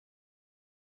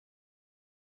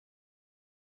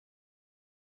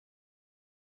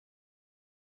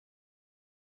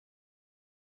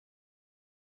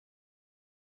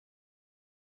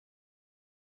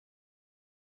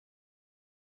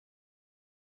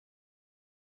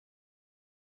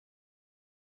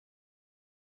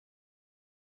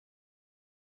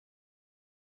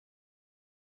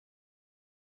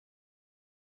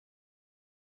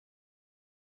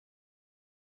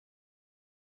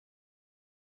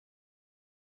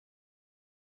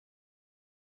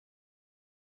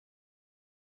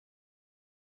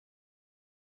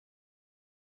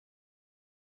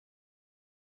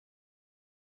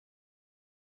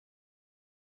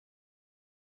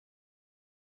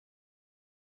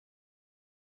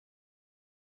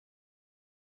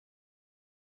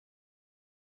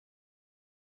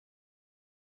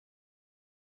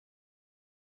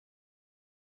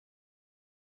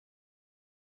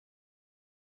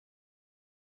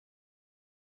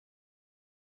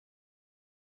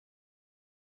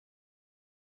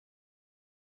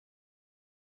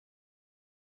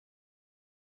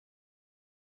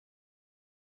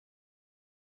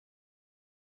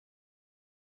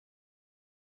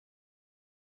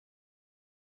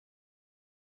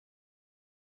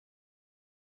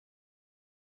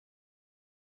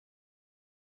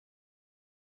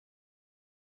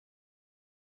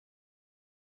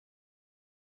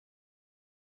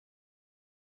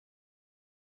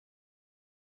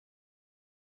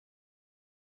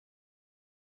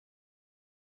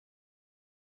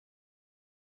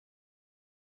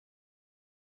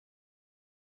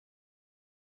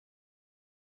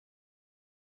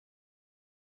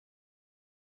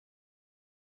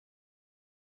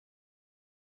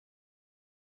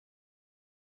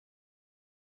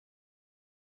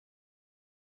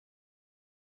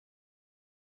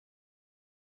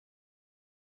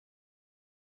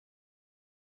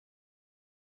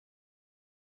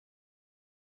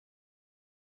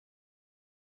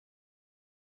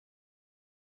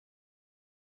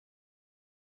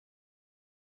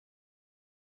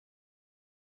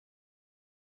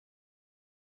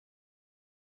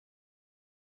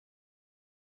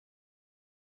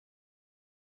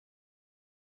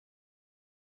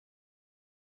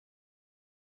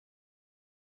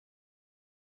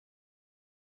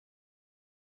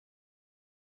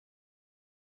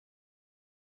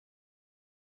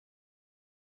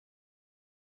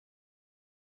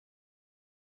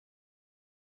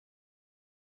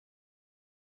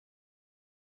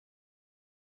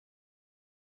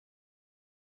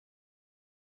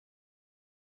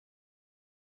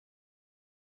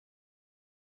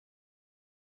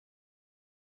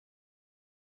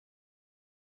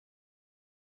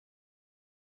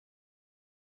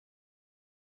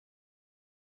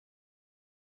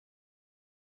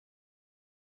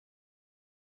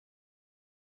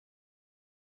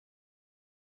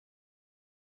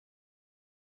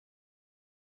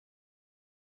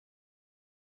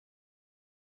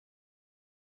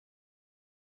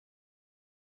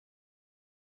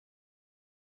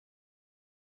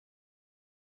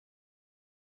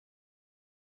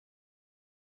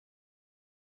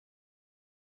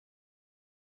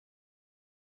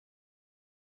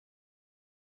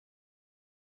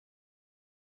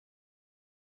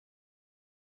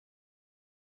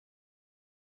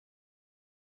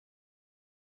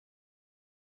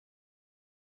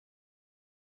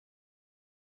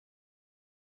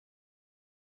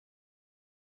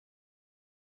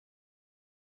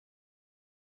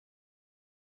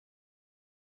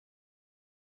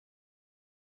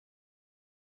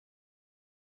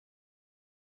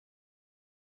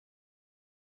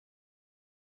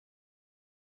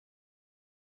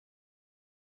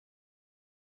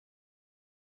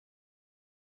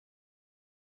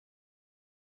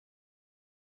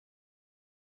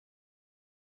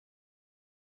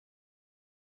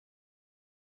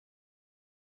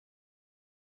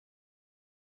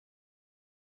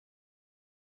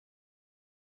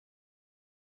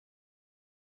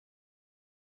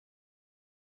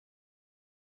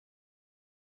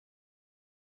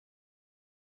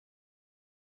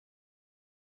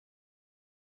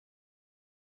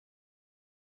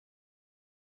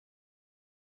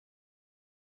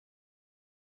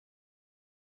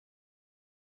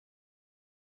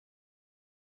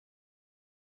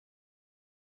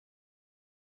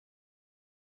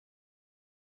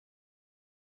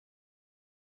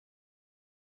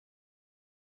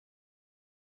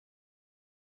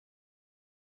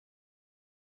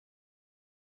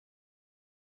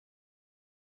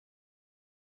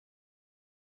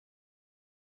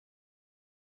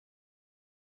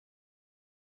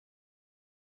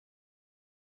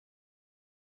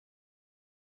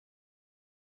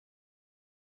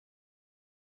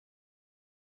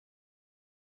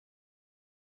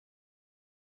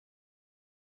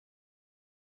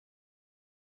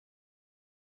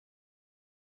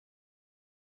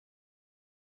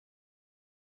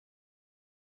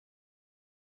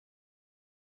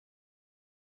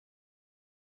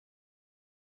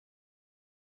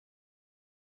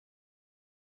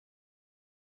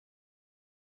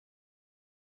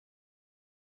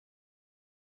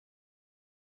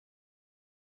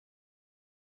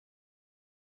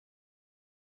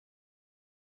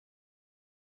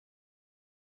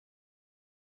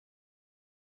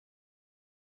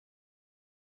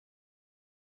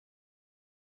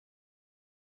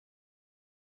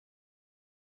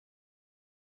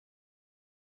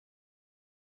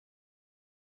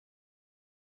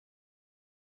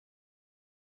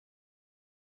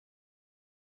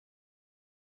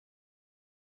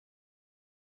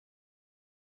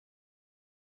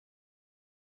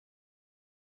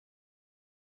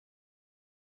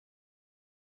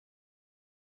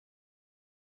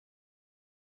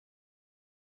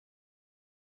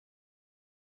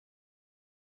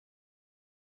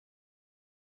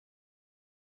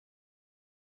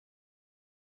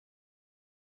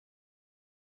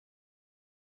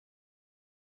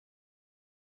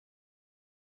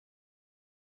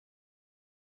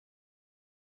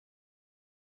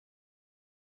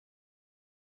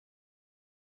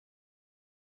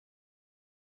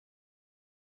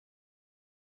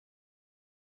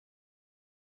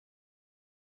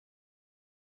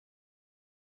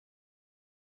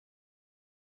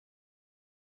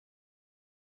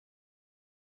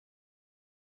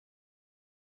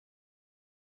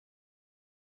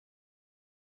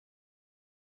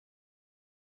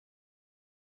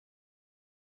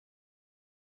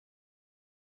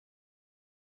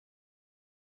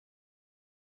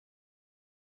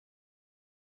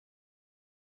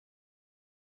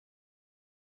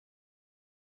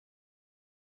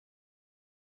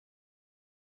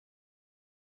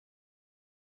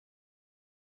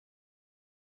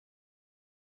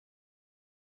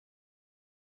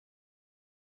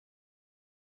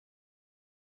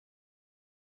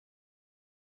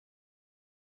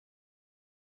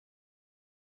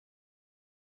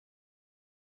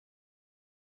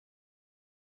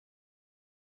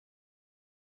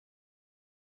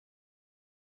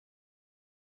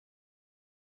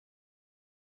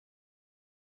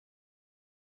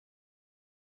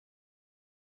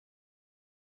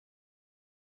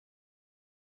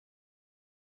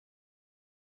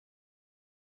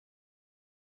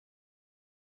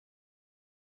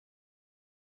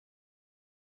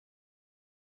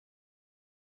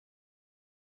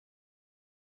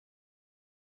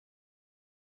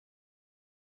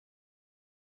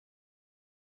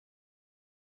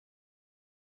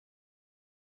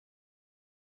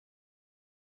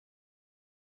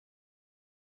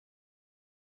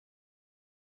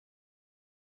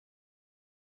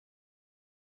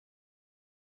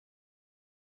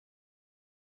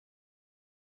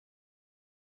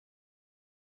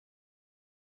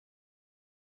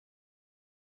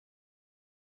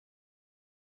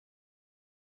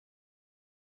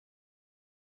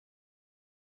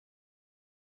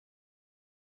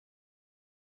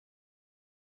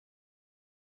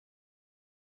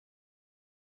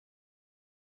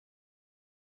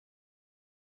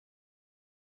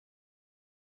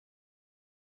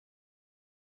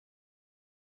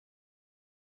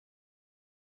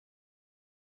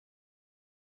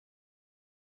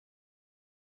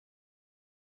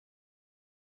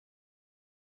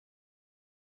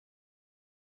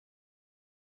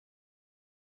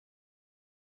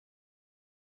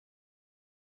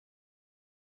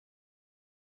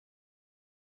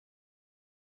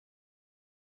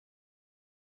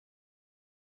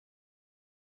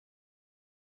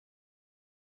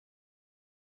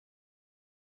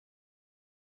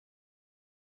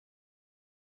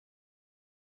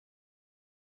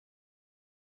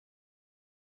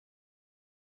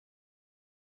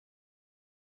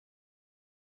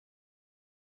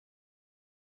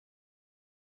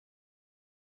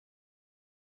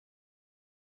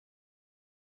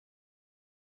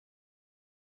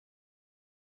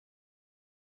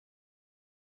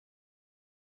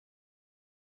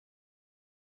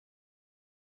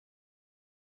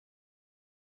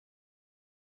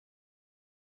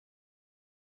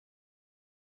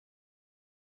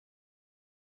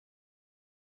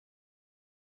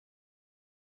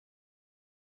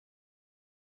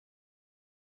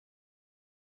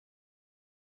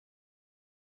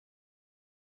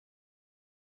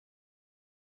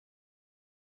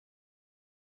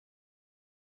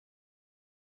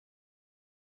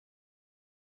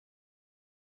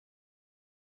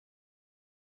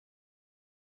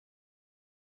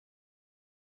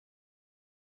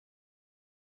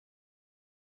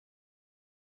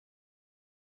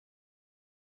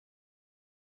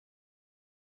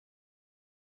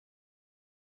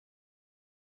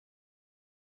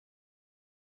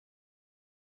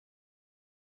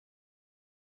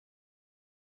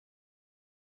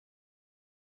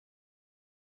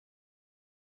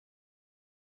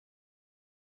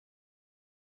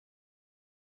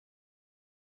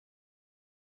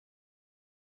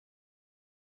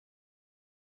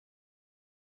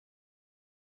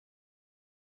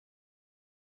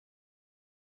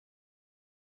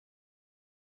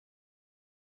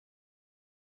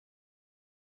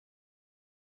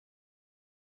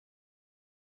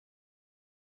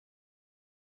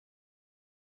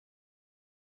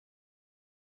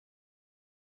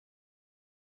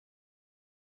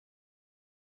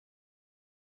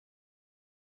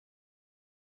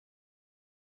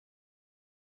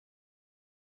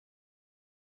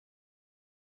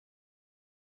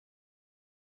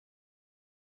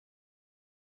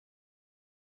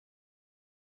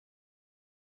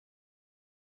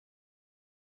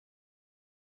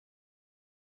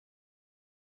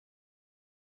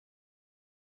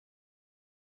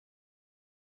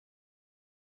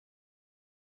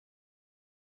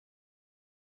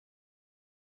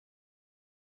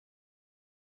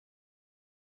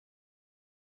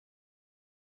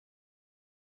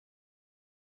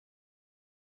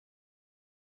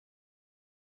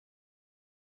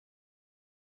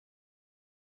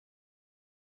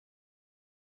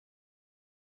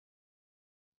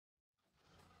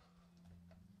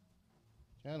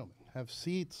Gentlemen, have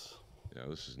seats. Yeah,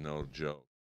 this is no joke.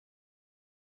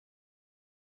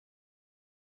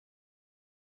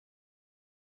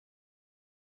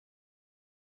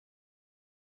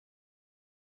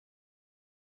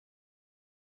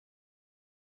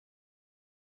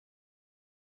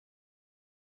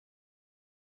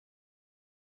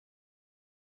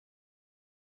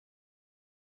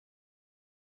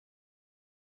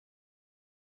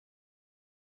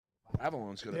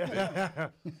 Avalon's got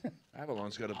a big.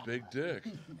 Avalon's got a big dick.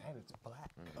 And it's black.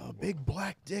 A big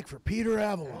black dick for Peter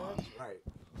Avalon. Right.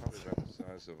 Probably about the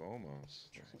size of Omos.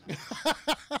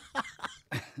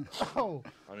 Oh,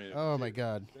 I mean, oh my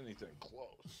God. anything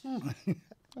close.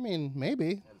 I mean,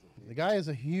 maybe. The guy is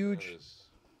a huge That is-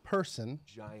 person,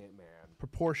 Giant man.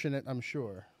 proportionate, I'm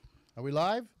sure. Are we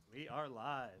live? We are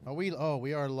live. Are we? Oh,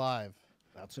 we are live.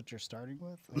 That's what you're starting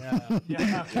with?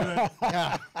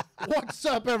 Yeah. What's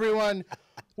up, everyone?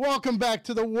 Welcome back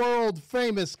to the world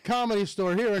famous Comedy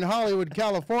Store here in Hollywood,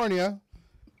 California,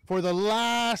 for the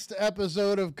last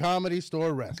episode of Comedy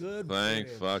Store Wrestling. Good. Thank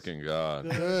riddance. fucking God.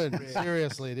 Good.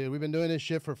 Seriously, dude. We've been doing this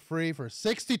shit for free for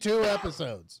 62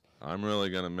 episodes. I'm really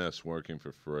going to miss working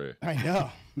for free. I know.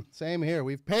 Same here.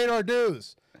 We've paid our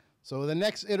dues. So the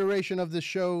next iteration of this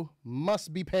show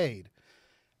must be paid.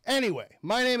 Anyway,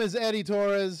 my name is Eddie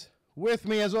Torres. With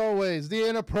me, as always, the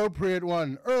inappropriate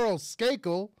one, Earl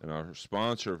Skakel. And our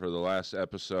sponsor for the last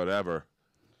episode ever,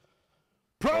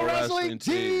 Pro Wrestling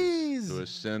Tees! who is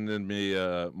sending me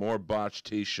more botched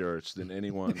T-shirts than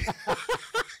anyone.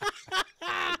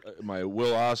 My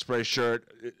Will Ospreay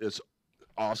shirt is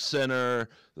off center.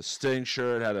 The Sting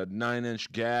shirt had a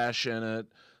 9-inch gash in it.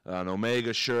 An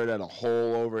Omega shirt had a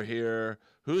hole over here.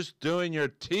 Who's doing your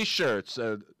T-shirts?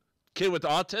 A kid with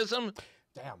autism?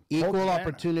 Damn. Equal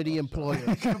opportunity employer.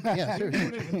 Yeah,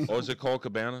 seriously. Oh, is it Cole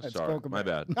Cabana? That's Sorry, Cole my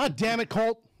bad. God damn it,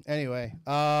 Colt. Anyway,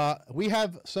 we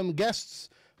have some guests,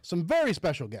 some very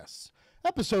special guests.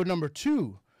 Episode number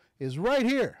 2 is right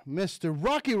here. Mr.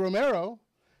 Rocky Romero.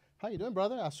 How you doing,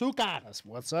 brother? Azúcar.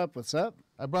 What's up? What's up?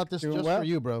 I brought this Doing just well. for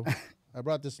you, bro. I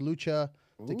brought this Lucha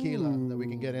tequila that we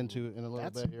can get into in a little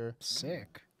That's bit here.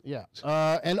 sick. Yeah.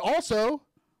 And also,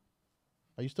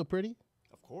 are you still pretty?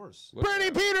 Of course.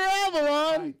 Pretty Peter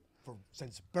Avalon.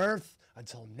 Since birth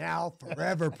until now,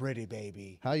 forever pretty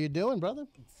baby. How you doing, brother?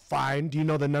 Fine. Do you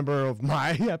know the number of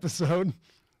my episode?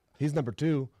 He's number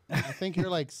 2. I think you're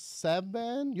like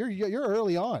 7. You're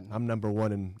early on. I'm number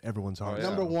 1 in everyone's heart. yeah.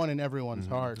 Number 1 in everyone's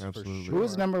hearts absolutely. for sure. Who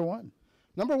was number 1?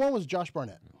 Number 1 was Josh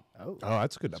Barnett. Oh, Oh,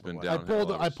 that's a good It's number been 1.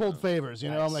 downhill I ever pulled since. favors, you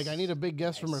know. I'm like, I need a big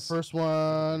guest for my first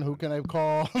one. Who can I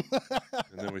call? And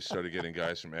then we started getting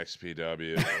guys from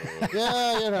XPW.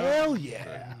 Yeah, you know. Hell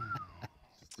yeah.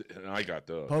 And I got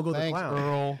those. Pogo Thanks, the Clown.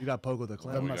 Earl. You got Pogo the And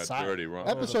Clown. we got Messiah. Dirty Ron.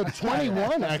 Episode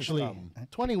 21, actually. dumb.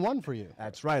 21 for you.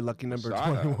 That's right. Lucky number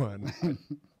Masada. 21.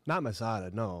 Not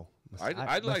Masada, no. I'd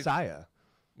like- Messiah.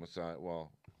 Messiah,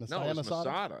 well, Messiah, no, it was Masada?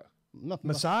 Masada. No,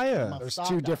 Messiah. there's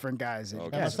 2 different guys.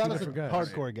 Okay. Yeah, it's Masada's a different guys.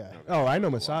 hardcore guy. Oh, I know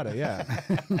Masada, yeah.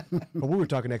 But we were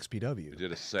talking We XPW.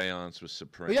 did a seance with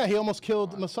Supreme. But yeah, he almost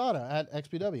killed Masada at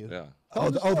XPW. Yeah. Tell Oh,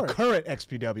 us the, the oh, the story. current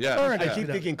XPW. Yeah, Current. yeah. I keep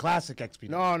thinking classic XPW.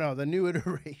 No, the new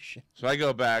iteration. So I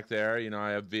go back there. You know,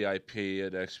 I have VIP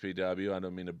at XPW. I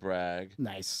don't mean to brag.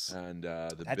 Nice. And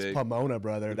the That's big. Pomona,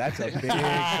 brother. That's a big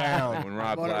town. When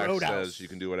Rob Pomona Black Roadhouse. says you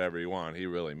can do whatever you want, he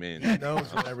really means He it. knows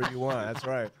whatever you want. That's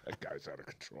right. That guy's out of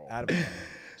control. Adam.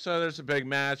 So there's a big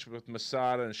match with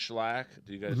Masada and Schlack.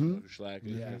 Do you guys know who Schlack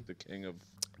is? Yeah. The king of.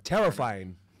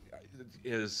 Terrifying.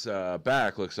 His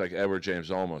back looks like Edward James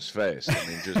Olmos' face. I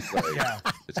mean, just like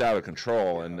it's out of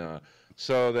control. And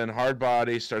so then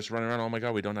Hardbody starts running around. Oh my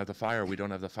God, we don't have the fire. We don't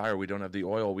have the fire. We don't have the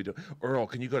oil. We don't. Earl,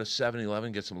 can you go to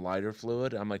 7-Eleven get some lighter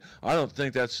fluid? I'm like, I don't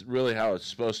think that's really how it's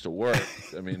supposed to work.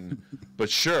 I mean, but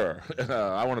sure,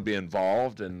 I want to be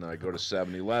involved. And I go to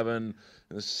 7-Eleven.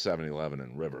 And this is 7-Eleven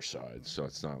in Riverside, so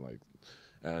it's not like.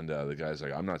 And the guy's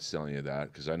like, I'm not selling you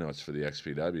that because I know it's for the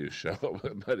XPW show.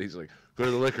 But he's like, go to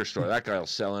the liquor store. That guy will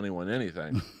sell anyone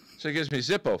anything. So he gives me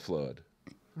Zippo fluid.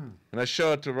 And I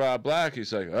show it to Rob Black.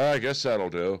 He's like, oh, I guess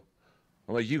that'll do.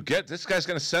 I'm like, you get this guy's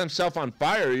going to set himself on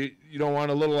fire. You don't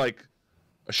want a little, like,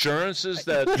 assurances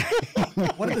that.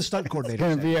 What did the stunt coordinator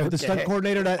gonna say? be The stunt okay.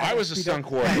 coordinator that I was a stunt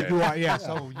coordinator. You are, yeah.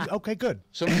 So okay, good.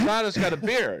 So Masada's got a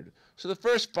beard. So the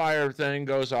first fire thing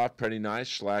goes off pretty nice.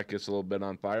 Schlack gets a little bit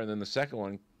on fire. And then the second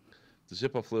one, the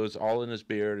Zippo fluid's all in his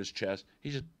beard, his chest.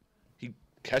 He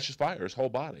catches fire, his whole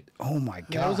body. Oh my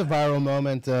That was a god. viral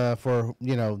moment for,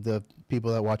 the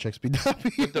people that watch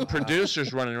XPW. The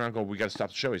producer's running around going, we got to stop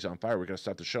the show. He's on fire. We got to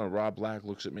stop the show. And Rob Black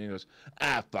looks at me and goes,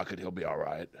 fuck it. He'll be all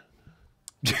right.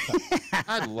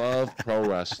 I love pro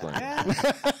wrestling.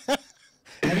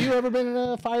 Have you ever been in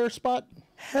a fire spot?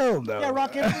 Hell no. Yeah,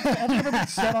 Rocky, have you ever been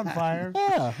set on fire?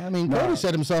 Yeah, I mean, Cody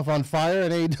set himself on fire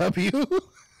in AEW.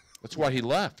 That's why he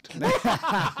left.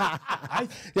 Yeah,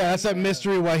 that's that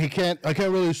mystery why I can't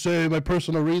really say my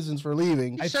personal reasons for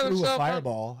leaving. I set threw a himself up.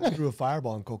 fireball. I threw a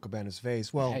fireball in Colt Cabana's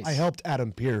face. Well, Nice. I helped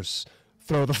Adam Pearce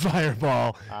throw the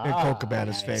fireball in Colt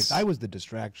Cabana's face. I was the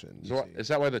distraction. you So, see. is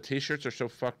that why the T-shirts are so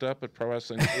fucked up at Pro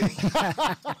Wrestling?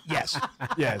 Yes.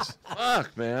 Yes.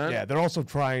 Fuck, man. Yeah, they're also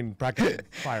trying practicing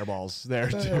fireballs there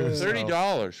too.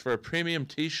 $30 for a premium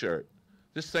T-shirt.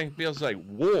 This thing feels like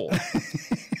wool.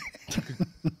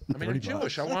 I mean, I'm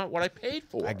Jewish. I want what I paid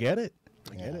for. I get it.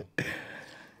 I get it.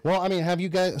 Well, I mean, have you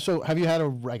had a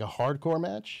hardcore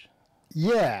match?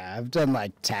 Yeah, I've done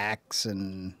like tacks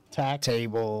and Tack,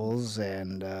 tables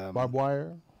and barbed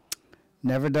wire.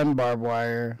 never done barbed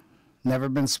wire. Never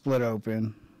been split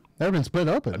open. Never been split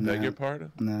I open. beg your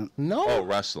pardon? No. No. Oh,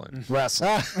 wrestling. Wrestle.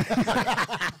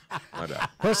 My bad.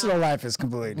 Personal life is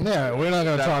completely. Yeah, we're not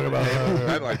going to talk about that.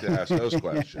 I'd like to ask those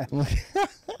questions.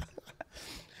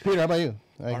 Peter, how about you?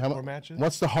 Like, Hardcore matches?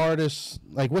 What's the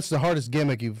hardest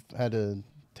gimmick you've had to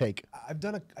take? I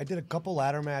did a couple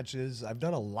ladder matches. I've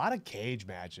done a lot of cage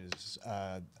matches.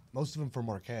 Most of them for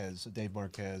Marquez, Dave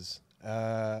Marquez.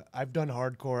 I've done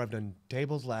hardcore. I've done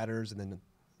tables, ladders, and then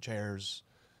chairs.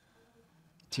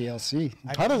 TLC.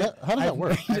 How does that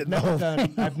work?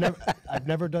 I've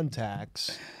never done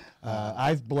tacks.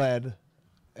 I've bled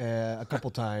a couple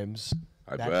times.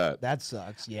 I bet. That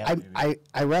sucks. Yeah.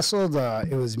 I wrestled.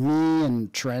 It was me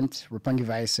and Trent Roppongi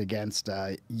Vice against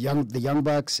the Young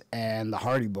Bucks and the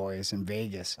Hardy Boys in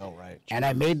Vegas. Oh, right. And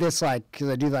I made this because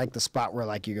I do like the spot where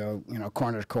like you go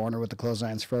corner to corner with the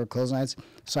clotheslines for clotheslines.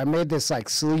 So I made this like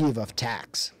sleeve of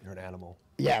tacks. You're an animal.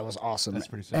 Yeah, it was awesome. That's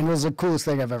pretty sick. And it was the coolest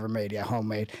thing I've ever made. Yeah,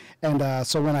 homemade. And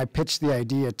so when I pitched the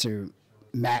idea to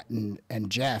Matt and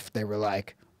Jeff, they were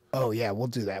like, "Oh yeah, we'll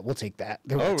do that. We'll take that."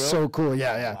 They were Oh, really? so cool.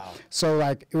 Yeah, yeah. Wow. So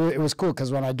like it was cool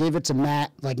because when I gave it to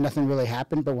Matt, like nothing really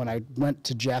happened. But when I went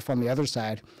to Jeff on the other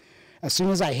side, as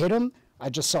soon as I hit him, I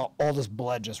just saw all this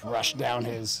blood just rush down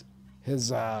his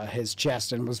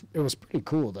chest, and it was pretty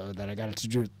cool though that I got it to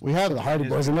do. We have- for the Hardy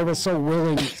Boys, and they were so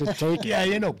willing to take it.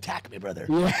 Yeah, tack me, brother.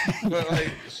 Yeah. But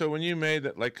like, so when you made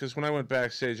that, like, because when I went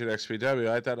backstage at XPW,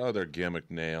 I thought, oh, they're gimmick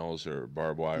nails or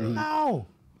barbed wire. No.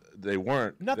 They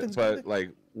weren't. Nothing's But gimmick. like,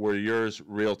 were yours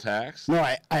real tacks? No,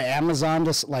 I Amazoned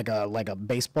just like a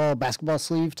basketball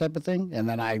sleeve type of thing, and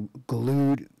then I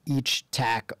glued each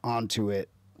tack onto it.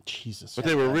 Jesus. But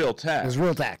they were real It tacks. was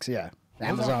real tacks, yeah.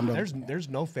 Amazon. There's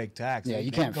no fake tax. Yeah, They- you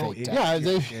they can't go fake in. tax.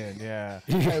 Yeah, they- Yeah.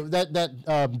 Hey,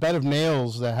 that bed of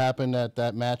nails that happened at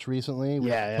that match recently. With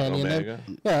Yeah, yeah. Penny and them. Omega?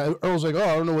 Yeah, Earl's like, oh,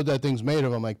 I don't know what that thing's made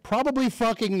of. I'm like, probably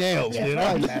fucking nails. Yeah, You know?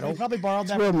 probably Metal. Probably borrowed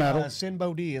that real from metal. Sin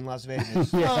Bodie in Las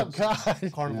Vegas. Oh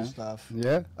God. Carnival stuff.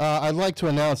 Yeah. I'd like to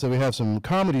announce that we have some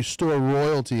Comedy Store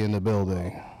royalty in the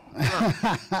building.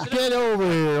 Get over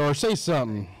here or say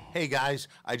something. Hey guys,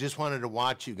 I just wanted to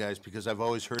watch you guys because I've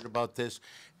always heard about this,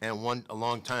 and a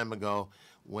long time ago,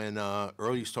 when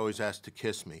Earl used to always ask to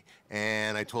kiss me,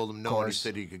 and I told him no, and he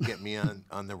said he could get me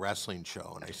on the wrestling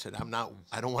show, and I said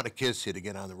I don't want to kiss you to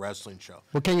get on the wrestling show.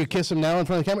 Well, can you kiss him now in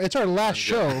front of the camera? It's our last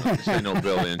show. This ain't no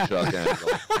Billy and Chuck Angle.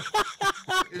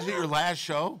 Is it your last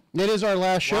show? It is our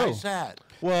last Why show. is that?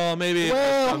 Well, maybe it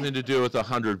Well- has something to do with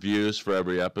 100 views for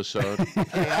every episode.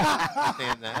 Hey, I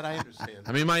understand that. I understand.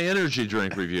 I mean, my energy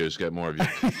drink reviews get more views.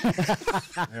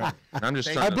 I'm just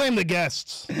I trying to. blame the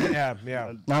guests. Yeah.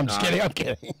 No, I'm just kidding. I'm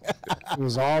kidding. It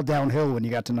was all downhill when you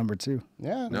got to number 2.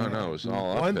 Yeah. No, it was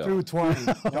all 1 uphill. through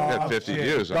 20. I got 50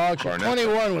 views on Dog shit. Barnett.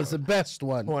 21 was the best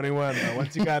one. 21.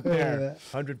 Once you got there,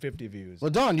 150 views.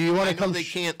 Well, Don, do you want I to know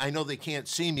come? I know they can't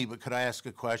see me, but could I ask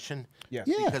a question? Yes.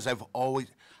 Yeah. Because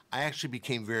I actually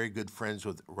became very good friends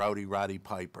with Roddy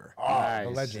Piper. The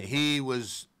legend. He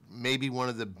was maybe one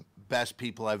of the best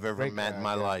people I've ever Great met guy, in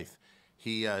my yeah. life.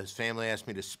 His family asked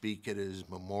me to speak at his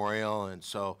memorial, and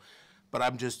so, but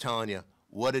I'm just telling you,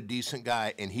 what a decent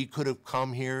guy. And he could have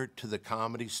come here to the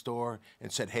Comedy Store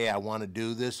and said, hey, I want to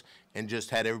do this, and just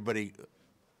had everybody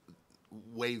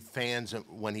wave fans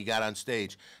when he got on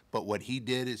stage. But what he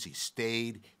did is he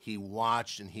stayed, he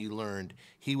watched, and he learned.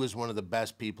 He was one of the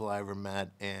best people I ever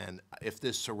met. And if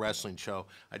this is a wrestling show,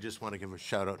 I just want to give a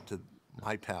shout out to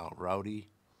my pal, Roddy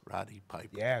Piper.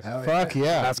 Yes. Fuck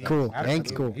yeah. That's cool. Absolutely.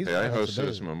 Thanks, cool. He's Hey, I the one hosted to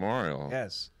his do it. memorial.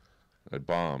 Yes. I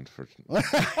bombed for.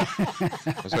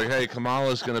 I was like, "Hey,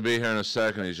 Kamala's going to be here in a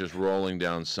second." He's just rolling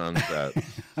down Sunset,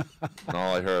 and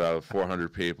all I heard out of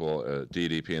 400 people,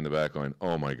 DDP in the back, going,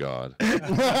 "Oh my God!"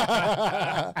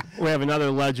 We have another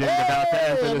legend about to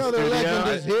enter the Another legend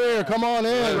is studio. here. Come on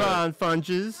in. Ron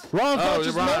Funches. Ron Oh,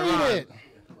 just Ron. made it.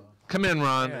 Come in,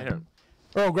 Ron. Here.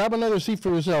 Oh, grab another seat for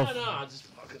yourself. No, I just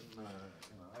fucking,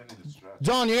 I need to stretch.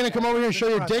 John, you're gonna come over here and show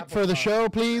your dick for the show,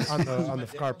 please. On the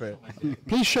carpet.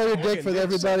 Please show your dick for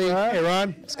everybody. Hey,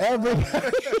 Ron.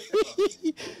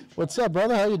 Everybody. What's up,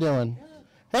 brother? How you doing?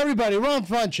 Everybody, Ron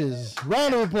Funches.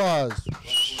 Round of applause.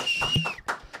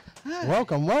 Hi.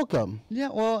 Welcome, welcome. Yeah,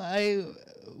 well, I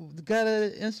got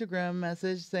an Instagram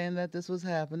message saying that this was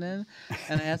happening,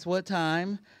 and I asked what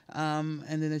time, and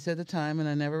then they said the time, and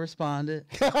I never responded.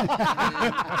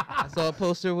 I saw a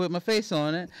poster with my face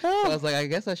on it, so I was like, I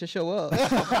guess I should show up.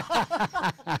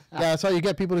 Yeah, that's how you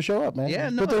get people to show up, man. Yeah,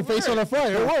 no, put their it face on a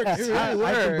flyer. It works. It really I've been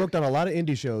worked. booked on a lot of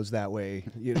indie shows that way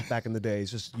back in the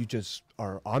days. You just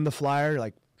are on the flyer,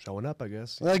 like showing up, I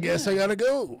guess. I guess I gotta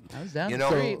go. I was down You the know-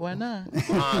 street. Why not?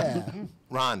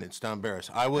 Ron, it's Don Barris.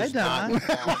 I was Don. not.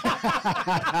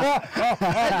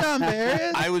 Hey, Don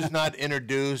Barris. I was not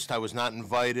introduced. I was not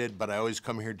invited, but I always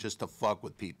come here just to fuck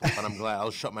with people. But I'm glad.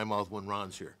 I'll shut my mouth when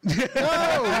Ron's here.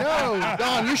 No,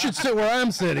 Don, you should sit where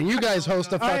I'm sitting. You guys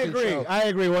host a fucking show. I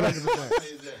agree 100%.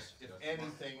 If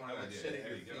anything, I would sit at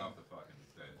your feet. Get off the fucking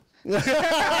stage.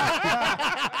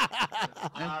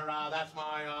 That's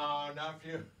my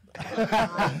nephew.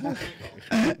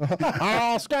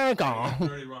 Oh, skank on.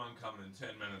 Dirty Ron coming in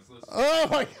 10 minutes. Listen. Oh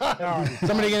my God!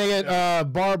 Somebody gonna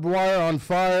get barbed wire on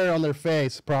fire on their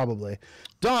face, probably.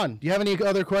 Don, do you have any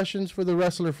other questions for the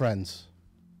wrestler friends?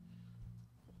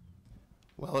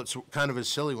 Well, it's kind of a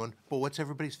silly one, but what's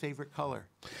everybody's favorite color?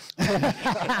 I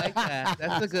like that.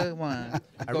 That's a good one.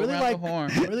 I Go really around like the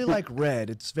horn. I really like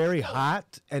red. It's very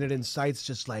hot and it incites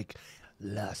just like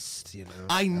lust, you know.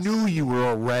 I knew you were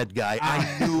a red guy.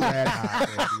 I knew Red hot,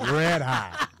 baby. Red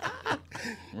hot.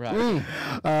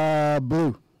 Right.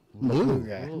 Blue. Blue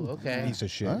guy. Ooh, okay. Piece of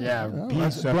shit. Yeah,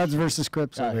 Bloods versus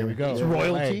Crips. Oh, here we go. It's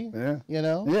royalty. Yeah. You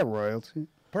know. Yeah, royalty.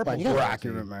 Purple. You got, Rocky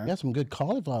you Romero. got some good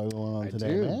cauliflower going on I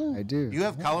today, do. man. I do. You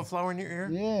have cauliflower in your ear?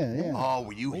 Yeah, yeah. Oh,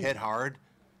 were you hit hard?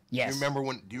 Yes. Do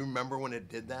you remember when it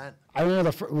did that? I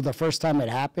remember the first time it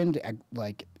happened,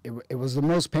 it was the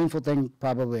most painful thing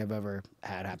probably I've ever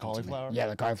had happen Cauliflower? to me. Yeah,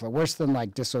 the cauliflower. Worse than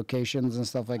like dislocations and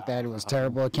stuff like that. It was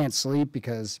terrible. I can't sleep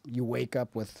because you wake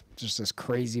up with just this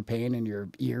crazy pain in your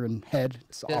ear and head.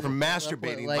 It's awful. From Does it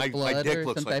masturbating, look like my blood dick or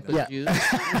looks some like type that. of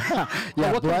juice?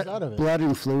 Yeah, what comes blood, out of it? blood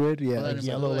and fluid. Yeah, Blood and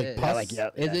yellow, like fluid. pus? yeah, like yeah.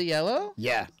 Is it yellow?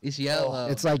 Yeah. It's yellow.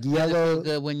 It's like Does it feel yellow.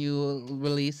 good when you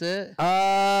release it?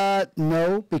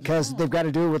 No, because they've got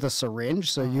to do it with a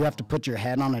syringe. So you have to put your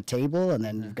head on a table, and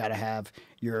then you've got to have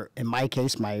in my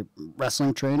case, my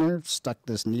wrestling trainer stuck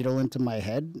this needle into my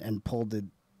head and pulled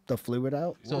the fluid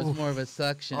out. So it's more of a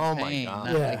suction Oh my pain, God.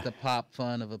 not Yeah. like the pop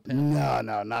fun of a pimple. No,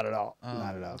 not at all.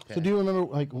 Not at all. Okay. So do you remember,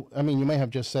 like, I mean, you might have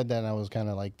just said that and I was kind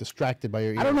of like distracted by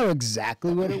your ear. I don't know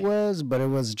exactly what it was, but it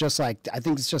was just like, I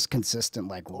think it's just consistent,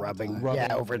 like rubbing.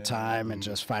 Yeah, over time, and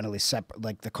just finally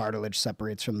like the cartilage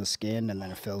separates from the skin, and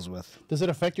then it fills with. Does it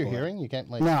affect your hearing? You can't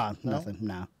like. No, nothing.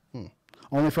 No.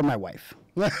 Only for my wife.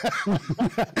 Oh,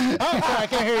 sorry, I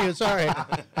can't hear you. Sorry.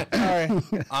 Sorry.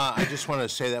 I just want to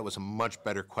say that was a much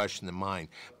better question than mine.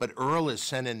 But Earl has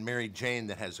sent in Mary Jane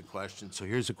that has a question. So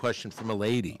here's a question from a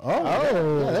lady. Oh,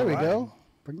 yeah, there we go.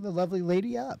 Bring the lovely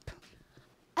lady up.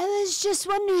 I was just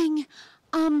wondering,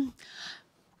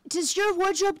 does your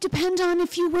wardrobe depend on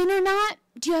if you win or not?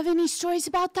 Do you have any stories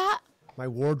about that? My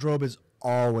wardrobe is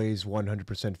always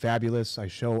 100% fabulous. I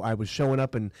was showing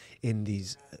up in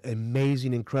these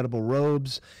amazing, incredible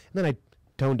robes, and then I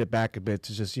toned it back a bit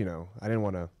to just, I didn't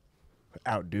want to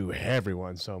outdo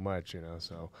everyone so much,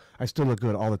 so I still look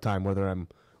good all the time, whether I'm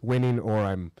winning or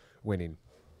I'm winning.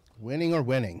 Winning or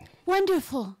winning?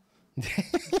 Wonderful.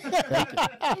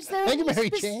 Thank you,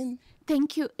 Mary Jane.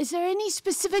 Thank you. Is there any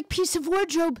specific piece of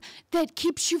wardrobe that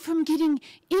keeps you from getting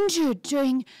injured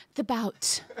during the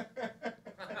bouts?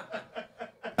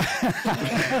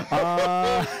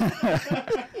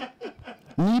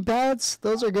 Knee pads,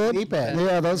 those are good. Knee pads.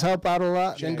 Yeah, those help out a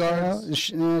lot. Shin guards.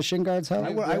 Shin guards help.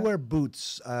 I wear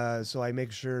boots, so I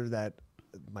make sure that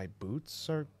my boots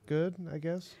are good, I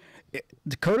guess.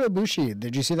 Kota Ibushi,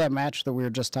 did you see that match that we were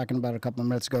just talking about a couple of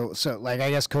minutes ago? So, like, I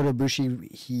guess Kota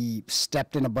Ibushi, he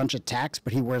stepped in a bunch of tacks,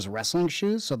 but he wears wrestling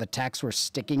shoes, so the tacks were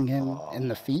sticking him in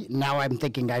the feet. Now I'm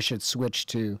thinking I should switch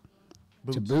to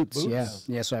boots.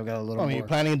 Yeah, so I've got a little Oh, are you more.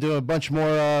 planning to do a bunch more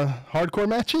hardcore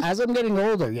matches? As I'm getting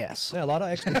older, yes. Yeah, a lot of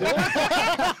extra.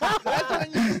 That's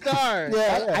when you start.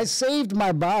 Yeah, I saved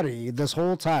my body this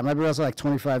whole time. I've been wrestling like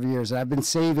 25 years, and I've been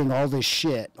saving all this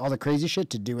shit, all the crazy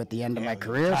shit to do at the end of my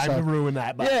career. Time to ruin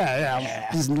that. But Yeah.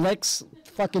 These next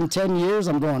fucking 10 years,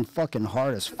 I'm going fucking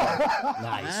hard as fuck.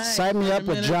 Nice. Sign me up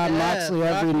with 10 John minutes Moxley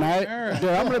left. every Rocky night. Romero. Dude,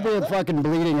 I'm going to be fucking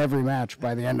bleeding every match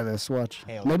by the end of this. Watch.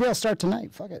 Maybe I'll start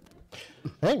tonight. Fuck it.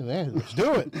 Hey, let's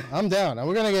do it. I'm down.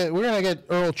 We're gonna get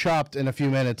Earl chopped in a few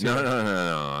minutes.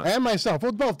 No. And myself.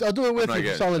 We'll both. I'll do it with I'm not you.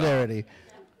 getting Solidarity.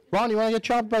 Ron, you want to get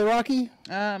chopped by Rocky?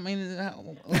 I mean, yeah.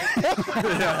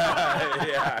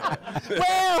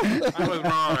 Well, I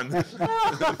was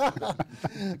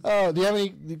wrong. do you have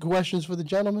any questions for the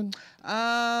gentleman?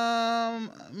 I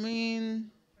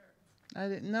mean, I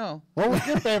didn't know. What was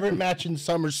your favorite match in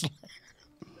SummerSlam?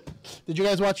 Did you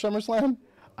guys watch SummerSlam?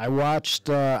 I watched.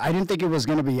 I didn't think it was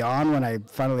going to be on when I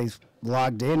finally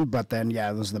logged in, but then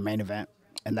it was the main event,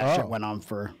 and that shit went on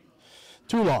for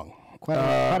Too long. quite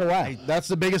a while. That's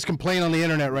the biggest complaint on the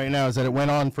internet right now is that it went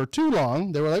on for too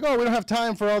long. They were like, oh, we don't have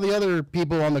time for all the other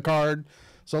people on the card,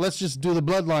 so let's just do the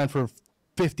Bloodline for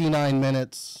 59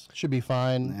 minutes. Should be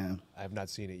fine. Yeah. I have not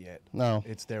seen it yet. No.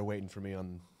 It's there waiting for me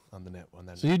on the net. On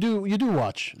that. So you do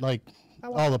watch like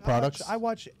all the products? I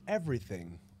watch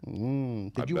everything.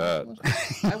 Did you? bet.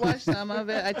 I watch some of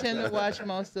it. I tend to watch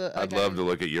most of. I'd love to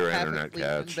look at your half internet asleep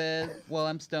catch. in bed while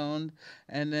I'm stoned,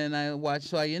 and then I watch.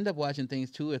 So I end up watching things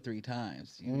 2 or 3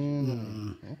 times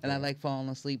usually. And I like falling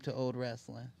asleep to old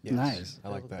wrestling. Yes, Nice. I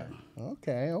like that.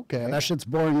 Okay. That shit's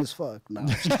boring as fuck. No.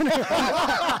 It's just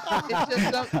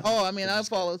I mean, I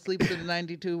fall asleep to the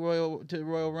 '92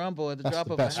 Royal Rumble at the drop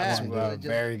of a best hat. one. So it just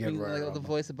Very good brings, Royal the Rumble.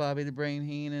 voice of Bobby the Brain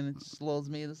Heenan, and it just lulls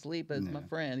me to sleep. It's my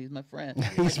friend. He's my friend.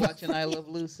 He's watching I Love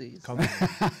Lucy's.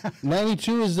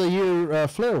 92 is the year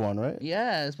Flair won, right?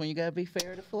 Yeah, it's when you gotta be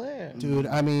fair to Flair. Dude,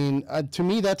 I mean, to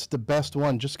me, that's the best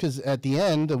one. Just because at the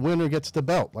end, the winner gets the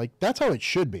belt. Like that's how it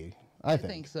should be. I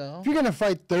think so. If you're gonna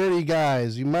fight 30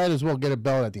 guys, you might as well get a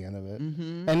belt at the end of it,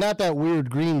 and not that weird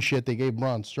green shit they gave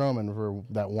Braun Strowman for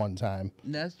that one time.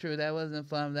 That's true. That wasn't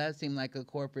fun. That seemed like a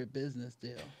corporate business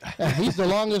deal. He's the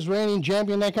longest reigning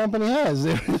champion that company has.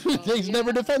 He's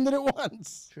never defended it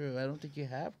once. True. I don't think you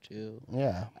have to.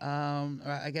 Yeah.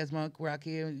 I guess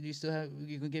Rocky, you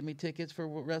can get me tickets for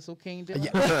Wrestle Kingdom.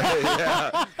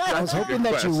 Yeah. I was hoping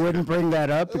that you wouldn't bring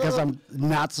that up because I'm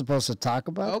not supposed to talk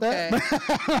about Okay.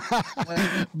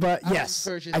 that. But yes,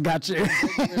 I got you.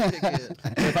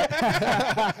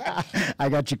 I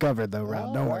got you covered though,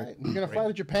 Ron. Don't worry. You're gonna fight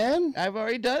with Japan? I've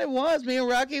already done it once. Me and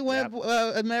Rocky went.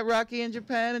 I met Rocky in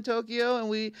Japan in Tokyo, and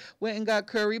we went and got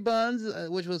curry buns,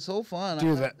 which was so fun.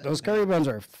 Dude, those curry buns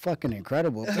are fucking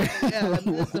incredible. Yeah, I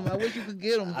miss them. I wish you could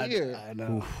get them here. I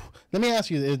know. Let me ask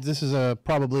you. This is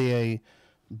probably a,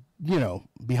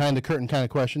 behind the curtain kind of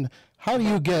question. How do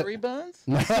you get? Curry buns?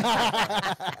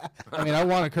 I mean, I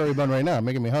want a curry bun right now.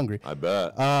 Making me hungry. I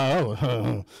bet.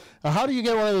 How do you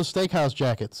get one of those steakhouse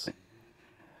jackets?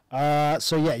 I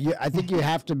think you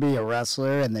have to be a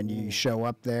wrestler, and then you show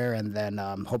up there, and then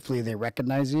hopefully they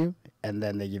recognize you, and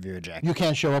then they give you a jacket. You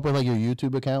can't show up with like your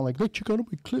YouTube account, like, look, check out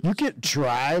my clips. You can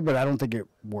try, but I don't think it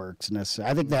works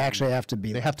necessarily. I think they actually have to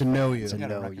be. They have to know you. to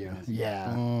know you.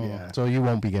 Yeah, yeah. So you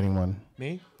won't be getting one.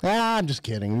 Me? I'm just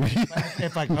kidding.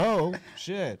 If I go,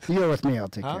 shit. You go with me, I'll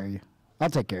take care of you. I'll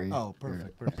take care of you. Oh,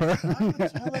 perfect. I'm a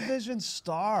television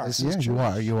star. Yeah, you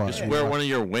are. You are. Just wear one of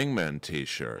your wingman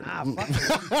T-shirts. Fuck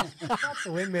the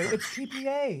wingman. It's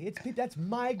TPA. That's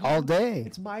my group. All day.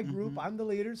 It's my group. I'm the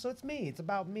leader, so it's me. It's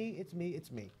about me. It's me.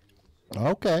 It's me.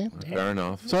 Okay. Fair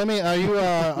enough. So I mean, are you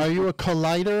a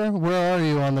collider? Where are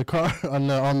you on the car on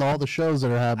all the shows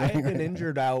that are happening? I've been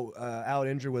injured out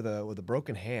injured with a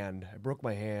broken hand. I broke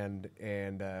my hand,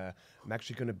 and I'm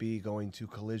actually going to be going to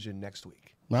Collision next week.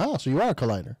 Wow, so you are a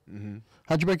collider. Mm-hmm.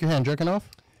 How'd you break your hand? Jerking off?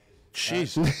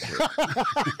 Jesus.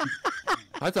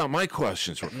 I thought my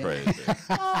questions were crazy.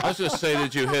 I was just saying,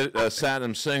 did you hit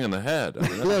Saddam Singh in the head? I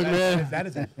mean, Look, man. That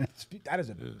is a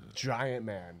giant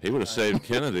man. he would have saved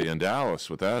Kennedy in Dallas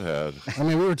with that head. I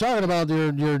mean, we were talking about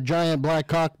your giant black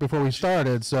cock before we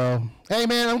started. So, hey,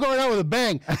 man, I'm going out with a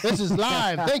bang. This is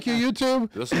live. Thank you,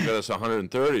 YouTube. This will get us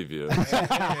 130 views.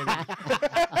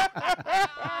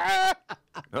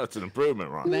 That's an improvement,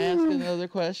 Ron. Can I ask another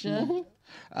question?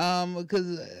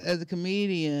 Because as a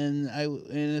comedian, and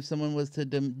if someone was to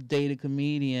date a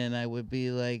comedian, I would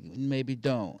be like, maybe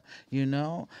don't,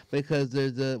 because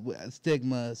there's a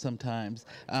stigma sometimes.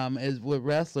 As with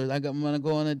wrestlers, I'm gonna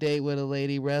go on a date with a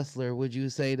lady wrestler. Would you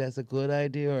say that's a good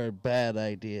idea or a bad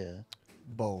idea?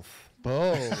 Both.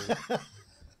 Both.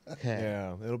 Okay.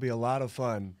 Yeah, it'll be a lot of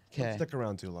fun. Okay. Don't stick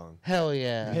around too long. Hell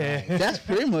yeah. That's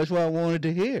pretty much what I wanted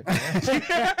to hear.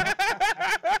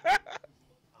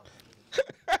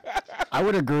 I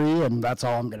would agree, and that's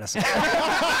all I'm gonna say.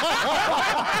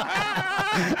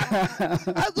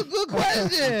 That's a good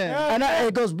question. And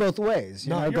it goes both ways.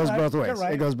 It goes both ways.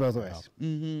 Right. It goes both ways.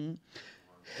 Mm-hmm.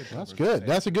 That's good.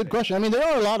 That's a good question. I mean, there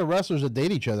are a lot of wrestlers that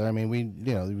date each other. I mean,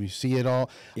 we see it all.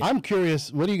 Yeah. I'm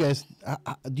curious. What do you guys?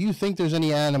 Do you think there's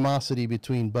any animosity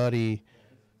between Buddy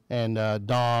and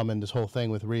Dom and this whole thing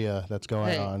with Rhea that's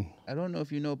going on? I don't know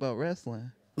if you know about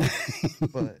wrestling,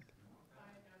 but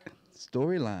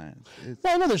storylines.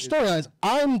 I know there's storylines.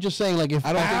 I'm just saying, like, if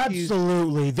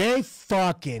absolutely, they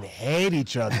fucking hate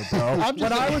each other, bro.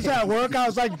 When I was at work, I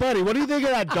was like, Buddy, what do you think of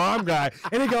that Dom guy?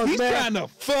 And he goes, He's man, trying to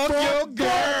fuck your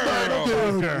girl.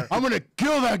 dude. I'm gonna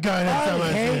kill that guy next time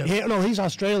I see him. No, he's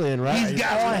Australian, right? He's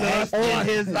got lust in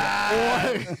his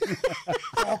eyes.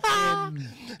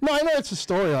 No, I know it's a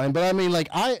storyline, but I mean, like,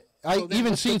 I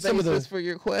even seen some of the for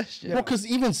your question. Well, because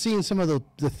even seeing some of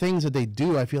the things that they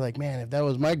do, I feel like, man, if that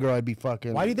was my girl, I'd be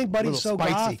fucking. Why do you think Buddy's so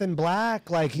spicy. goth and black?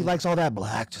 Like, he likes all that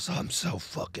black. Just, I'm so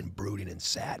fucking brooding and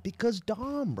sad. Because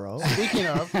Dom, bro. Speaking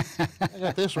of, I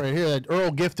got this right here. That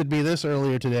Earl gifted me this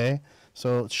earlier today.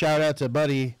 So shout out to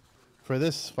Buddy for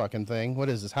this fucking thing. What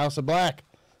is this? House of Black.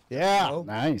 Yeah. Oh,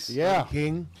 nice. Yeah.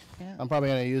 King. Yeah. I'm probably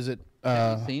going to use it.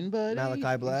 Seen Buddy?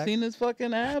 Malachi Black? Seen his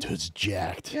fucking abs? Dude's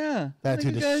jacked. Yeah. That Like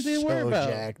dude you guys is didn't worry so about.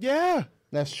 jacked. Yeah.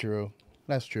 That's true.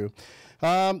 That's true.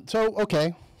 So,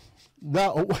 okay.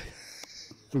 Now,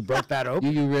 We broke that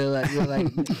open. You realize you're like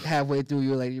halfway through.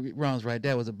 You're like, Ron's right.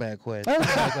 That was a bad question.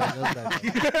 I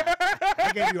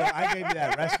gave you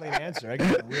that wrestling answer. I gave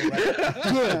you a real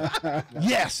wrestling. good.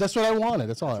 Yes, that's what I wanted.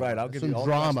 That's all. That's right. I'll give you all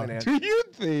the drama. wrestling answer. Do you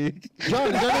think?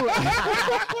 John, is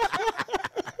that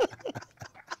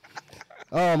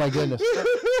oh my goodness.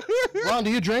 Ron, do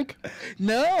you drink?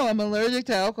 No, I'm allergic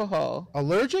to alcohol.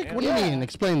 Allergic? What do you mean?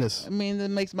 Explain this. I mean, it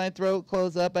makes my throat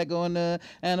close up. I go into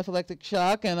anaphylactic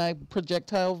shock and I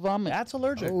projectile vomit. That's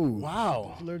allergic. Oh,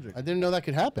 wow. Allergic. I didn't know that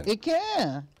could happen. It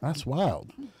can. That's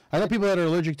wild. I know people that are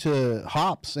allergic to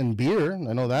hops and beer.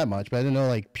 I know that much, but I didn't know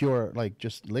like pure, like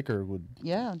just liquor would.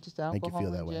 Yeah, just Make you alcohol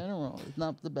feel that in way. general. It's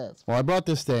not the best. Well, I brought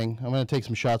this thing. I'm going to take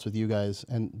some shots with you guys,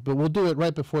 but we'll do it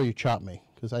right before you chop me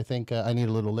because I think I need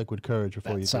a little liquid courage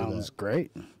before you do Sounds that.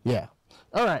 great. Yeah.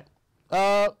 All right.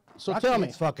 So Rocky tell me.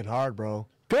 hits fucking hard, bro.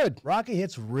 Good. Rocky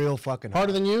hits real fucking hard.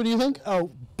 Harder than you, do you think?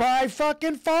 Oh, by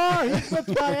fucking far. He whipped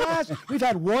my ass. We've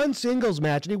had one singles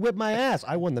match, and he whipped my ass.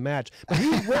 I won the match, but he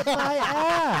whipped my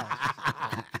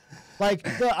ass. Like,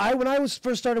 when I was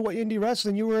first started with indie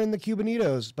wrestling, you were in the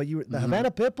Cubanitos, but you were the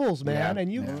Havana Pitbulls, man,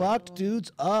 and you fucked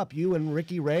dudes up, you and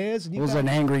Ricky Reyes. And you He was an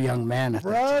angry young man at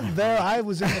that time. Brother, I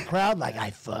was in the crowd like, I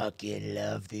fucking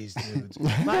love these dudes.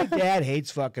 My dad hates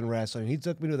fucking wrestling. He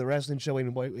took me to the wrestling show,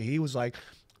 and he was like,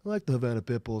 I like the Havana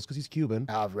Pitbulls because he's Cuban.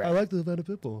 Oh, right. I like the Havana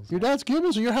Pitbulls. Your dad's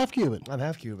Cuban, so you're half Cuban. I'm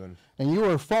half Cuban. And you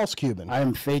were false Cuban. I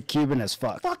am fake Cuban as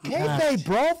fuck. Fuck kayfabe,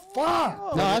 bro. Fuck.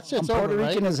 No, that's I'm it's Puerto over,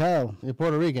 Rican right? as hell. You're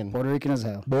Puerto Rican. Puerto Rican as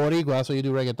hell. Boricua, so you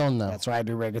do reggaeton now. That's why I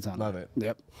do reggaeton. Love it.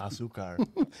 Yep.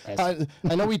 Azúcar.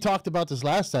 I know we talked about this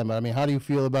last time, but I mean, how do you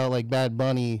feel about like Bad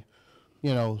Bunny,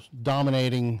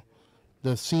 dominating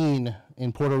the scene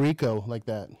in Puerto Rico like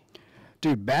that?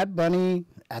 Dude, Bad Bunny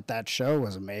at that show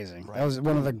was amazing. That was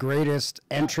one of the greatest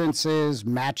entrances,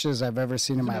 matches I've ever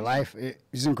seen in my life.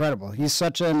 He's incredible. He's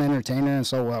such an entertainer and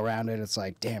so well-rounded. It's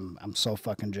like, damn, I'm so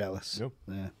fucking jealous. Yep.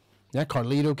 Yeah. Yeah,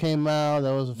 Carlito came out.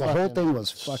 That was The whole thing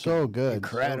was fucking so good,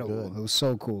 incredible. so good. It was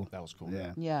so cool. That was cool.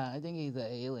 Yeah. Yeah, I think he's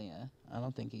an alien. I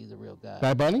don't think he's a real guy.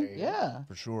 Bad Bunny? Yeah,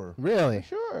 For sure. Really?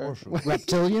 sure.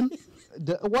 Reptilian?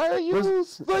 Why are you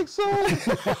like so?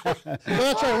 Well,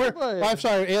 that's right. I'm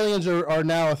sorry. Aliens are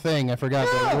now a thing. I forgot.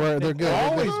 They're good.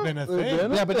 Always been a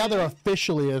thing. Yeah, but now they're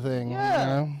officially a thing.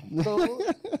 Yeah. You know? So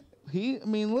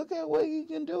look at what he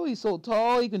can do. He's so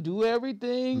tall. He can do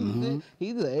everything. Mm-hmm.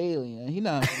 He's an alien. He's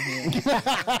not from here.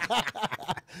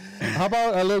 How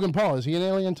about Logan Paul? Is he an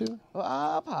alien too?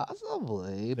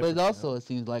 Possibly, but also it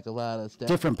seems like a lot of stuff.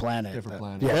 Different planet. Different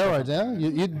planet. Yeah. Steroids,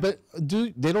 yeah. But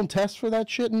they don't test for that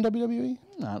shit in WWE?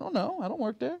 I don't know. I don't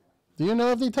work there. Do you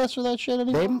know if they test for that shit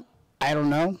anymore? I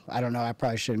don't know. I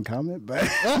probably shouldn't comment, but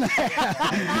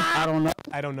I don't know.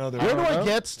 I don't know. Where do I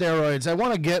get steroids? I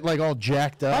want to get like all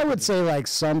jacked up. I would say like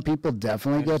some people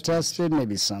definitely get tested.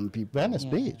 Maybe some people. Venice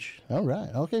Beach. All right.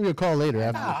 I'll give you a call later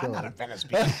after the show. Venice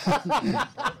Beach.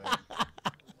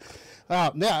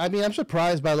 Yeah, I mean, I'm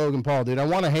surprised by Logan Paul, dude. I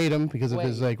want to hate him because of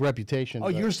his like reputation. Oh,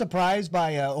 but- you're surprised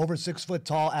by a over 6 foot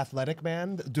tall athletic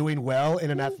man doing well in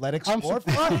an athletic sport?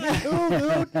 Fuck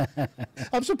you, dude.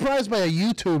 I'm surprised by a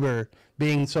YouTuber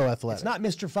being so athletic. It's not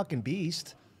Mr. fucking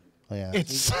Beast. Oh, yeah.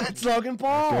 It's Logan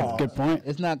Paul. Good point.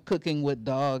 It's not cooking with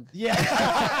dog. Yeah.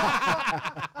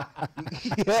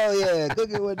 Hell yeah,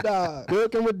 cooking with dog.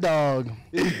 Cooking with dog.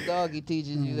 Dog, he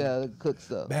teaches you how to cook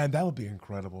stuff. Man, that would be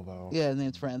incredible, though. Yeah, his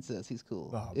name's Francis. He's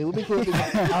cool. Oh, It would be cool. Off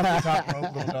the top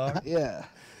rope, little dog. Yeah.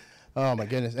 Oh my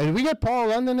goodness! And did we get Paul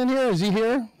London in here? Is he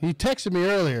here? He texted me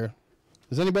earlier.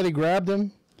 Has anybody grabbed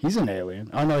him? He's an alien.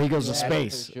 Oh no, he goes to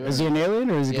space. sure. Is he an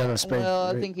alien or is he going to space? Well,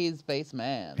 I think he's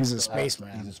spaceman. He's a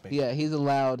spaceman. Yeah, he's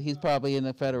allowed. He's probably in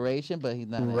the Federation, but he's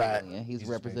not an Right. alien. He's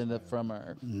representative from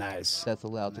Earth. Nice. That's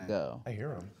allowed to go. I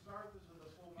hear him.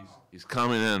 He's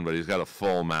coming in, but he's got a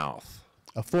full mouth.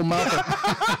 A full mouth.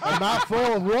 A mouthful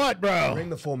of what, bro? Bring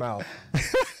the full mouth.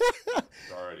 It's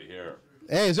already here.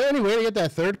 Hey, is there any way to get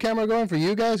that third camera going for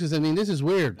you guys? Because I mean, this is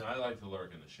weird. I like to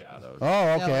lurk in the shadows. Oh,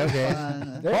 okay, okay.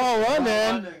 Paul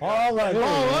London. Paul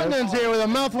London's here with a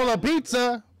mouthful of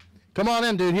pizza. Come on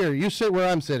in, dude. Here, you sit where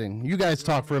I'm sitting. You guys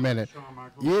talk for a minute.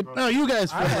 No, you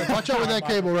guys. Watch out with that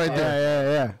cable right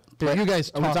there. Yeah. Dude, you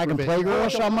guys talk Are we talking for a bit. Playgirl,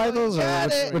 Shawn Michaels? Or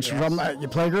which you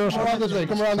Playgirl? Come around this way.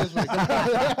 Come around this way.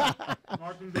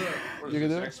 You can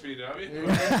do it? XPW?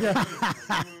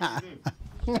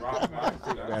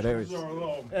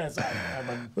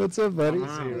 What's up, buddy?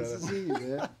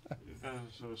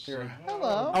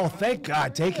 Hello. Oh, thank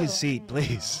God. Take his seat,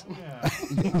 please.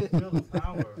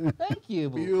 Thank you.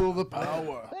 Feel the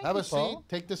power. Thank Have you, a seat. Paul.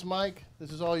 Take this mic.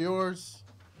 This is all yours.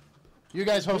 You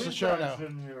guys host the show now.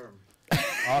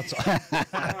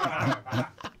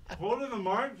 Holding the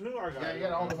mic too? I got You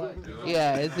gotta hold the mic.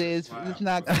 Yeah, it's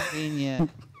not convenient.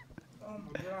 Oh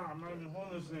my God, I'm not even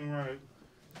holding this thing right.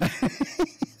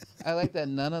 I like that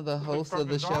none of the hosts of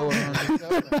the show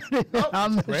are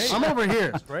on the show. I'm over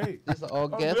here. Great. It's all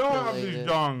Oh, guest we all have these related.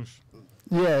 dongs.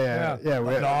 Yeah.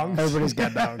 Dongs. Everybody's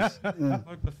got dongs.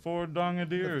 Like the 4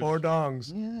 dongadiers. 4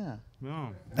 dongs. Yeah. No.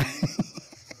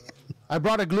 I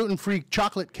brought a gluten-free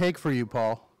chocolate cake for you,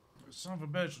 Paul. Son of a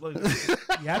bitch. Like,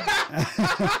 Yeah.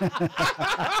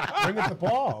 Bring it to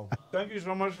Paul. thank you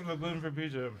so much for the gluten-free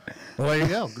pizza. Well, there you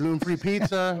go. Gluten-free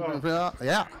pizza.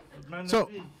 Yeah. So,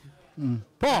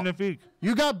 Paul, Magnifique.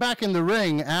 you got back in the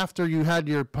ring after you had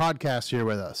your podcast here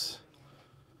with us.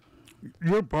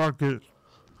 Your pocket.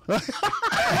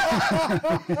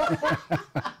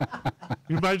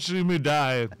 You might see me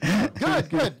die.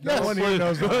 Good. No one here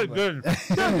knows Good, good.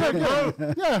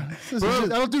 Yeah,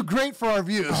 that'll do great for our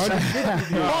views. Paul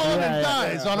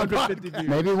dies on a podcast.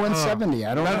 Maybe 170.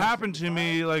 I don't That know. happened to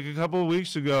me like a couple of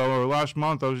weeks ago or last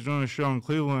month. I was doing a show in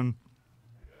Cleveland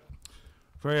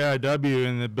for AIW,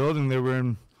 and the building they were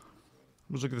in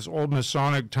was like this old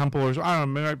Masonic temple, or I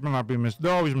don't know, it might not be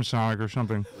they're always Masonic or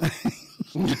something.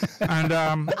 And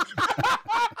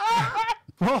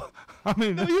well, I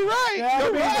mean, You're right.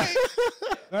 You're right.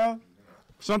 Well,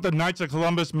 something Knights of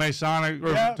Columbus Masonic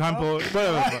or temple,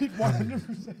 whatever.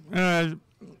 And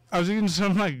I was eating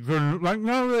some not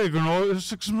really granola,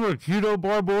 it's like some sort of keto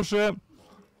bar bullshit,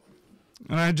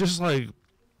 and I just like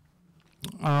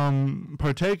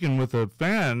partaken with a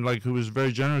fan who was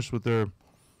very generous with their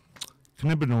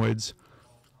cannabinoids,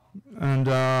 and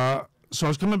so I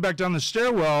was coming back down the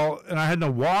stairwell and I had no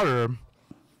water,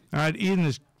 and I'd eaten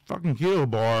this fucking keto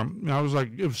bar, and I was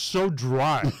like, it was so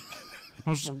dry. I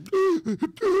was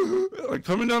like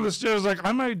coming down the stairs, like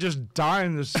I might just die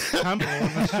in this temple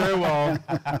in the stairwell.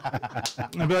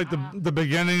 It'd be like the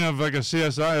beginning of like a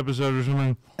CSI episode or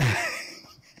something.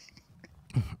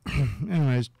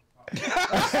 Anyways.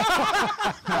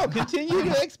 Oh, continue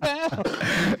to expound.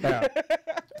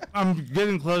 I'm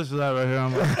getting close to that right here.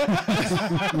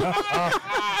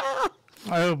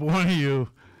 I hope one of you,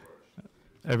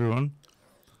 everyone.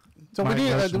 So Might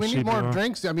have do some we need more CPR.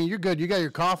 drinks? I mean, you're good. You got your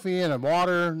coffee and a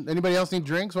water. Anybody else need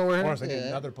drinks while we're of here? course, I get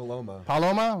another Paloma.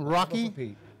 Paloma, Rocky,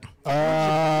 Pete.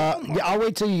 Yeah, I'll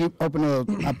wait till you open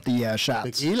up the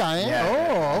shots. Eli. Eh? Yeah.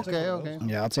 Oh, okay.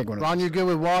 Yeah, I'll take one of Ron, those. you good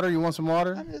with water? You want some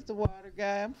water? I'm just a water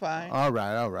guy. I'm fine. All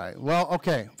right. Well,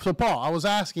 okay. So, Paul, I was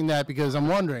asking that because I'm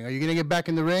wondering, are you going to get back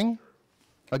in the ring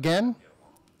again?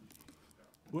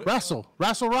 Wrestle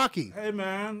Rocky. Hey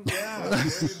man, yeah.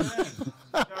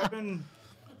 Where you been?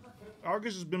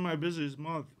 August has been my busiest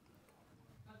month.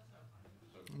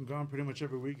 I'm gone pretty much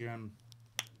every weekend.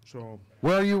 So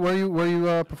Where are you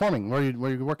performing? Where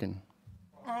are you working?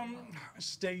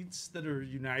 states that are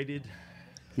united.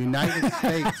 United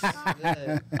States.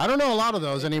 I don't know a lot of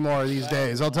those anymore these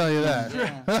days. I'll tell you that.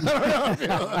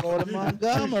 Go to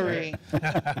Montgomery.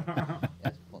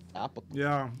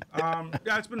 Yeah.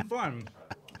 Yeah, it's been fun.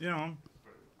 You know,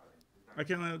 I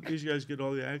can't let these guys get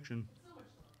all the action.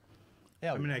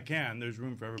 Yeah, I mean, I can. There's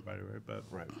room for everybody, right? But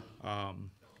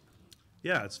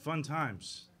yeah, it's fun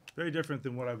times. Very different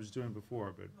than what I was doing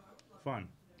before, but fun.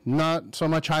 Not so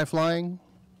much high flying.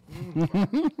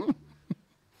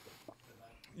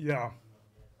 Yeah,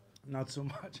 not so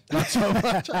much. Not so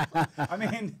much. I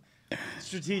mean,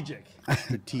 strategic.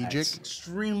 Strategic.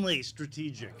 Extremely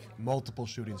strategic. multiple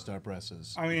shooting star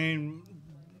presses. I mean,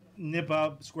 nip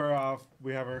up, square off.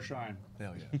 We have our shine.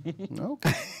 Hell yeah.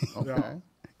 Okay. Okay.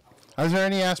 Is there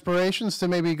any aspirations to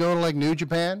maybe go to like New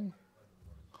Japan?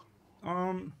 I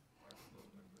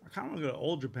kind of want to go to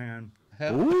Old Japan.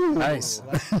 Ooh, nice.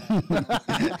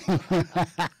 Yeah,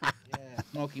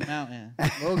 Smoky Mountain.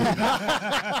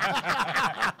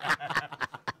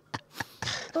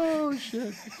 Oh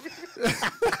shit.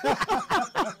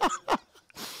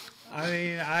 I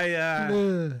mean,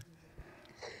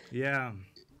 yeah,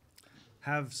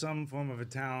 have some form of a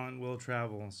talent, will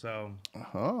travel. So,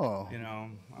 Oh. you know,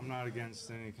 I'm not against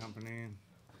any company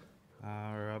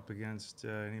or up against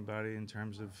anybody in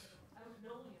terms of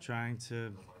trying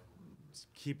to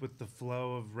keep with the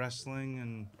flow of wrestling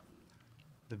and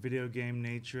the video game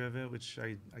nature of it, which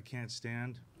I can't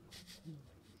stand.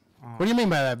 What do you mean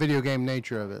by that video game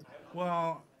nature of it?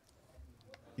 Well,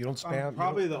 You don't I'm spam.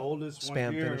 probably the oldest one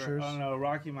spam here. finishers? I don't know.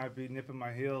 Rocky might be nipping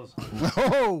my heels.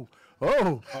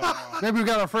 Oh. Maybe we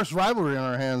got our first rivalry on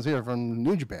our hands here from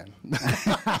New Japan. Set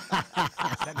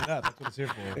it up. That's what it's here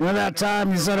for. Remember that time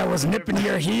you said I was nipping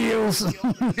your heels?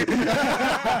 Didn't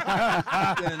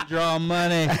draw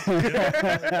money.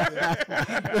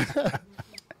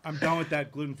 I'm done with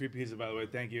that gluten-free pizza, by the way.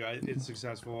 Thank you. It's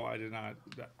successful. I did not.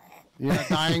 You're not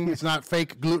dying. It's not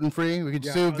fake gluten-free. We could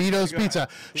Yeah, do let's Vito's go. Pizza.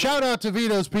 Shout out to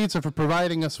Vito's Pizza for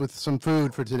providing us with some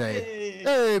food for today.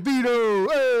 Hey, Vito.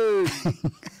 Hey.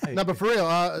 No, but for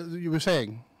real, you were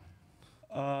saying.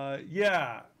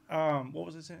 Yeah. What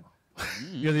was I saying?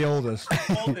 You're the oldest.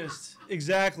 Oldest.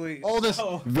 Exactly. Oldest.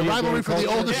 So, The rivalry for the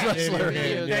oldest wrestler.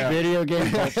 Video game.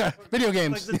 Video like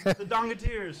games. the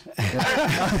Dongateers.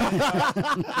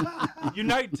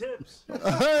 Unite tips.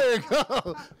 There you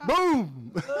go.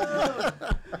 Boom.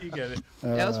 You get it.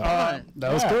 That was fun.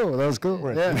 That was cool. That was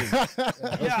cool. Yeah.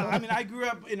 Yeah, I mean, I grew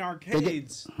up in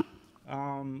arcades.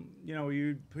 You know,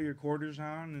 you put your quarters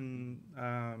on,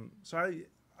 and so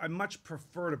I much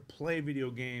prefer to play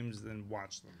video games than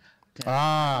watch them.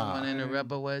 Ah. I want to interrupt,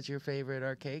 but what's your favorite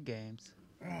arcade games?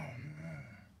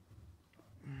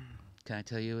 Can I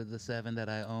tell you the 7 that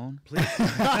I own?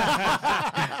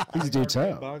 Please do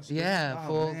tell. Yeah,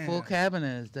 Oh, full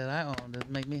cabinets that I own that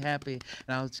make me happy.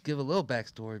 And I'll just give a little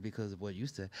backstory because of what you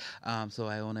said. So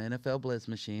I own an NFL Blitz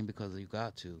machine because you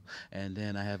got to, and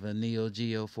then I have a Neo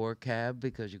Geo 4 cab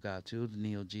because you got to. The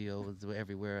Neo Geo was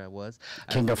everywhere I was.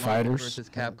 King I of have a Marvel Fighters. versus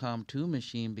Capcom 2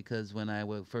 machine because when I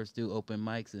would first do open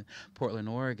mics in Portland,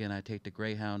 Oregon, I'd take the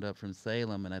Greyhound up from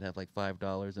Salem and I'd have like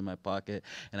 $5 in my pocket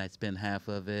and I'd spend half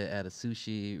of it at a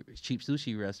cheap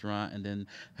sushi restaurant and then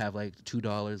have like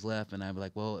 $2 left, and I'm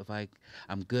like, well, if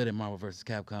I'm good at Marvel vs.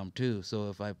 Capcom 2, so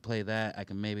if I play that, I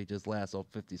can maybe just last off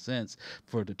 50 cents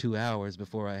for the 2 hours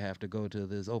before I have to go to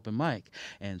this open mic.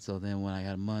 And so then when I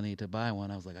had money to buy one,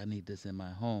 I was like, I need this in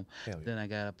my home. Hell yeah. Then I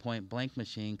got a point blank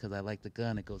machine because I like the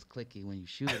gun, it goes clicky when you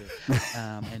shoot it.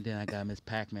 And then I got a Miss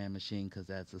Pac-Man machine because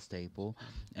that's a staple.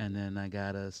 And then I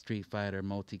got a Street Fighter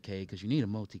multi-K because you need a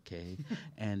multi-K.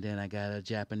 And then I got a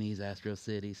Japanese Astro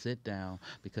City sit down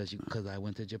because I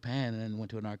went to Japan and then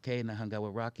went to an arcade and I hung out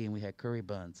with Rocky and we had curry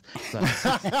buns. So,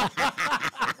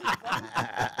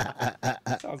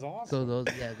 Sounds awesome. so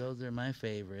those are my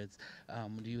favorites.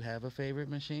 Do you have a favorite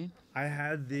machine? I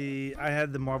had the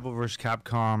Marvel vs.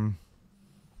 Capcom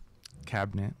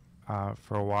cabinet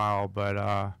for a while,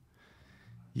 but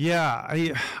yeah,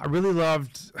 I really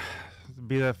loved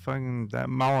that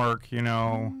Mark, you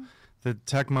know, the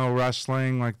Tecmo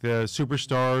wrestling, like the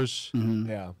Superstars.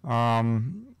 Yeah.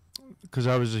 Because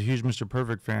I was a huge Mr.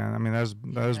 Perfect fan. I mean,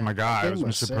 that was my guy. That I was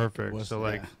was Mr. sick. Perfect. Was- So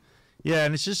like, yeah. yeah,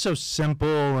 and it's just so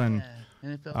simple and Yeah.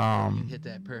 And it felt like you hit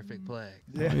that perfect plex.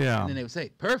 yeah. And then they would say,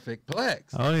 perfect plex.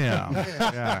 Oh yeah,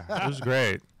 yeah, it was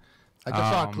great. I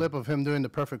just saw a clip of him doing the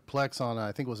perfect plex on,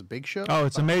 I think it was a Big Show. Oh,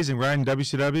 it's amazing, right? In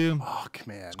WCW, Fuck,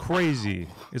 man. crazy.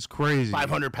 It's crazy.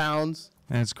 500 pounds.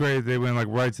 And it's great. They went like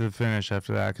right to the finish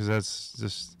after that because that's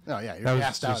just Oh, yeah, you're that was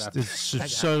gassed out just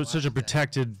after. it's such a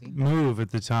protected move at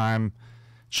the time.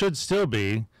 Should still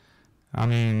be. I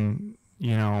mean,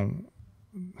 you know,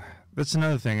 that's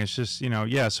another thing. It's just, you know,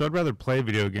 yeah. So I'd rather play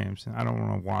video games. I don't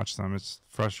want to watch them. It's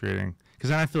frustrating because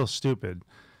then I feel stupid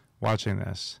watching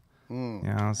this. You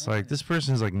know, it's like this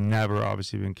person's like never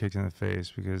obviously been kicked in the face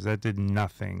because that did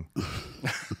nothing.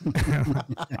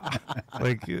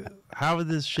 Like, how would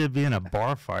this shit be in a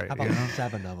bar fight? How You about know?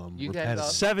 7 of them? You guys repetitive? all-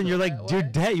 7, you're like, you're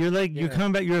dead. You're like, you're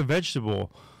coming back. You're a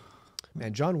vegetable.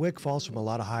 Man, John Wick falls from a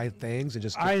lot of high things and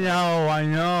just. I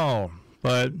know,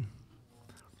 but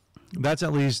that's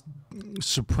at least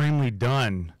supremely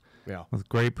done Yeah. with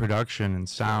great production and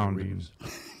sound. And,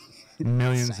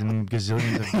 millions and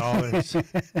gazillions of dollars.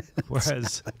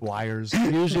 Whereas Wires.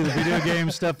 usually the video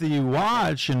game stuff that you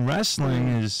watch in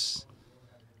wrestling it's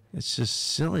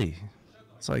just silly.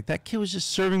 It's like that kid was just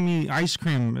serving me ice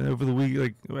cream over the week,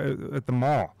 like at the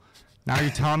mall. Now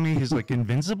you're telling me he's like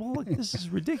invincible? Like, this is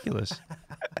ridiculous.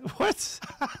 What?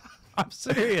 I'm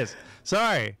serious.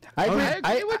 Sorry. I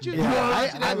agree with you. Get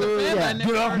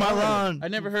off my lawn. I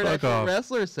never heard actual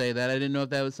wrestlers say that. I didn't know if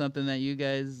that was something that you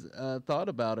guys thought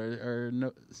about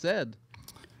or said.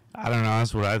 I don't know.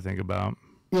 That's what I think about.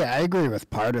 Yeah, I agree with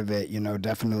part of it.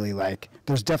 Definitely like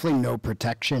there's definitely no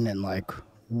protection in like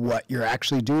what you're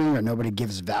actually doing, or nobody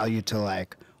gives value to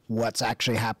like what's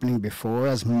actually happening before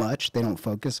as much. They don't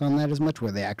focus on that as much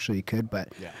where they actually could. But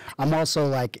I'm also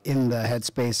like in the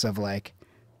headspace of like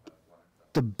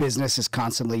the business is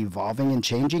constantly evolving and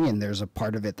changing, and there's a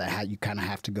part of it that you kind of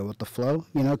have to go with the flow,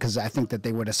 because I think that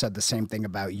they would have said the same thing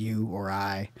about you or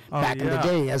I back in the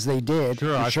day as they did.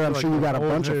 Sure, I'm sure you got a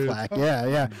bunch of dude. flack.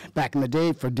 Yeah. Back in the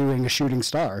day for doing a shooting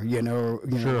star, or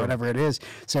whatever it is,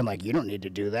 saying like, you don't need to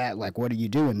do that. Like, what are you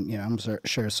doing? I'm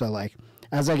sure. So like,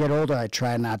 as I get older, I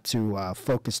try not to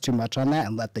focus too much on that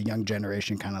and let the young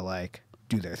generation kind of like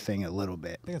do their thing a little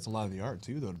bit. I think that's a lot of the art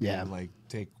too, though. To be able to, like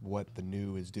take what the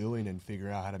new is doing and figure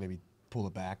out how to maybe pull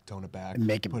it back, tone it back, and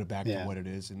make it, put it back to what it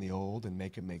is in the old, and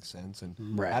make it make sense, and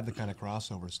have the kind of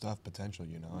crossover stuff potential,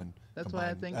 And that's why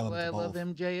I think I love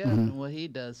MJF Mm-hmm. and what he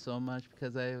does so much,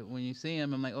 because when you see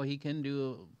him, I'm like, oh, he can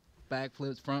do back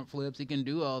flips, front flips, he can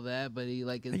do all that, but he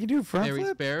like is He can do front very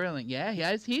flip? sparing. Yeah, he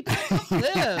does some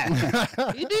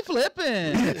flips. He do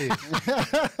flipping.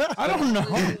 I don't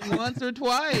know. Once or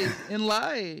twice in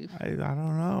life. I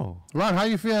don't know. Ron, how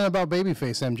you feeling about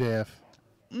babyface MJF?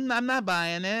 I'm not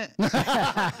buying it. I'm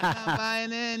not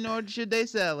buying it, nor should they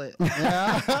sell it.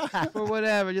 For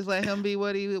whatever. Just let him be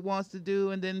what he wants to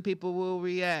do, and then people will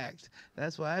react.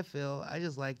 That's why I feel. I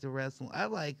just like to wrestle. I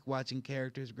like watching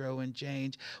characters grow and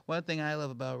change. One thing I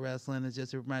love about wrestling is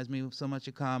just it reminds me so much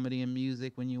of comedy and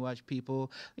music when you watch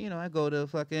people. I go to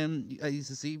I used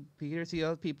to see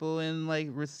all people in like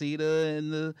Reseda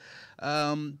and the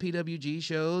PWG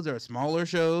shows or smaller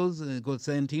shows, and go to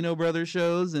Santino Brothers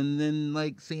shows, and then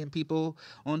like seeing people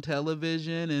on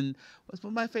television. And what's one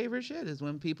of my favorite shit is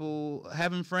when people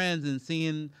having friends and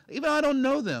seeing, even though I don't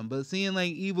know them, but seeing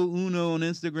like Evil Uno on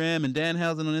Instagram and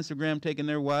Danhausen on Instagram taking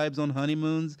their wives on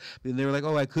honeymoons, and they were like,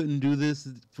 oh, I couldn't do this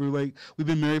for like, we've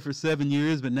been married for 7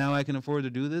 years, but now I can afford to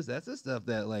do this. That's the stuff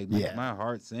that like makes my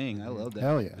heart sing. I love that.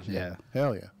 Hell yeah.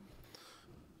 Hell yeah.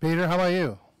 Peter, how about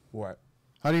you? What?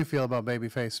 How do you feel about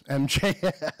babyface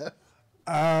MJF?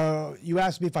 You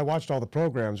asked me if I watched all the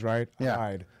programs, right? Yeah. I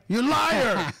lied. You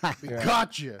liar! We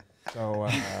caught you. So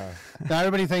Now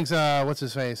everybody thinks, what's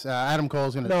his face? Adam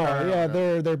Cole's gonna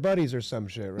turn. they're buddies or some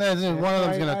shit, right? One of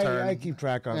them's gonna turn. I keep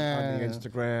track on the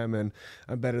Instagram, and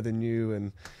I'm better than you,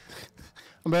 and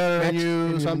I'm better than you.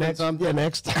 next, Something, something. Yeah,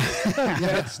 next.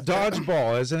 That's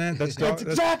dodgeball, isn't it? That's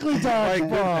exactly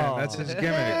dodgeball. That's his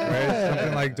gimmick, right?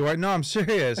 Something like, no, I'm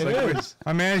serious. It Like, is.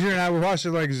 my manager and I were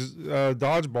watching like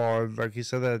dodgeball. Like he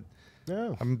said that.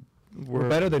 Yeah. We're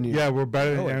better than you. Yeah, we're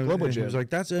better than you. Global And he Gym. was like,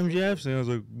 that's MJF. And I was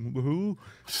like, who?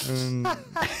 And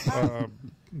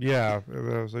yeah,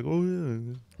 I was like, oh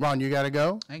yeah. Ron, you gotta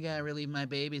go. I gotta relieve my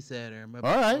babysitter. But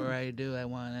All right. before I do, I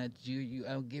want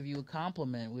I'll give you a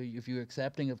compliment if you're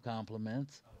accepting of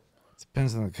compliments.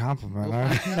 Depends on the compliment. No,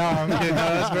 I'm kidding. No,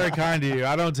 that's very kind of you.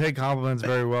 I don't take compliments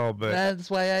very well, but That's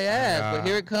why I asked. But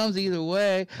here it comes either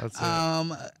way. That's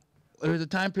it. There was a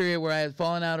time period where I had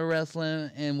fallen out of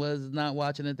wrestling and was not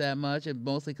watching it that much, and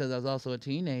mostly because I was also a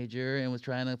teenager and was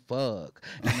trying to fuck.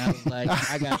 And I was like,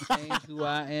 I got to change who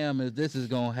I am if this is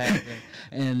going to happen.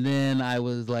 And then I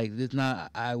was like,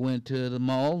 I went to the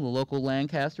mall, the local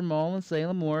Lancaster Mall in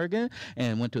Salem, Oregon,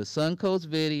 and went to a Suncoast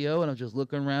Video, and I was just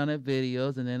looking around at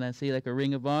videos, and then I see like a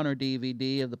Ring of Honor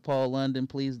DVD of the Paul London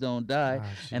Please Don't Die.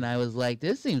 And I was like,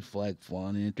 this seems like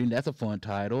fun. And that's a fun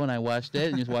title. And I watched it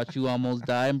and just watched you almost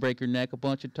die and break your neck a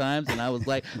bunch of times, and I was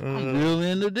like, I'm real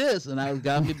into this, and I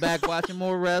got me back watching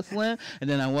more wrestling. And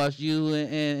then I watched you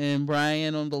and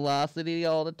Brian on Velocity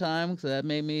all the time, so that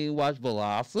made me watch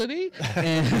Velocity.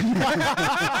 And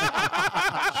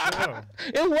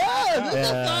it was a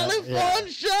solid fun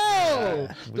show.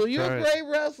 So you're a great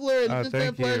wrestler, and it's just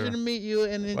a pleasure to meet you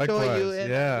and enjoy you. And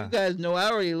you guys know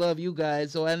I already love you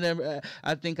guys, so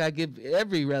I think I give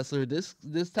every wrestler this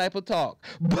type of talk.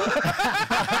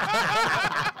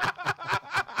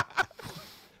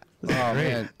 Oh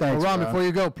man! Thanks, Ron, before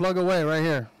you go, plug away right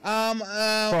here. For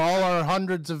all our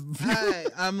hundreds of viewers.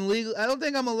 I'm legal. I don't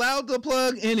think I'm allowed to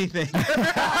plug anything.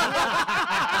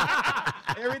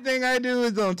 Everything I do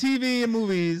is on TV and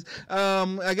movies.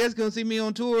 I guess gonna see me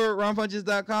on tour.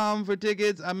 RonFunches.com for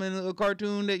tickets. I'm in a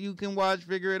cartoon that you can watch.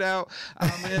 Figure it out.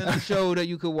 I'm in a show that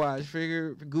you can watch.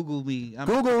 Google me.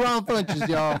 Google Ron Funches,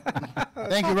 y'all.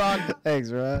 Thank you, Ron. Thanks,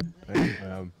 Rod.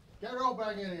 Get Earl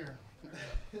back in here.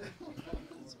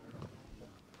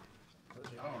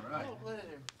 All right.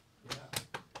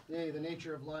 Yay, the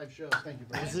nature of live shows. Thank you,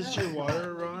 Brian. Is this your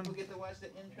water, Ron? People get to watch the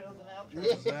intros and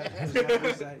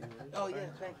outros. Oh yeah,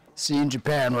 thank you. See you in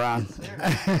Japan, Ron.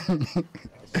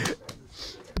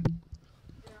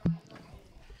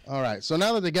 All right. So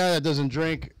now that the guy that doesn't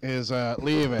drink is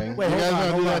leaving, Wait, you guys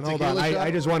wanna do that hold on. tequila shot?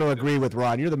 I just want to agree with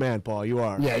Ron. You're the man, Paul. You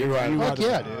are. Yeah, you're right. You are Fuck the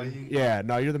yeah, man. dude. Yeah,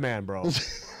 no, you're the man, bro.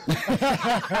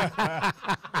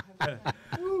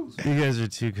 You guys are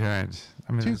too kind.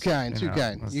 I mean, Too it's, kind, too know,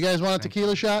 kind. it's- You guys want a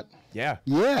tequila shot? Yeah.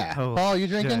 Yeah. Oh, Paul, you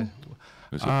drinking? shit.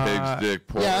 It's a pig's dick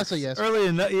pork. Yeah, that's a yes. Early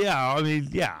in the, yeah, I mean,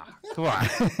 yeah. Come on.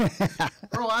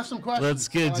 Earl, ask some questions. Let's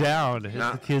get down, as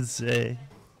the kids say.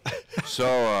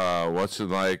 So, what's it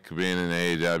like being in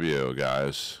AEW,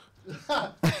 guys?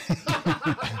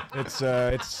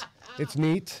 It's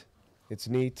neat. It's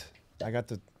neat. I got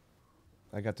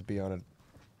to be on it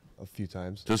a few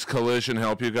times. Does Collision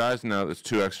help you guys? Now it's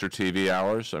 2 extra TV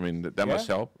hours. I mean, that must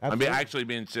help. absolutely. I mean, actually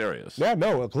being serious. Yeah,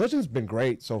 no, Collision's been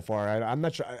great so far. I'm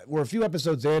not sure. We're a few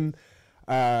episodes in.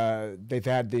 They've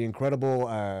had the incredible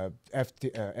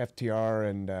FTR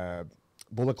and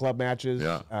Bullet Club matches.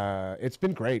 Yeah. It's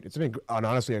been great. It's been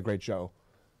honestly a great show.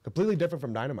 Completely different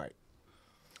from Dynamite.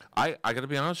 I got to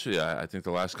be honest with you. I think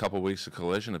the last couple of weeks of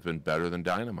Collision have been better than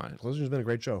Dynamite. Collision's been a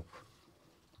great show.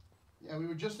 Yeah, we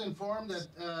were just informed that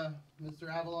Mr.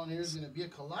 Avalon here is going to be a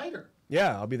collider.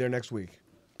 Yeah, I'll be there next week.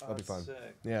 That'll be fun. Sick.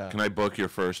 Yeah. Can I book your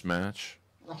first match?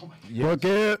 Oh my Look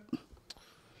it.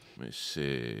 Let me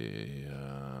see.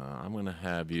 I'm going to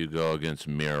have you go against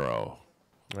Miro.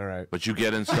 All right. But you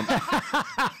get in some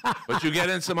but you get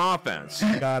in some offense.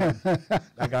 Got him.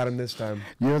 I got him this time.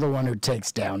 You're the one who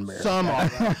takes down Mary. Some Or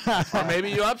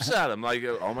maybe you upset him. Like,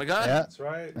 oh my God. Yeah. That's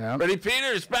right. Yeah. Freddie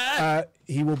Peters back.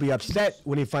 He will be upset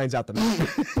when he finds out the match.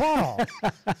 Paul.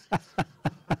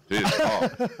 Dude,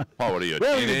 Paul, what are you, a We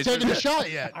haven't even teenager? taken a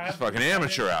shot yet. It's fucking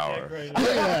amateur hour.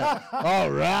 Yeah. All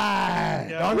right.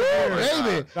 Yeah.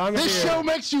 Woo, baby. Dong This beer. show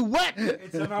makes you wet.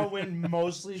 It somehow went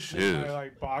mostly through Jesus. my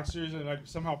like boxers and like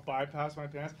somehow bypassed my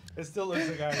pants. It still looks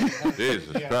like I.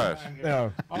 Jesus Christ. Yeah.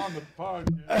 On the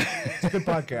podcast. It's a good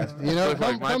podcast. You know, Look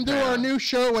like my come do our pants. new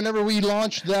show. Whenever we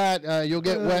launch that, you'll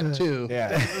get wet too. Yeah.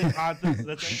 It's really hot. That's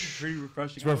actually pretty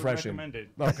refreshing. It's refreshing. I would recommend it.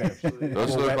 Okay. Those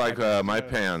Well, look wet like my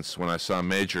pants when I saw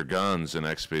Major Guns in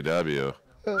XPW.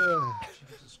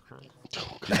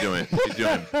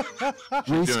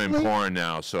 She's doing porn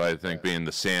now, so I think being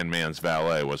the Sandman's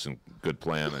valet wasn't good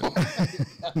planning. All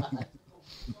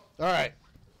right.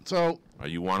 So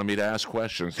You wanted me to ask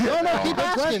questions. no, keep Good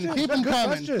asking, questions, keep them good coming,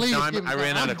 questions. please. No, keep 'em I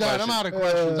ran coming. out I'm of done. questions. I'm out of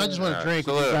questions. I just want to drink.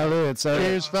 Salute. Salute, salute.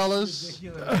 Cheers, fellas.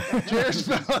 Cheers,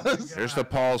 fellas. Here's the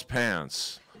Paul's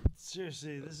pants.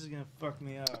 Seriously, this is gonna fuck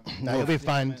me up. No, you'll be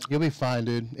fine. You'll be fine,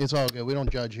 dude. It's all good. We don't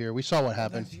judge here. We saw what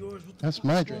happened. That's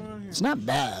my drink. It's not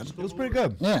bad. It was pretty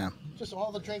good. Yeah. Just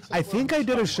all the drinks. I think I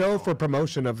did a show for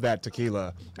promotion of that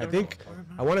tequila.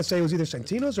 I want to say it was either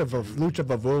Santino's or Lucha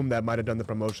Vavoom that might have done the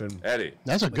promotion. Eddie,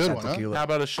 That's a good That one, huh? tequila. how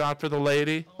about a shot for the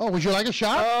lady? Oh, would you like a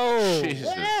shot? Oh,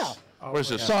 Jesus. Where's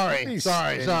this? Sorry.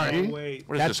 Wait.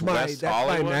 Where's that's this my West that's my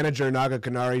Hollywood? manager Naga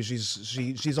Kanari.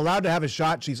 She's allowed to have a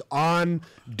shot. She's on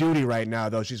duty right now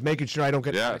though. She's making sure I don't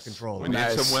get out of Yes. control. We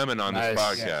need some women on this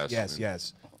podcast.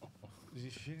 Yes.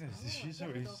 She's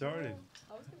already started.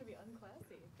 I was going to be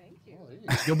unclassy. Thank you.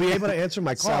 You'll be able to answer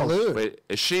my calls. Salute. Wait,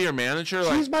 is she your manager?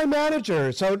 She's my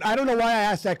manager, so I don't know why I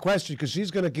asked that question because she's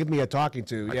going to give me a talking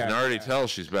to. I can already tell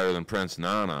she's better than Prince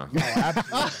Nana.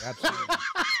 Absolutely.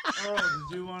 Oh,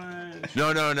 did you want to?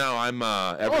 No. I'm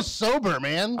Oh, sober,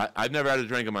 man. I've never had a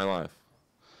drink in my life.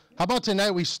 How about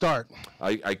tonight we start?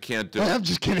 I can't do I'm it.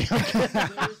 just kidding.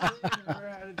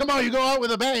 Come on, you go out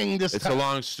with a bang this It's a time.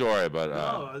 long story, but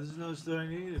No, there's no story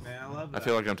needed, man. I love I that.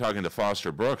 feel like I'm talking to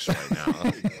Foster Brooks right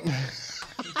now.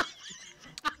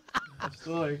 I'm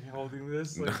still like holding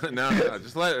this. Like, no,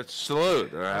 just let it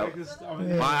salute. All right?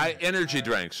 My energy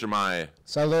drinks are my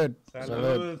Salud.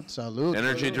 Salud. Salute.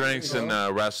 energy drinks and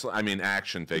wrestling. I mean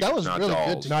action figures, That was not really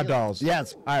good dolls. to Not dolls.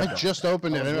 Yes. I just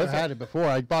opened it. I never had it before.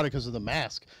 I bought it because of the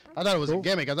mask. I thought it was a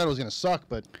gimmick. I thought it was gonna suck,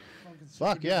 but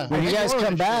fuck yeah. When you Make guys more of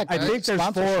come this back, shit, I think there's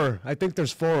Sponsorship. four. I think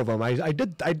there's four of them. I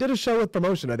did a show with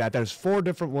promotion of that. There's four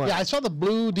different ones. Yeah, I saw the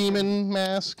blue demon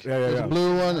mask. Yeah. There's a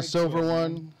blue one, a silver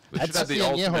one. They should have the the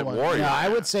Ultimate Añejo one. Warrior. Yeah, I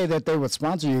would say that they would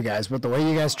sponsor you guys, but the way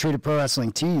you guys treated Pro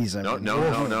Wrestling Tees, I No, mean,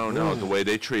 no. The way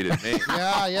they treated me.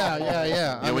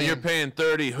 Yeah. When you're paying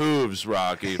 30 hooves,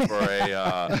 Rocky, for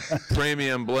a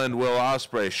premium blend Will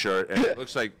Ospreay shirt, and it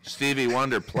looks like Stevie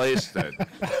Wonder placed it.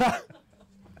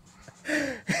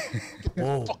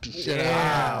 Whoa.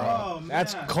 Yeah.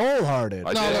 That's cold-hearted.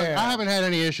 I No, did. look, I haven't had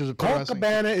any issues with pro Colt wrestling.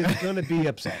 Cabana is going to be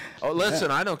upset. Oh,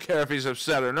 listen, I don't care if he's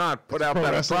upset or not. Put out Pro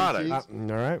better Wrestling product.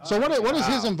 Tees. All right. So what is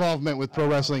his involvement with Pro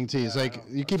Wrestling Tees? Like,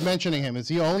 you keep mentioning him. Does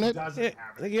he own it?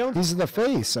 he's the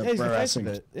face of Yeah, he's Pro the face of Wrestling.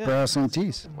 it, yeah. Pro Wrestling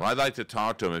Tees. Well, I'd like to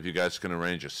talk to him if you guys can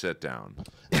arrange a sit down.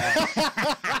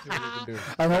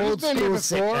 An old been here school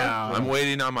sit before? down. I'm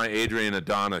waiting on my Adrian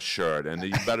Adonis shirt, and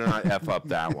you better not F up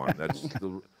that one.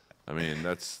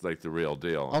 That's like the real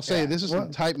deal. I'll say this is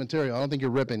some tight material. I don't think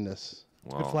you're ripping this.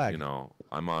 Well, flag.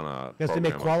 I'm on a. He has to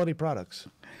make program. quality products.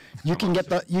 You can get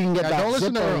that Don't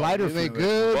listen to zipper her. lighter You make fluid.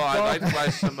 good. Well, I'd like to buy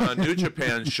some New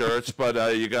Japan shirts, but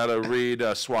you got to read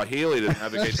Swahili to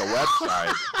navigate the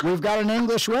website. We've got an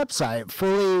English website,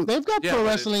 fully They've got Yeah, pro but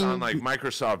wrestling. it's on like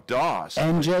Microsoft DOS.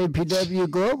 NJPW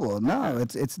Global. No,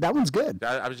 it's that one's good.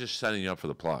 I was just setting you up for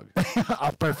the plug.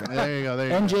 Oh, perfect. There you go. There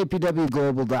you go.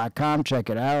 NJPWglobal.com. Check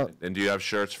it out. And do you have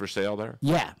shirts for sale there?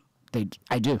 Yeah,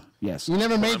 I do. Yes. You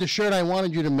never made the shirt I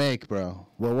wanted you to make, bro.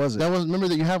 What was it? That was remember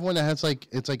that you have one that has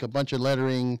it's like a bunch of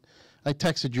lettering. I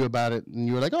texted you about it, and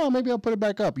you were like, "Oh, maybe I'll put it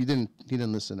back up." You didn't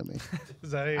listen to me.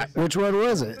 Which one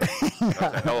was it? That's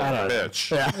a hell of a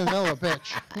bitch. It's a hell of a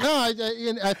pitch. No,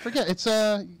 I forget. It's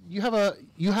you have a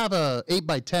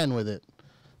 8x10 with it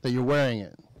that you're wearing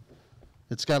it.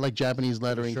 It's got like Japanese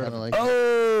lettering, kind of like.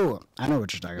 Oh, I know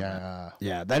what you're talking about.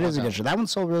 Yeah, that is a good shirt. That one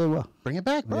sold really well. Bring it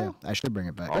back, bro. Yeah, I should bring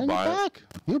it back. I'll Bring buy it it. back.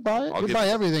 You buy it. I'll You give buy it-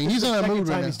 everything. He's in a Second mood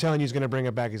right time now. he's telling you he's going to bring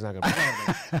it back, he's not going to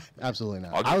bring it. Absolutely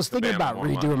not. I'll I was give the thinking band about more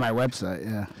redoing money. my website.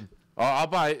 Yeah. Oh, I'll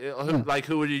buy.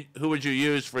 Who would you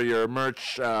use for your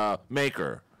merch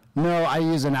maker? No, I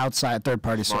use an outside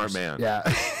third-party Smart source. man. Yeah.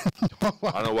 I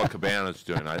don't know what Cabana's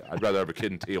doing. I'd rather have a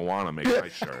kid in Tijuana make my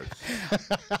shirts.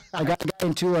 I got a guy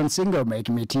in Tulancingo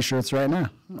making me T-shirts right now.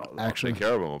 Actually, take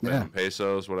care of him. We'll pay him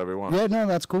pesos, whatever you want. Yeah, no,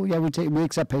 that's cool. Yeah, we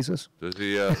accept pesos. Does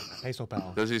he? Peso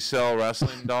pal. Does he sell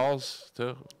wrestling dolls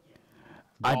too?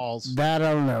 Dolls. That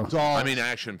I don't know. I mean,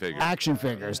 action figures. Action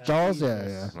figures, dolls.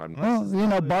 Yeah. I'm,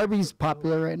 Well, Barbie's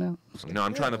popular right now. no,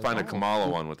 I'm trying to find a Kamala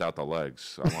one without the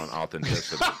legs. I want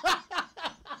authenticity.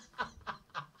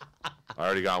 I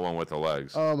already got one with the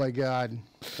legs. Oh my God.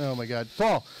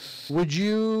 Paul, would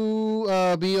you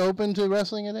be open to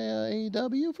wrestling at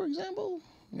AEW, for example?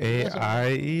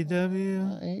 AIEW?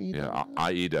 Yeah,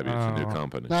 IEW. It's a new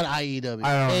company. Not IEW.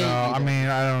 I don't know. I AEW. mean,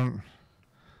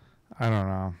 I don't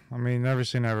know. I mean, never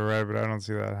seen, never read, but I don't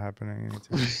see that happening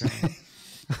anytime soon.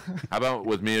 How about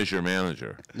with me as your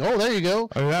manager? Oh, there you go.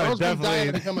 I mean, that would Girls been dying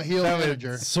to definitely become a heel that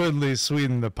manager. would certainly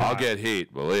sweeten the pot. I'll get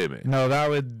heat, believe me. No, that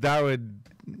would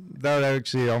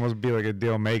actually almost be like a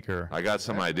deal maker. I got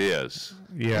some ideas.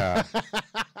 Yeah.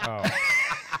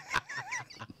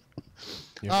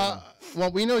 Oh.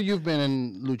 Well, we know you've been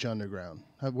in Lucha Underground.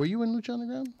 Were you in Lucha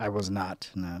Underground? I was not.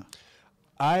 No.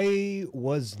 I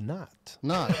was not.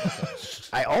 Not.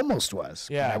 I almost was.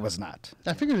 Yeah. But I was not.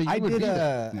 I figured you I would did be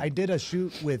there. I did a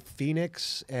shoot with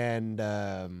Phoenix, and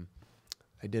I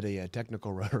did a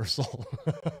technical rehearsal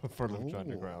for Lucha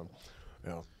Underground.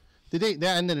 Yeah.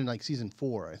 That ended in like season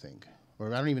 4, I think.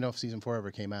 Or I don't even know if season 4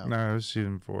 ever came out. No, it was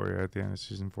season 4. Yeah, at the end of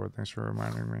season 4. Thanks for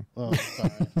reminding me. Oh,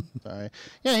 sorry.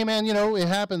 Yeah, hey man, it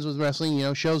happens with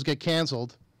wrestling. Shows get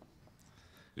canceled.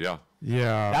 Yeah.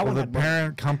 Yeah, That well, one the had money.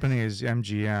 parent company is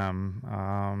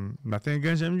MGM. Nothing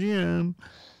against MGM,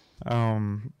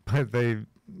 but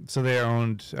they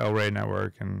owned El Rey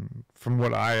Network, and from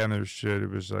what I understood, it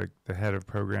was like the head of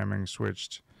programming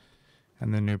switched,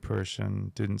 and the new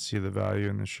person didn't see the value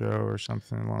in the show or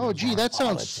something. Along Oh, those gee, lines. that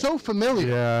sounds so familiar.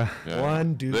 Yeah. Yeah.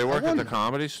 One dude. Do they work at the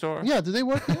Comedy Store? Yeah, do they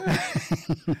work there?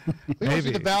 We don't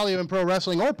see the value in pro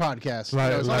wrestling or podcasts. La-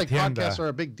 It's La not like Tienda. podcasts are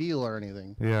a big deal or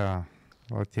anything. Yeah.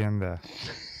 La Tienda.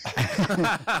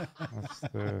 That's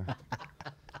the.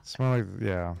 It's more like,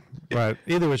 yeah. But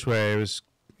either which way, it was,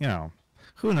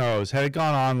 who knows? Had it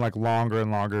gone on like longer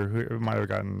and longer, it might have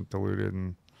gotten diluted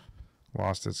and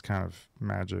lost its kind of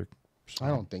magic. So, I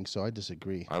don't think so. I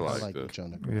disagree. I liked it. Lucha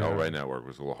Underground. Yeah. El Rey Network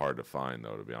was a little hard to find,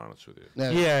 though, to be honest with you. Yeah.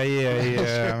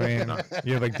 I mean,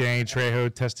 you have like Danny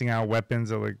Trejo testing out weapons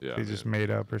that Yeah, they just made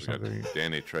up or We got something.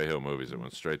 Danny Trejo movies that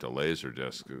went straight to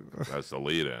Laserdisc. That's the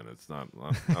lead-in. It's nothing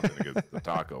against the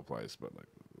taco place, but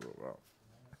well.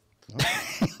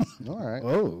 All right.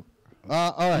 Oh.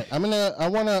 All right. I want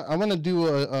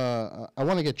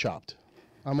to get chopped.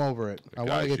 I'm over it. I want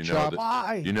to Guys, get you chopped.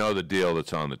 Why? You know the deal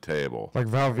that's on the table. Like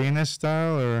Val Venus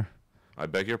style, or I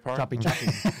beg your pardon? Choppy.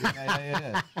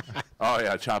 yeah. Oh,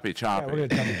 yeah, choppy. Yeah, we're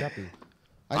gonna choppy.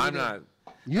 I'm not.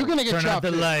 You're gonna get turn out chopped.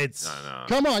 the too. lights. No.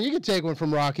 Come on, you can take one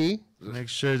from Rocky. Make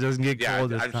sure it doesn't get Yeah, cold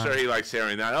this I'm time. sure he likes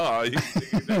hearing that. Oh, you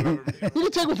You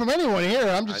can take one from anyone here.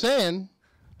 I'm just saying.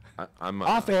 I'm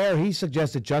Off air, he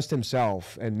suggested just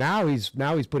himself, and now he's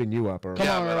putting you up. Or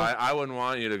Yeah, on, but Earl. I wouldn't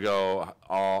want you to go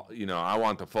all. I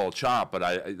want the full chop, but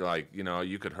I like.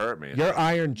 You could hurt me. your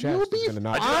iron chest is gonna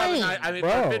knock. I mean,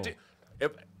 Bro. for 50,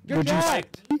 if, You're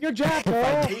jacked. You're jacked,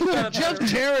 bro. Jeff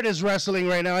Jarrett is wrestling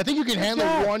right now. I think you can handle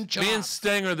one chop. me and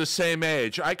Sting are the same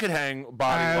age. I could hang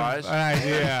body wise.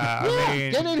 Yeah, I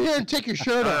mean, Get in here and take your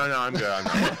shirt off. No, I'm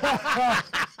good.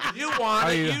 You want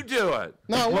it, you do it.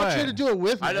 No, I want What? you to do it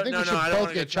with me. I, don't- think no, we no, should I don't both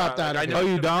wanna get get chopped chopped. out of I it. know. oh,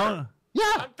 you don't? Yeah.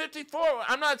 I'm 54.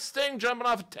 I'm not Sting jumping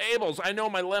off of tables. I know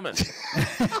my limits.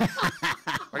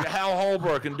 Like Hal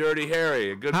Holbrook and Dirty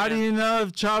Harry. A good How do man. you know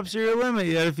if chops are your limit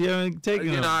yet if you haven't taken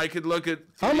You them? know, I could look at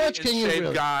How much can you shape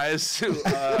really- guys who,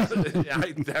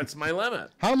 that's my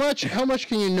limit. How much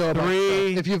can you know about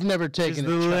Three stuff if you've never Is taken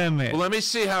the a chop? limit. Well, let me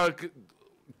see how it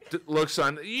looks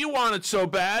on. You want it so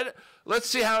bad. Let's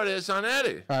see how it is on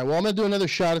Eddie. All right, well, I'm going to do another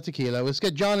shot of tequila. Let's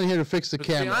get John in here to fix the But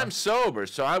see, camera. I'm sober,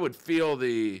 so I would feel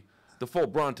the full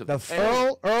brunt of the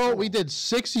pain. Earl, we did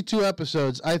 62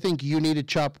 episodes. I think you need to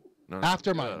chop No,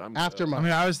 after I'm mine. good, I'm After good. I mine.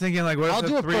 mean, I was thinking, like, what I'll if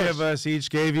do the it three first. of us each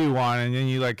gave you one, and then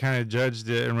you, like, kind of judged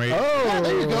it and rated Yeah,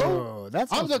 there you go.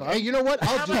 That's I'm the, hey, you know what?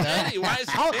 I'll do about that. Eddie? Why is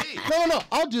it I'll, me? no,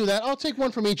 I'll do that. I'll take one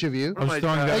from each of you. I was Hey,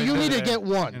 throwing guys you in need to there. get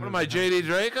one. What am I, JD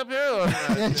Drake up here?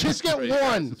 Yeah, just get For you guys,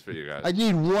 one. it's for you guys. I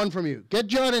need one from you. Get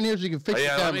John in here so you can fix Oh, the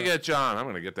yeah, camera. let me get John. I'm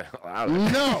going to get the hell out of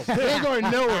here. No, we're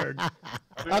going nowhere.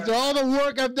 After all the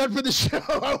work I've done for the show,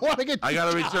 I want to get. I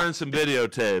got to return some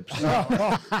videotapes.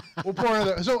 We'll pour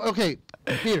another. So, okay,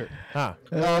 Peter. Huh.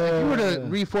 If you were to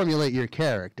reformulate your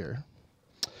character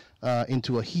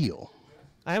into a heel,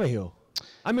 I am a heel.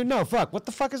 I mean, no, fuck. What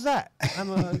the fuck is that?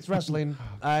 It's wrestling.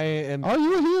 I am. are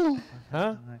you a heel?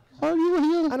 Huh? Are you a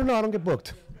heel? I don't know. I don't get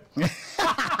booked.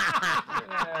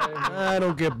 I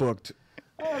don't get booked.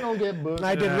 I don't get booked.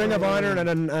 I did Ring of Honor and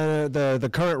then the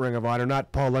current Ring of Honor,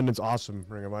 not Paul London's awesome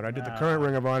Ring of Honor. I did the current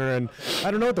Ring of Honor, and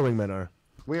I don't know what the wingmen are.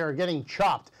 We are getting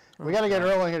chopped. We got to get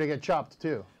Earl in here to get chopped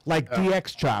too. Like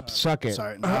DX chops. Suck it.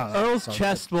 Sorry. Earl's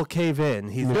chest will cave in.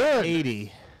 He's Good.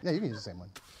 80. Yeah, you can use the same one.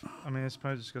 I mean, it's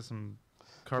probably just got some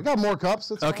We carb. got more cups.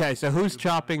 That's fine. Okay, so who's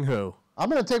chopping who? I'm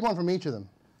gonna take one from each of them.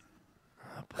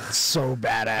 So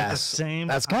badass. same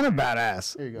That's kind of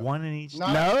badass. Here you go. One in each.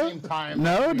 Not at the No? same time.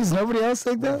 No? Does nobody else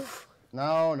think that?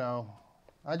 No.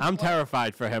 I'm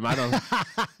terrified for him. I don't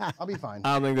I'll be fine.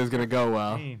 think this is gonna go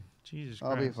well. Hey, Jesus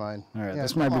I'll be Christ. fine. All right, Yeah,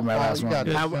 this come might be on, my Paul, last you one. got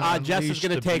this. Now, Jess is Unleash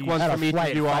gonna the take one beast. Had a from each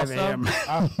flight of you at 5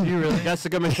 also. a.m. You really?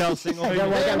 Jessica Michelle Single. I gotta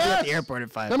be at Yes. the airport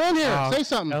at 5. Come in here. Say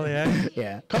something. Elliot?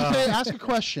 Yeah. Come say, ask a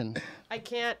question. I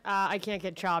can't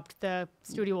get chopped. The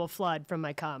studio will flood from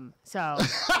my cum. So, but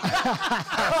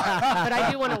I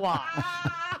do want to walk.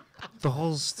 The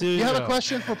whole studio. You have a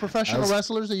question for professional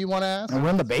wrestlers that you want to ask? And we're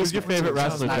in the basement. Who's your favorite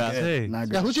wrestler, Not Jeff? good. Hey. Not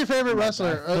good. Yeah, who's your favorite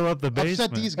wrestler? Fill up the Upset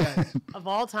basement. these guys. Of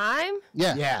all time?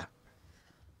 Yeah. Yeah.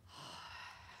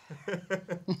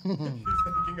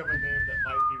 Thinking of a name that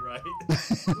might be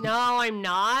right. No, I'm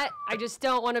not. I just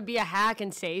don't want to be a hack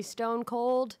and say Stone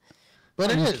Cold. But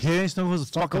it Are you is. kidding? Stone Cold's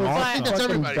fucking But- awesome. That's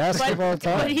everybody. Best of all But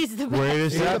time. he's the best.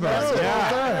 Greatest ever.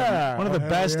 Yeah. One of the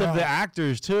best of the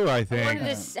actors too, I I think.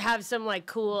 wanted to have some like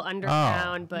cool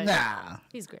underground, but Nah.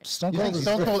 he's great. Stone You Cold think is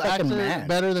Stone Cold fucking actor mad.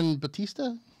 better than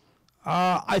Batista?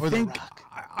 I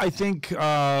think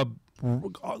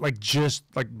like just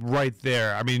like right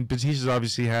there. I mean, Batista's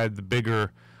obviously had the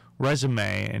bigger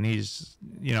resume, and he's,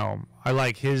 you know, I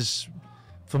like his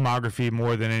filmography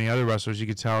more than any other wrestlers. You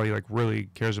could tell he like really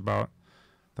cares about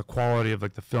the quality of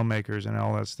like the filmmakers and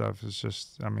all that stuff. It's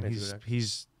just, I mean,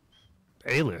 he's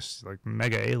A-list, like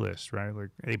mega A-list, right? Like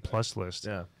A+ list.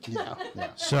 Yeah.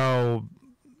 So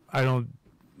I don't,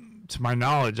 to my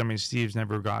knowledge, I mean, Steve's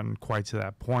never gotten quite to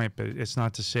that point, but it's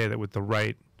not to say that with the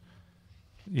right,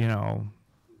 you know,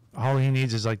 all he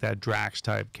needs is like that Drax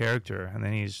type character, and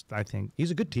then he's, I think.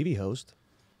 He's a good TV host.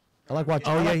 I like watching.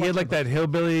 Oh yeah, he had like that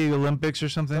Hillbilly Olympics or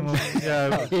something.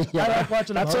 Yeah, I like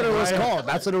watching. That's what it was called.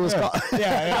 That's what it was called.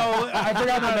 Yeah. I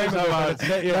forgot the name of it. But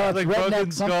it's, yeah, like redneck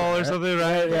Broken something, Skull or right? something,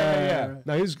 right? yeah.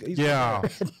 No, he's Yeah.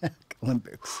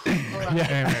 Olympics.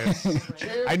 Anyways.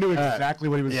 Cheers. I knew exactly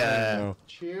what he was saying. Though.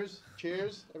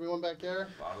 Cheers. Everyone back there.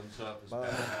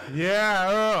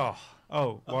 Yeah, Earl.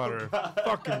 Oh, water.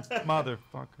 Fucking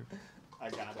motherfucker. I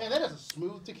got Man, that is a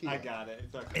smooth tequila. I got it.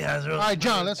 It's okay. Yeah, it's real All right,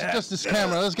 John, let's adjust this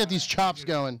camera. Let's get these chops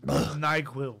going.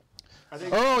 NyQuil.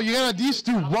 Oh, you gotta these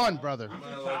do one, brother.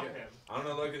 I'm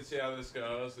gonna look and see how this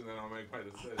goes, and then I'll make my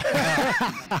decision.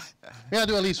 You gotta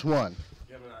do at least one.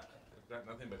 Yeah, but I've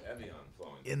got nothing but Avalon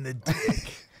flowing. In the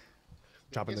dick.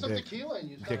 Chopping Get the some dick. tequila and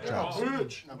use Dick that. chops.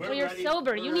 Well, you're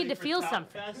sober. You need to feel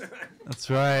something. That's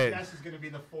right. This is gonna be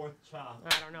the 4th chop. I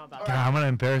don't know about God, that. I'm gonna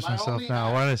embarrass My myself only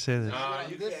now. Why did I say this?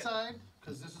 On this side,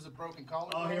 because this is a broken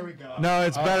collarbone. Oh, here we go. No,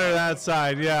 it's better that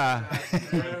side. Yeah.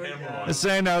 This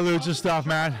ain't no lucha stuff,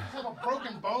 man. I have a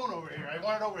broken bone over here. I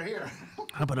want it over here.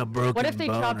 How about a broken What if they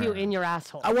chop you boner? in your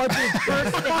asshole? I want you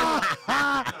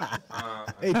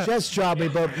Hey, chest chop me,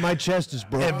 but my chest is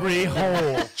broken. Every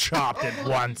hole chopped at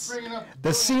once. Bringing up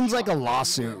This seems like a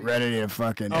lawsuit ready to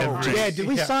fucking. Yeah, did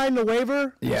we sign the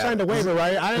waiver? We Yeah. signed the waiver,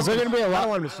 right? Is there gonna be a I lot? don't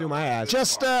want him to sue my ass.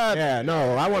 Just Yeah,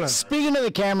 no, I want to. speaking to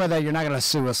the camera that you're not gonna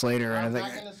sue us later or I'm not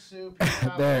anything. gonna sue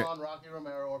Peter There. Avalon, Rocky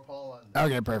Romero, or Paul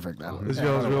London. Okay, perfect. Those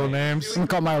y'all's real names. I'm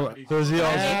call my. Those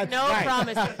y'all's No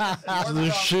promises.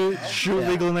 those shoot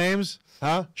legal names.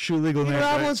 Huh? Shoot legal names.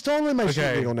 Right? Avalon's totally my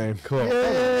Okay. legal name. Cool. Yeah,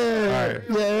 Alright.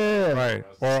 yeah. Right.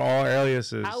 Or all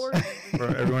aliases Howard.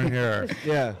 for everyone here.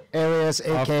 Yeah. Alias,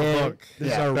 Off the aka. book. These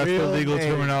Yeah. are That's the real legal names.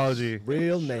 terminology.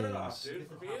 Real names.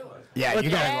 Yeah, you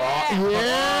got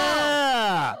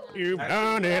it. You've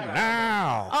done it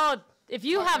now. Oh, if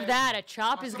you have that, a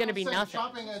chop is gonna be nothing.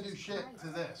 Chopping gonna do shit to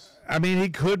this. I mean, he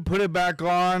could put it back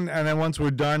on, and then once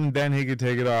we're done, then he could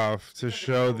take it off to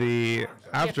show the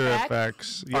after effect?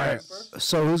 effects. Yes.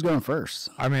 So who's going first?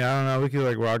 I mean, I don't know. We could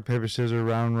like rock, paper, scissors,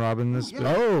 round robin this. Bit.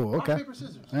 Oh, Rock, okay. paper,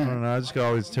 scissors. I don't know. I just got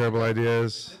all these terrible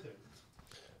ideas.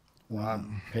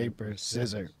 One, paper,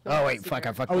 scissors. Oh wait, fuck!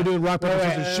 I fucked. Are we up. doing rock, paper,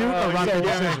 scissors, shoot, or rock, paper,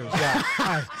 scissors?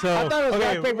 Yeah. So, I thought it was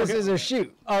okay, rock, paper, scissors,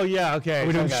 shoot. Oh yeah, okay. Are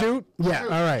we doing shoot? Yeah. All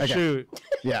right. Okay. Shoot.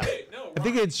 Yeah. I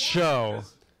think it's show.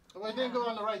 Well, I didn't go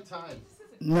on the right time.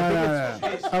 No.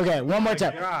 Okay, one more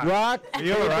time. Rock,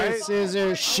 you paper, alright?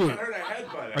 scissors, shoot.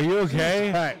 Are you okay?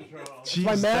 All right. Jeez,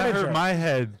 my that manager. hurt my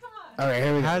head. All right,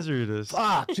 here we go. Hazardous.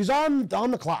 Fuck. She's on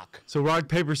the clock. So rock,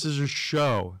 paper, scissors,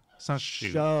 show. It's not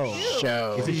shoot. Show.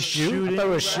 Show. Is he shooting? I thought it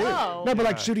was shoot. Oh. No, but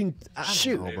like shooting.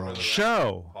 Shoot.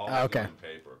 Show. On Okay.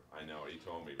 paper. I know. He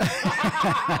told me.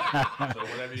 So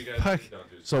whatever you guys do, don't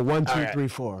do. So 1, 2, right. 3,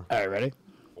 4. All right, ready?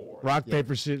 Rock,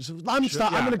 paper, scissors. I'm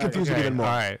gonna confuse it even more.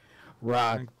 All right.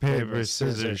 Rock, Paper,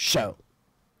 scissors, show.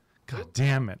 God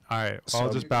damn it. All right.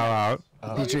 I'll just bow out.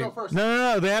 Oh, you go first.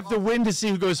 No. They have to win to see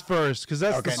who goes first, because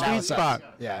that's Okay, the now sweet it's spot.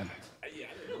 Yeah.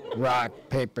 Rock,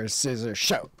 paper, scissors,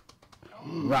 show.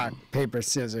 Rock, paper,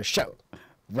 scissors, show.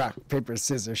 Rock, paper,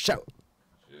 scissors, show.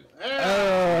 Who's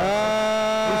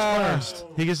first?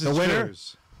 He gets to winner?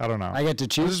 choose. I don't know. I get to I'm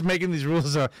choose just making these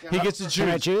rules. He gets to choose. Can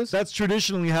I choose? That's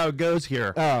traditionally how it goes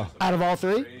here. Oh. out of all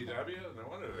three. AEW? No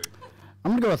wonder they.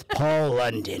 I'm gonna go with Paul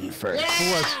London first.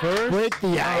 Who was first? Break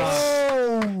the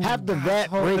ice. Have the vet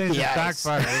Whole break thing's the a ice.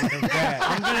 backfire.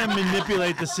 I'm gonna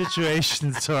manipulate the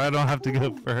situation so I don't have to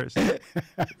go first.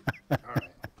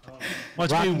 Watch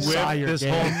me Rocky whip Sire this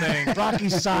game. whole thing. Rocky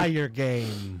Sire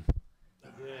game.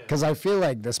 Because I feel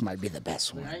like this might be the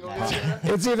best one.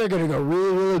 It's either gonna go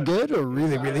really, really good or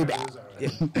really, really bad.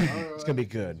 It's gonna be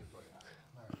good.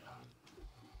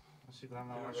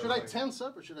 Should I tense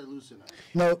up or should I loosen up?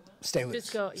 No, stay loose.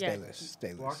 Just go- yeah. Stay loose.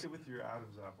 Stay Walk loose. it with your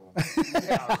Adam's apple.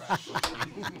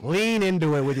 Lean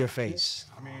into it with your face.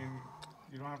 I mean,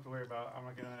 you don't have to worry about. I'm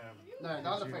not gonna. No,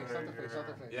 not the face, not the face, not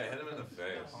the face. Yeah, hit him in the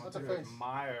face. Not the face.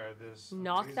 Admire this.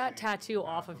 Knock that tattoo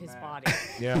off of his body.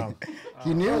 Yeah.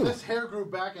 You Oh, knew. this hair grew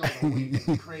back in like a week.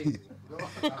 It's crazy.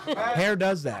 Hair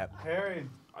does that. Harry,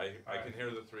 I can hear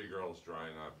the 3 girls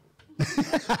drying up. this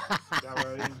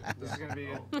is gonna be.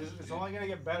 It's only gonna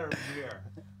get better from here.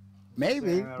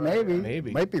 Maybe.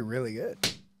 Maybe. Might be really good.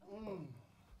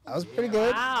 That was pretty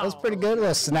good. That was Wow. pretty good. A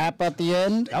little snap at the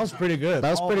end. That was pretty good. That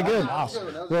was pretty good. Awesome.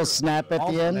 A little snap at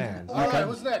the end. Man. All right,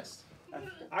 who's next?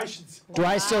 I should. Do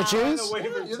I still choose?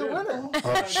 You're the winner.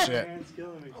 Oh shit!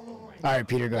 All right,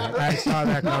 Peter, go ahead. I saw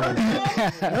that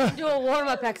coming. Do a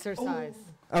warm-up exercise.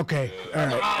 Okay. All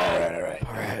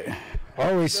right.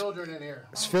 Oh, he's Children in here.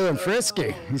 feeling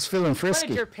frisky. He's feeling What, did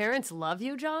frisky. your parents love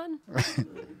you, John?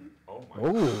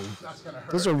 Oh,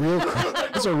 those are real.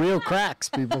 Those are real cracks,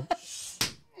 people.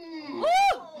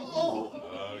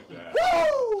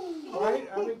 Right?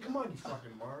 I mean, come on, you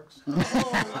fucking marks.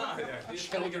 He's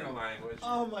speaking a language.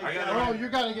 Oh my I god. gotta. Oh, you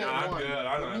gotta get No, I'm one. good.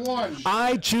 I don't. One.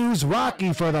 I choose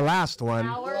Rocky for the last one.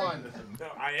 One. No,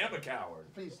 I am a coward.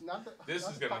 Please, not the. This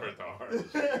not is the- gonna hurt the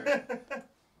hardest.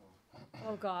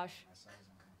 Oh gosh.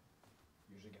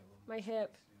 My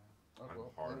hip.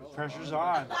 Pressure's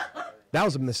on. That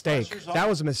was a mistake. That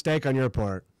was a mistake on your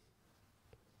part.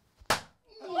 I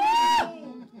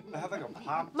have like a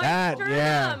pop. That,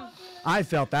 yeah. I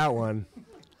felt that one.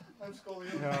 That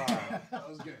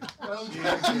was good.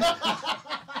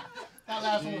 That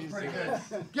last one was pretty good.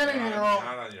 Get in here, Earl.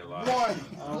 Not on your life.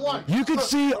 One. You could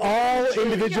see all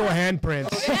individual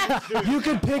handprints. You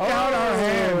could pick out our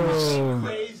hands.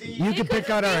 You could pick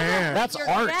out our hands. That's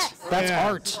art. That's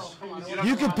art.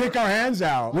 You could pick our hands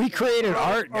out. We created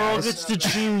art, Earl guys. gets to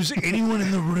choose anyone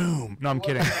in the room. No, I'm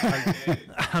kidding.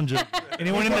 I'm just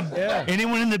anyone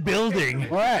in the building.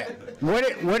 What?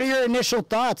 What are your initial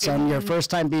thoughts on your first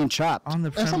time being chopped? On the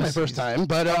That's not my first time,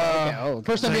 but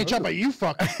first time being chopped by you,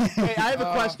 fuck. Hey, I have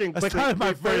a question. That's quickly not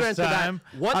my before you first answer that. time.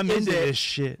 What I'm is into it? this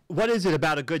shit. What is it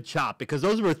about a good chop? Because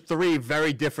those were 3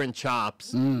 very different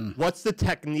chops. What's the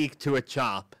technique to a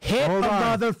chop? Hit Hold a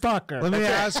on. motherfucker. Let me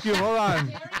ask you. Hold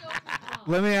on.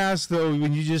 Let me ask though.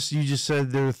 When you just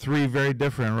said there were 3 very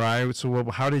different, right? So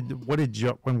what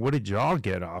did y'all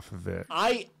get off of it?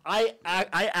 I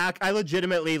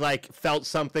legitimately like felt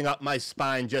something up my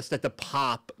spine just at the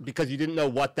pop because you didn't know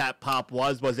what that pop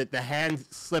was. Was it the hand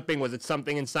slipping? Was it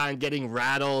something inside getting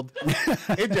rattled?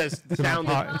 It just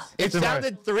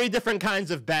sounded 3 different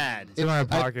kinds of bad. It's in my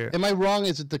pocket. Am I wrong?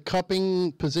 Is it the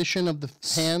cupping position of the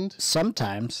hand?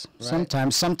 Sometimes.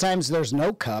 Sometimes there's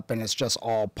no cup and it's just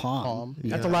all palm.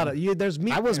 That's a lot of you. There's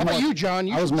me. I was How more, about you, John?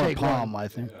 You I was should more take palm, one. I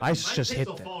think. I just hit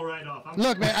that.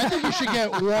 Look, man, I think you should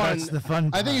get one. That's the fun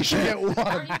I think you should get one.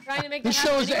 Are you trying to make The that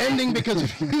show is happen anyway? ending because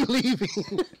of you leaving.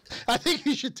 I think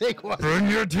you should take one. Bring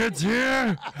your tits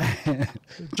here,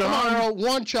 Come on, Earl,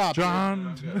 one chop.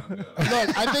 John.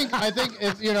 Look, I think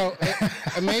if you know,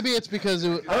 maybe it's because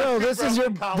it, Oh, this is your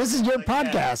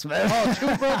podcast, man. oh, 2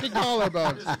 broken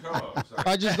collarbones.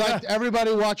 I just like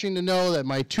everybody watching to know that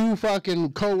my 2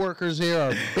 fucking coworkers here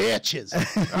are bitches.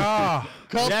 Ah,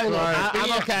 Couple of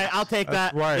I'm okay. I'll take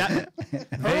that. right. Yeah.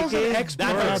 Earl's an That expert.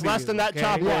 hurts less than that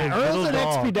chop. Yeah, Earl's an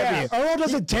XPW. Yeah. Earl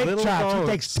doesn't take Little chops. He dogs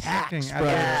takes sucking tacks, at bro.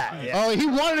 their- Oh, he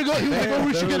wanted to go. He was like, "Oh,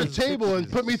 we should get a those table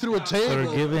and put me through a They're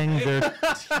table." giving their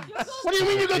What do you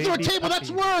mean you go through a table?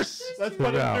 That's worse. Let's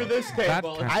put him through this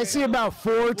table. I see about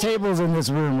 4 tables in this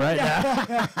room right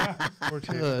now.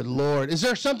 Good Lord, is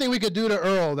there something we could do to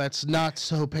Earl that's not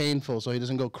so painful so he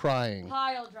doesn't go crying?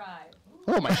 Pile drive.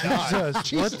 Oh my God!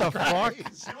 what the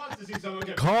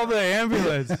fuck? Call the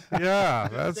ambulance. Yeah,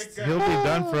 he'll be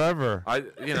done forever.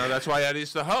 That's why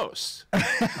Eddie's the host.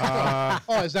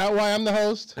 Oh, is that why I'm the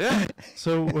host? Yeah.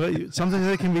 So something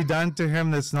that can be done to him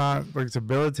that's not like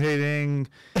debilitating,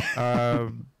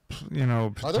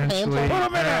 potentially Put him in a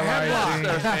paralyzing.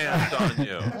 Their hands on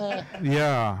you.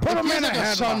 Yeah. Put him in like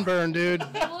a sunburn, dude.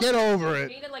 Get over it.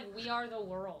 Made it like we are the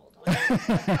world.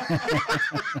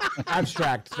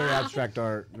 Abstract. Very abstract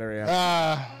art. Very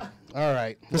abstract. All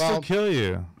right. This Well, will kill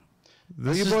you.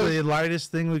 This is the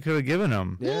lightest thing we could have given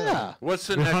him. yeah. What's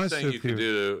the Be next honest thing with you can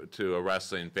do to a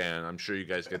wrestling fan? I'm sure you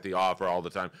guys get the offer all the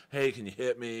time. Hey, can you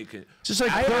hit me? Just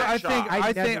like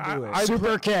I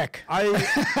Super kick.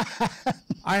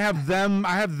 I have them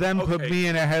put Okay. me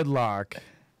in a headlock,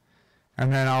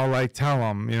 and then I'll like tell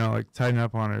them, like tighten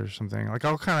up on it or something. Like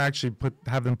I'll kind of actually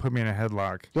have them put me in a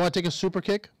headlock. You want to take a super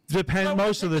kick? Depend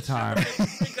most of the time. You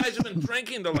guys have been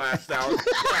drinking the last hour.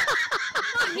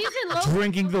 He's in low.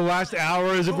 Drinking the last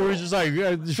hour as if we were just like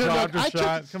Dude, shot look, I for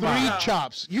shot. took Come 3 on.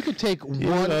 chops. You could take You're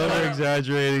one. over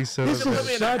exaggerating. So This Put is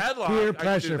me in a such headlock, peer I can do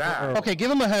pressure for that. Earl. Okay, give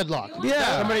him a headlock.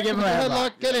 Yeah. Somebody give him a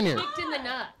headlock. Get in here. Kicked in the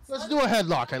nuts. Let's do a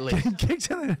headlock at least.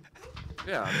 Kicked in the,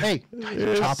 Yeah. Hey,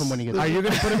 chop him when he gets. Are you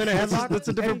going to put him in a headlock? that's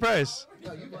a different price.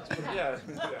 Yeah.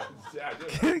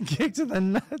 Kicked in the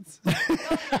nuts.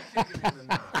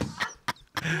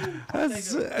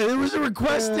 It was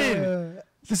requested.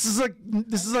 This is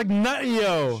like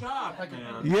Nutty-O.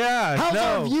 Yeah. How's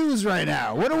our views right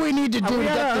now? What do we need to do to We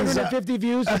get got these 150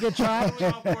 views to get chopped.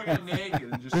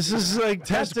 This is like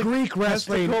That's Greek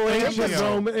wrestling. Ancient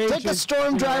Roman. Take a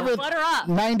storm driver Butter up.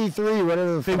 93,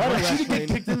 whatever the They fuck. want you to get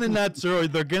kicked in the nuts, or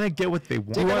they're gonna get what they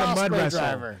want. You want a Osprey mud wrestle?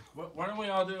 driver. Why don't we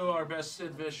all do our best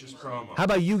Sid Vicious promo? How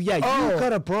about you? Yeah, you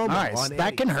cut a promo. Nice. on That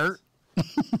Eddie. can hurt.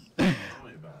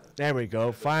 There we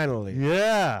go. Finally.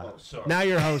 Yeah, Now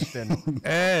you're hosting.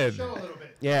 Ed.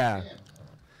 Yeah.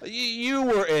 You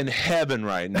were in heaven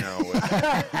right now with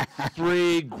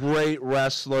 3 great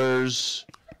wrestlers.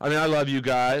 I mean, I love you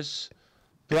guys,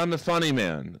 but I'm the funny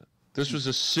man. This was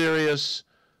a serious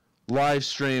live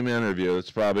stream interview. It's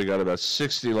probably got about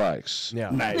 60 likes. Yeah.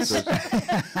 Nice.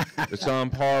 It's on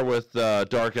par with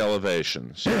Dark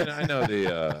Elevation. So I know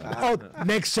the. Oh,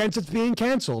 makes sense. It's being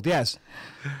canceled. Yes.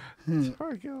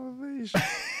 Dark Elevation.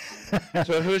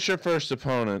 So who's your first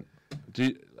opponent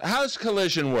How's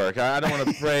Collision work? I don't want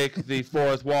to break the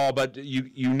fourth wall, but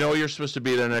you know you're supposed to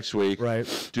be there next week.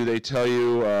 Right. Do they tell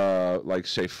you, like,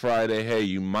 say Friday, hey,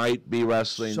 you might be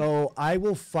wrestling? So I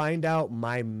will find out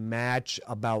my match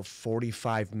about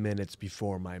 45 minutes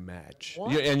before my match.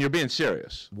 And you're being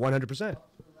serious. 100%.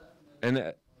 And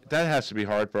that has to be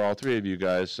hard for all three of you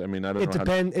guys. I mean, I don't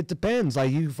know. It depends.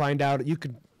 Like, you find out, you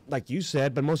could, like you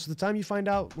said, but most of the time you find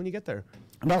out when you get there.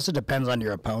 It also depends on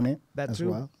your opponent as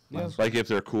too. well. Yeah. Like if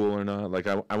they're cool or not. Like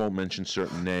I won't mention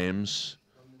certain names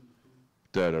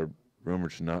that are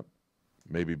rumored to not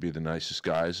maybe be the nicest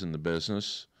guys in the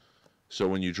business. So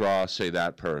when you draw, say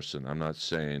that person, I'm not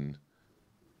saying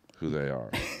who they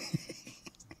are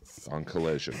on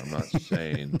Collision. I'm not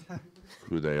saying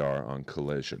who they are on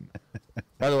Collision.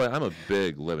 By the way, I'm a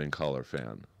big Living Color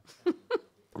fan.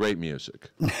 Great music.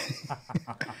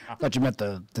 Thought you meant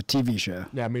the TV show.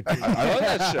 Yeah, me too. I love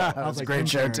that show. That's a great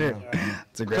show too.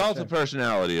 It's a great Cult show. of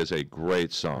Personality is a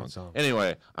great song.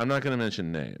 Anyway, I'm not going to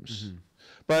mention names.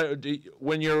 But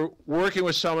when you're working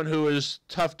with someone who is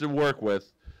tough to work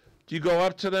with, do you go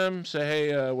up to them, say,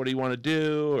 hey, what do you want to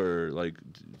do? Or, like,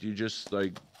 do you just,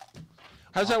 like,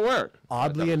 how's that work?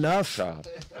 Oddly enough,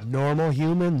 normal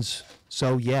humans.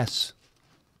 So, yes.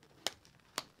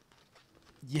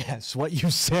 Yes, what you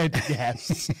said,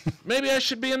 yes. Maybe I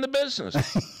should be in the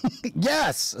business.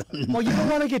 Yes. Well, you don't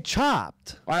want to get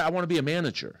chopped. I want to be a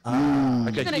manager.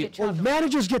 Well,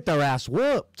 managers get their ass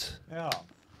whooped. Yeah.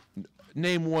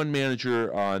 Name one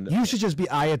manager on. You should just be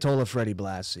Ayatollah Freddie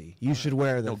Blassie. You should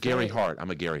wear the. No, Gary Hart.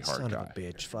 I'm a Gary Hart Son guy. of a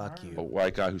bitch. Fuck you. A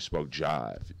white guy who spoke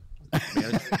jive.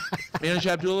 Manage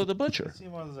Abdullah the Butcher. He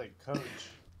was like coach.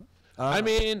 I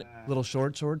mean, little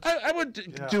short swords. I would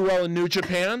do well in New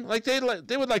Japan. Like they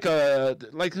would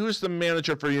like who's the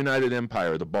manager for United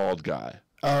Empire? The bald guy.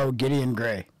 Oh, Gideon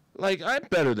Gray. Like I'm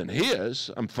better than he is.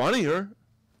 I'm funnier.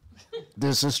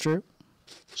 This is true.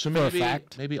 So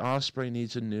maybe Osprey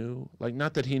needs a new, like,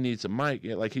 not that he needs a mic,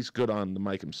 like he's good on the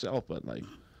mic himself, but like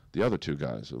the other two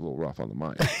guys are a little rough on the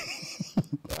mic.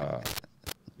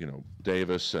 You know,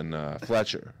 Davis and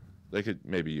Fletcher. They could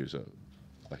maybe use a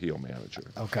heel manager.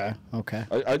 Okay. No.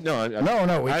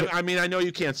 I mean, I know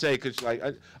you can't say because like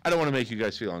I don't want to make you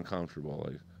guys feel uncomfortable.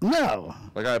 Like No.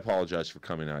 Like I apologize for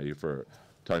coming at you for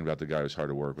talking about the guy who's hard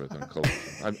to work with.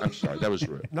 I'm sorry, that was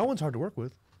rude. No one's hard to work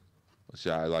with. See,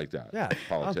 I like that. Yeah,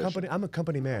 Politician. I'm a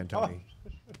company man, Tony.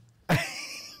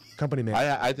 Company man.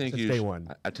 I think Since you. day one.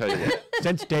 I tell you what.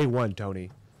 Since day one, Tony.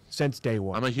 Since day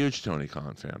one. I'm a huge Tony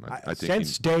Khan fan. I think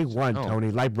since day one, Tony.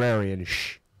 Librarian.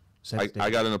 Shh. I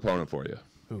got an opponent for you.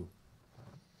 Who?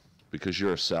 Because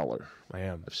you're a seller. I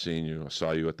am. I've seen you. I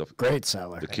saw you at the Great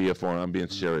seller. The Kia Forum. I'm being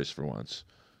serious for once.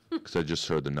 Because I just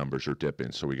heard the numbers are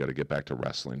dipping, so we got to get back to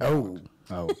wrestling. Oh,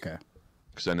 okay.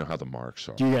 Because I know how the marks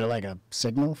are. Do you get like a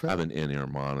signal for I have an in-ear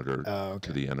monitor okay.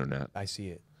 to the internet. I see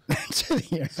it. To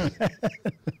the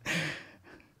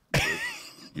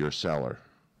You're a seller.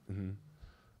 Mm-hmm.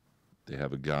 They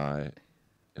have a guy,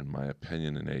 in my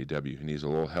opinion, in AEW who needs a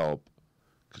little help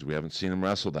because we haven't seen him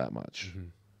wrestle that much.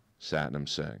 Satnam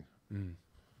Singh.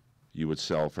 You would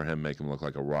sell for him, make him look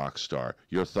like a rock star.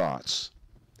 Your thoughts?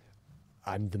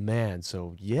 I'm the man,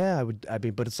 so yeah, I would. I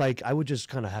mean, but it's like I would just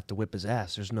kind of have to whip his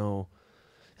ass. There's no.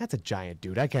 That's a giant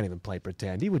dude. I can't even play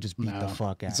pretend. He would just beat the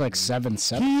fuck out. It's like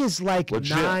 7'7". He is like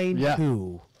Legit.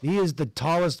 9'2". He is the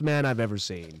tallest man I've ever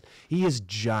seen. He is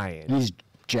giant. He's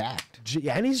jacked.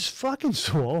 Yeah, and he's fucking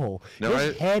swole. No,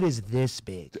 His head is this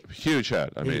big. Huge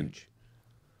head. I mean, Huge.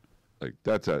 like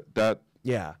that.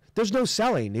 Yeah, there's no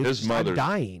selling. It's, His mother's I'm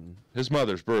dying. His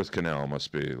mother's birth canal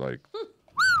must be like.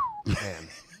 Man.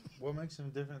 What makes him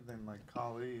different than like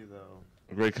Kali though?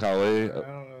 Great Khali. I don't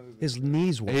know. His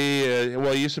knees work. He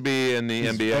he used to be in the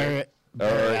NBA.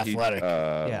 Very athletic.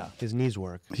 Yeah, his knees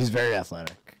work. He's very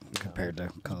athletic compared to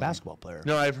He's a Cullen. basketball player.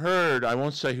 No, I've heard. I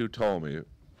won't say who told me,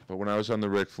 but when I was on the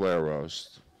Ric Flair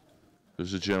roast,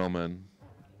 there's a gentleman.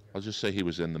 I'll just say he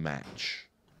was in the match.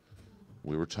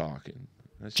 We were talking.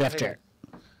 I said, Jeff "Hey." Jarrett.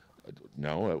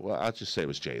 No, well, I'll just say it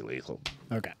was Jay Lethal.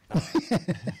 Okay.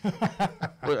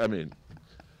 I mean,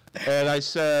 and I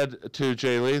said to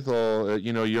Jay Lethal,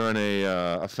 you know, you're in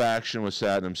a faction with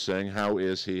Satnam Singh. How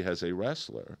is he as a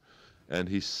wrestler? And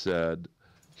he said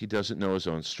he doesn't know his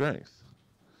own strength.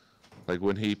 Like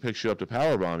when he picks you up to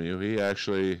powerbomb you, he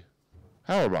actually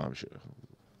powerbombs you.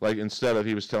 Like instead of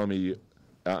he was telling me,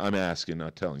 I'm asking,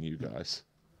 not telling you guys.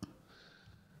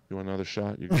 You want another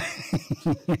shot? You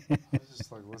It's just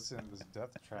like listening to this death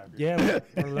trap. Yeah,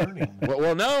 we're learning.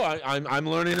 well, no, I'm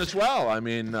learning as well. I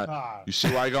mean, you see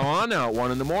why I go on now at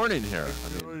 1 in the morning here.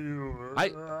 I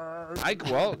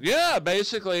Well, yeah,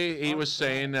 basically, he was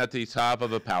saying at the top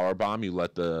of a power bomb, you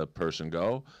let the person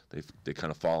go. They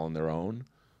kind of fall on their own.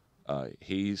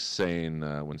 He's saying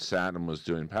when Satnam was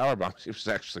doing power bombs, he was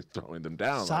actually throwing them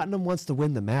down. Satnam wants to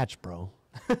win the match, bro.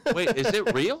 Wait, is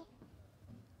it real?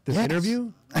 This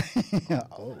interview?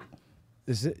 Oh.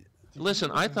 Is it?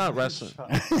 Listen, I thought wrestling.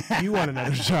 You want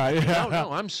another shot? Yeah.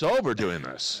 No, I'm sober doing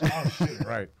this. Oh, shit,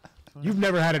 right. You've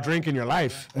never had a drink in your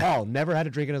life. Oh, never had a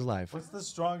drink in his life. What's the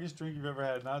strongest drink you've ever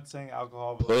had? Not saying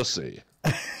alcohol, but Pussy.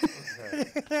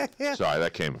 Sorry,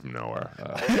 that came from nowhere.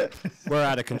 We're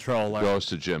out of control. Goes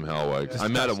to Jim Hellwig. I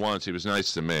met him once. He was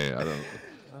nice to me.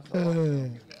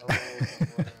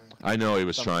 I know he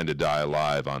was trying to die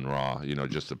alive on Raw,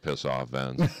 just to piss off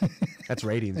Vince. That's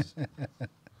ratings.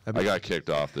 I got kicked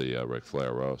off the Ric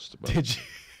Flair roast. But, Did you?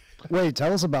 Wait,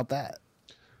 tell us about that.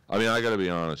 I mean, I got to be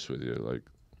honest with you. Like,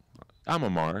 I'm a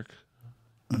mark.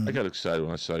 I got excited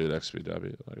when I saw you at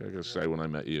XPW. Like, I got excited when I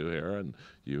met you here, and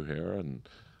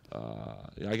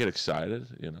I get excited.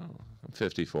 I'm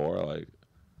 54. Like,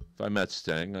 if I met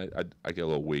Sting, I get a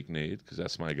little weak-kneed because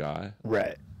that's my guy.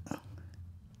 Right.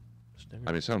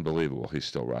 I mean, it's unbelievable. He's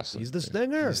still wrestling. He's the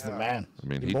Stinger. He's the man. I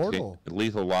mean, Immortal.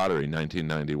 Lethal Lottery,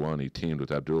 1991. He teamed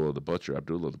with Abdullah the Butcher.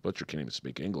 Abdullah the Butcher can't even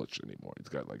speak English anymore. He's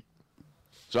got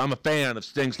So I'm a fan of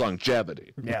Sting's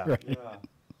longevity. Yeah. yeah.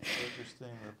 Interesting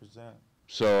represent.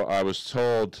 So I was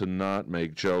told to not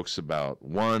make jokes about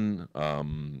one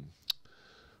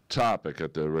topic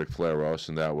at the Ric Flair roast,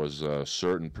 and that was a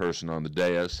certain person on the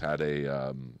dais had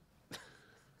a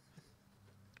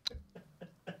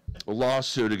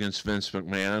lawsuit against Vince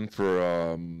McMahon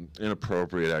for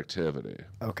inappropriate activity.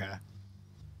 Okay.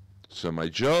 So my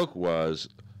joke was,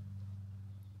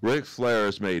 Ric Flair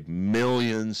has made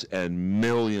millions and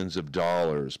millions of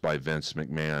dollars by Vince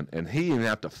McMahon, and he didn't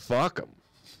have to fuck him.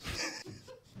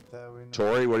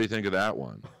 Tori, what do you think of that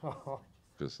one?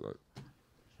 Because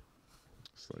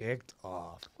Kicked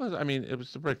off. well, I mean, it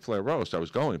was the Ric Flair roast. I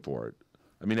was going for it.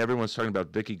 I mean, everyone's talking about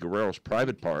Vicky Guerrero's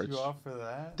private parts. You off for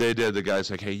that? They did. The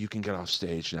guy's like, hey, you can get off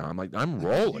stage now. I'm like, I'm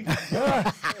rolling.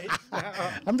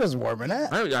 I'm just warming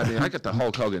up. I mean, I got the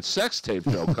Hulk Hogan sex tape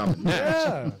show coming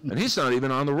next. And he's not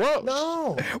even on the roast.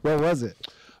 No. What was it?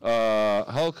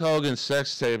 Hulk Hogan's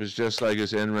sex tape is just like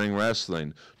his in-ring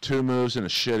wrestling. 2 moves and a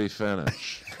shitty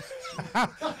finish.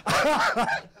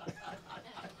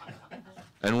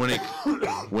 And when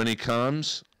he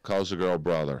comes, calls the girl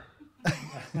brother.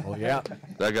 Oh, yeah.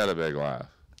 That got a big laugh.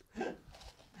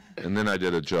 And then I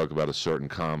did a joke about a certain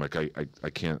comic. I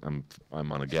can't. I'm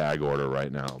on a gag order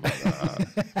right now. But,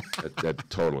 that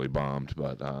totally bombed.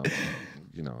 But I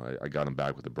got him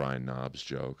back with the Brian Knobs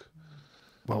joke.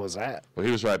 What was that? Well,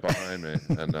 he was right behind me,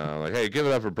 and like, hey, give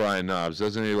it up for Brian Knobs.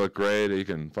 Doesn't he look great? He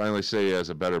can finally say he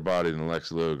has a better body than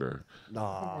Lex Luger. Hey,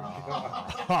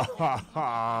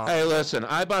 listen,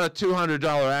 I bought a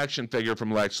 $200 action figure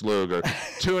from Lex Luger.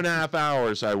 2.5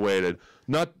 hours I waited.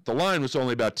 The line was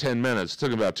only about 10 minutes. It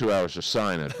took about 2 hours to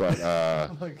sign it, but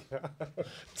Oh my God.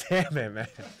 Damn it, man.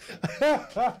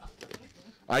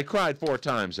 I cried 4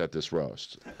 times at this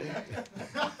roast.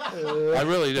 I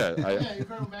really did.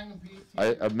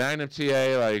 Magnum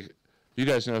TA, like, you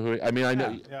guys know who I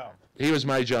know. Yeah. He was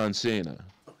my John Cena.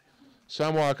 So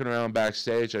I'm walking around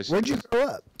backstage. Where'd you grow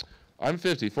up? I'm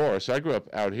 54, so I grew up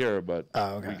out here, but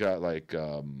okay. we got like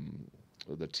the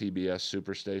TBS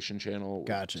Superstation channel.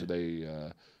 Gotcha. So they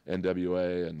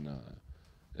NWA and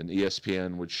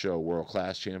ESPN would show World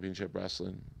Class Championship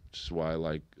Wrestling, which is why I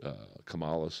like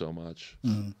Kamala so much.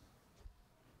 Mm-hmm.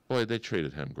 Boy, they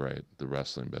treated him great, the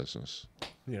wrestling business.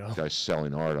 You know. Guy's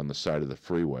selling art on the side of the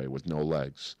freeway with no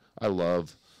legs. I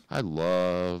love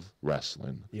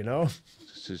wrestling. You know?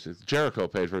 Jericho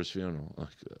paid for his funeral.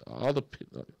 All the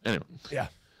anyway. Yeah.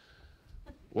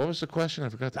 What was the question? I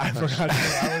forgot the question.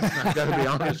 I got to be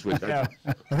honest with you. Yeah.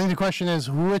 I think the question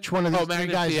is, which one of these three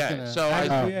Magnum guys is TA.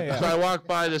 gonna... So I walked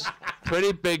by this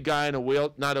pretty big guy in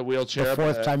not a wheelchair. The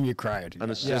fourth but time you cried.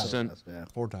 an assistant. Yeah.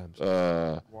 4 times.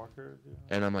 Walker.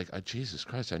 And I'm like, oh, Jesus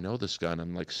Christ, I know this guy. And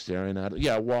I'm like staring at it.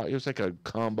 Yeah, it was like a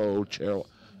combo chair.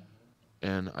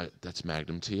 And that's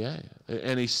Magnum TA.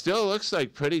 And he still looks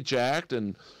like pretty jacked.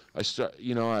 And I was like,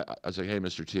 hey,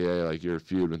 Mr. TA, like, you're a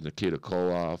feud with Nikita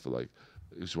Koloff. Like,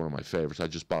 he's one of my favorites. I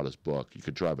just bought his book. You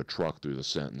could drive a truck through the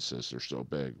sentences. They're so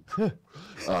big.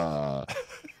 I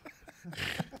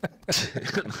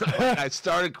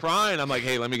started crying. I'm like,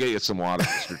 hey, let me get you some water,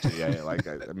 Mr. TA. Like,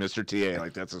 Mr. TA,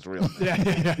 like, that's his real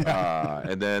name.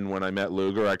 And then when I met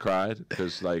Luger, I cried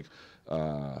because, like,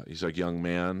 he's like, young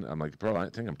man. I'm like, bro, I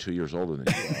think I'm 2 years older than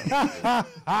you are. What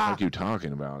are you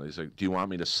talking about? He's like, do you want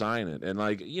me to sign it? And,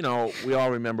 like, we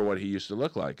all remember what he used to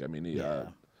look like. I mean, he,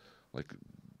 like,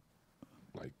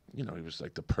 you know, he was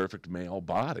like the perfect male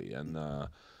body. And,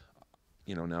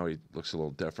 you know, now he looks a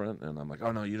little different. And I'm like,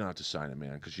 oh, no, you don't have to sign it,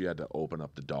 man, because you had to open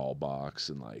up the doll box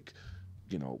and, like,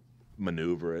 you know,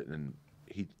 maneuver it. And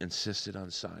he insisted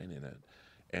on signing it.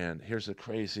 And here's the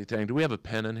crazy thing. Do we have a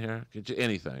pen in here?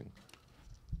 Anything.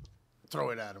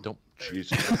 Throw it at him. Don't.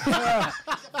 Jesus.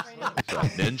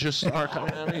 Ninja star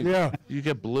coming at me? Yeah. You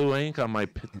get blue ink on my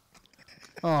pen.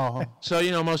 Oh. So, you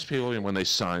know, most people, when they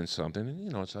sign something, you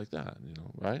know, it's like that, you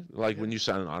know, right? Like when you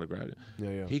sign an autograph,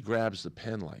 he grabs the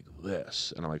pen like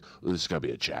this, and I'm like, oh, this is going to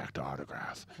be a jacked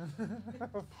autograph.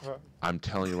 I'm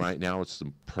telling you right now, it's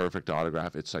the perfect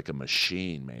autograph. It's like a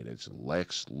machine made. It's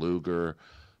Lex Luger,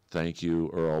 thank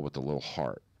you, Earl, with the little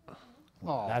heart.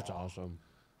 Oh, that's awesome.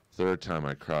 Third time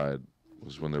I cried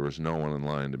was when there was no one in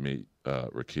line to meet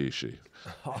Rikishi.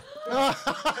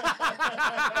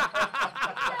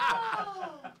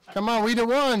 Come on, we the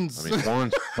ones. I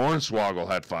mean, Hornswoggle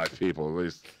had 5 people at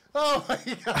least. Oh my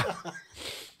God.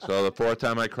 So the 4th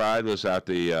time I cried was at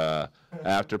the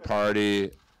after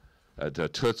party at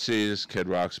Tootsie's Kid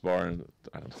Rock's bar, and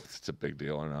I don't know if it's a big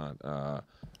deal or not.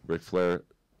 Ric Flair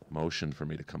motioned for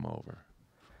me to come over.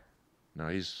 Now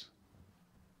he's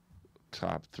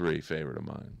top 3 favorite of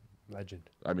mine. Legend.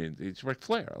 I mean, he's Ric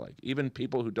Flair. Like, even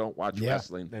people who don't watch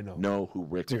wrestling know who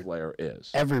Ric Flair is.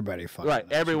 Everybody fucking right.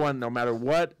 Everyone, no matter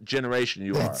what generation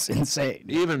you are. It's insane.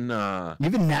 Even now.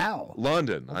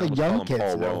 London. I almost call him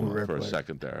Paul Roma for a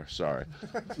second there. Sorry.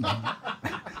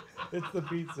 It's the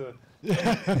pizza.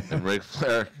 And Ric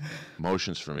Flair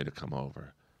motions for me to come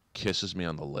over, kisses me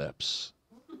on the lips,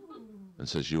 and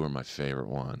says, "You are my favorite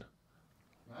one."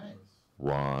 Nice.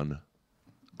 Ron.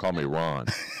 Call me Ron.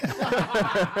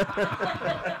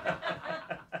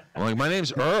 I'm like, my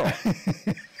name's Earl.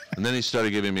 And then he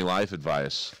started giving me life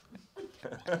advice.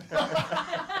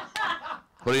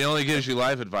 But he only gives you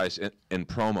life advice in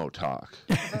promo talk.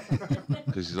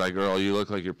 Because he's like, Earl, you look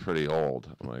like you're pretty old.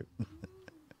 I'm like,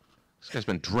 this guy's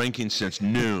been drinking since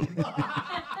noon. He's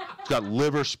got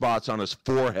liver spots on his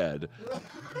forehead.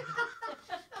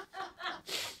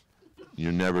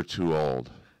 You're never too old.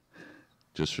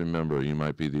 Just remember, you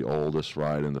might be the oldest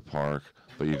ride in the park,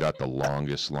 but you got the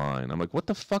longest line. I'm like, what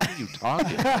the fuck are you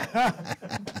talking about?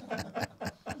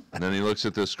 And then he looks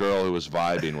at this girl who was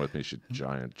vibing with me. She had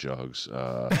giant jugs.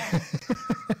 I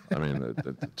mean,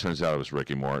 it turns out it was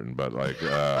Ricky Morton, but like...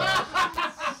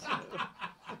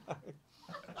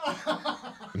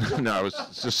 no, it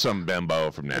was just some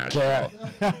bimbo from Nashville.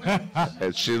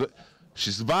 And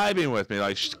she's vibing with me,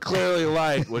 like she clearly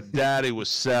liked what Daddy was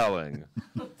selling.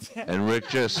 And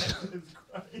Rick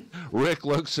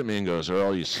looks at me and goes,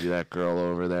 Earl, you see that girl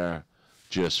over there?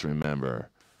 Just remember,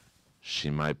 she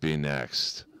might be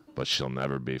next, but she'll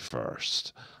never be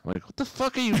first. I'm like, what the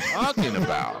fuck are you talking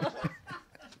about?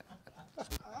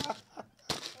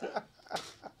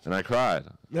 And I cried.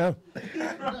 No.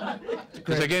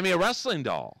 Because they gave me a wrestling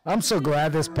doll. I'm so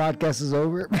glad this podcast is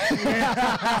over. Hey, you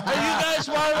guys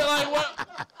want to, like,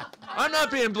 what? I'm not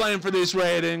being blamed for these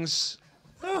ratings.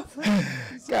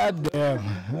 God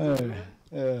damn.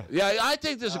 Yeah, I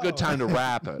think this is a good time to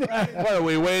wrap it. What, are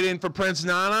we waiting for Prince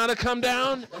Nana to come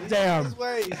down? Damn. He's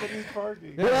waiting. He said he's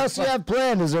parking. What else do you have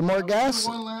planned? Is there more gas?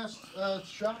 One last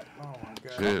shot. Oh my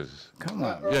God. Jeez. Come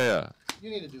on. Yeah. You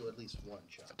need to do at least one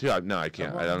shot. Dude, no, I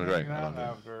can't. I don't drink.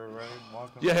 After, right?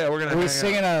 Yeah, we're gonna. Are we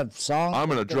singing a song? I'm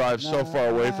gonna drive so far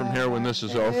away from here when this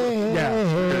is over. Yeah.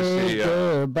 We're gonna see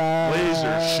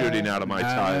lasers shooting out of my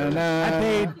tires.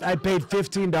 I paid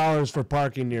 $15 for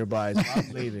parking nearby, so I'm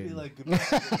leaving. I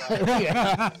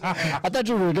thought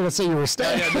you were gonna say you were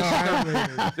staying.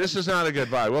 This is not a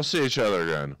goodbye. We'll see each other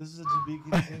again. This is a to be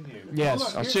continued.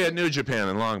 Yes. I'll see you at New Japan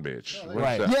in Long Beach.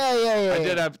 Right. Yeah. I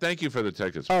did have. Thank you for the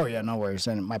tickets. Oh yeah, no worries.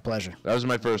 And my pleasure. That was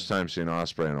my first time seeing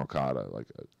Ospreay and Okada. Like,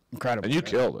 Incredible. and you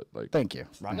killed it. Like, Thank you.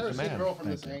 I've never seen a girl from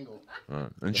this angle.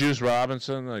 and Juice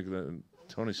Robinson, like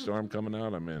Tony Storm coming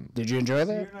out. I'm in. Did you enjoy So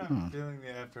that? you're not feeling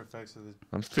the after effects of the.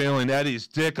 I'm feeling Eddie's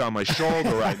dick on my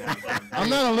shoulder right now. I'm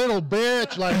not a little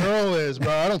bitch like Earl is, bro.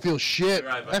 I don't feel shit.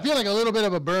 I feel like a little bit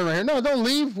of a burn right here. No, don't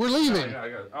leave. We're leaving.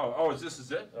 Oh,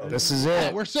 is it? Oh. This is Yeah,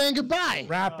 it. we're saying goodbye.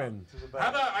 Rapping.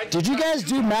 How about I Did you guys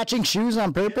do matching shoes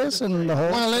on purpose and the whole?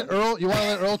 You want to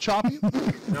let Earl chop you?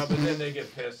 No, but then they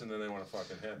get pissed and then they want to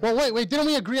fucking hit me. Well, wait. Didn't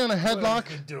we agree on a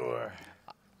headlock? Door.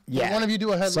 Yeah. One of you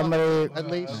do a headlock Somebody. at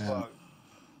least.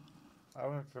 I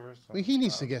went first. Well, he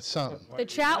needs to get some. The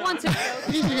chat wants to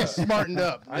He needs to get smartened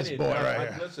up. I This need boy no- right I-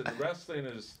 here. Listen, wrestling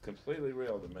is completely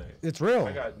real to me. It's real.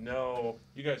 I got no.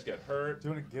 You guys get hurt. Do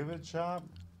you want to give it a chop?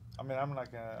 I mean, I'm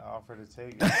not gonna offer to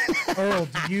take it. Earl,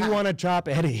 do you want to chop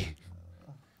Eddie?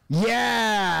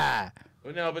 Yeah.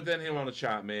 Well, no, but then he want to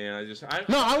chop me, and I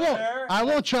No, I won't. I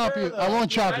won't chop you. I won't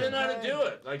chop I you. didn't know how to do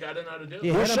it. Like I didn't know how to do it.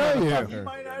 We'll show you. You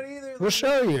might not either. We'll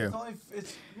show you. It's only,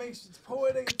 it's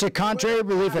poetic. To contrary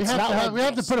belief, it's not like We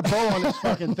have to put a bow on this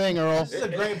fucking thing, Earl. This is a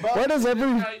great bow. Why does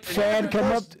every fan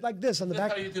come up? Like this on the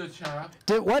That's back. how you do a chop.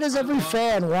 Why does every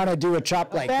fan want to do a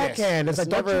chop like this? Backhand. It's like,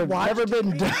 don't you watch never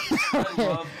been done. I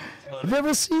love Have you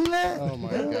ever seen that? Oh my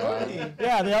god.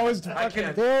 Yeah, they always I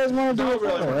can't. They always want to do it.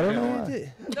 really I don't know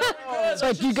why. It's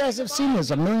like you guys have seen this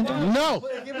a million times. No.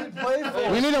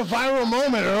 We need a viral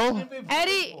moment, Earl.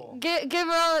 Eddie, give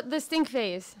Earl the stink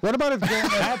face. What about if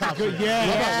JMS? That's good.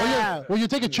 Yeah. Will you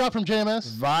take a chop from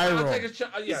JMS? I'll take a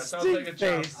chop. Yes, I'll take a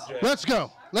chop. Let's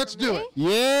go. Let's do it.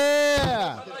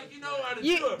 Yeah. Like, you know how to do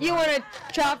You it. want to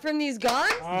chop from these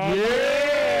guns?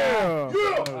 Yeah.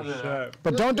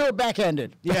 But don't do it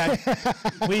backhanded. Yeah,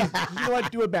 please. You know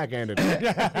what? Do it backhanded.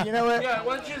 You know what? Yeah,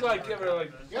 why don't you like give her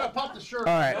like? You gotta pop the shirt.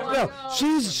 All right. No,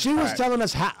 she was telling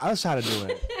us how to do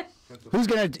it. Who's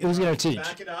gonna teach?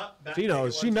 Back it up. She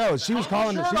knows. She knows. She was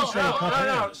calling. She was trying to cut her.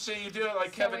 No. See, you do it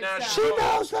like Kevin Nash. She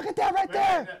knows. Look at that right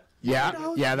there.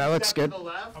 Yeah. Yeah, that looks good. I'm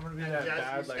gonna be that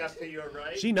bad. Like, to your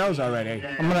right. She knows already.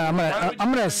 I'm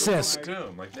gonna assist.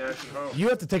 Like Nash and Holmes. You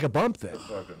have to take a bump then.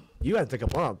 Fucking. You have to take a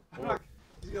bump.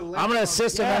 I'm gonna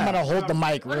assist and I'm gonna hold the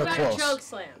mic What real about close. a choke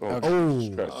slam? Oh.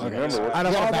 Remember, Out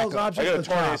of all those I options, got a let's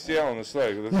torn chop. ACL on this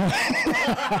leg. Doing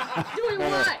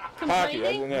what? Hockey.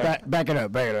 Complaining? Back it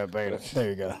up. There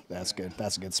you go. That's good.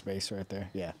 That's a good space right there.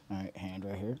 Yeah. All right. Hand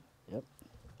right here. Yep.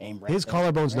 Aim right His there.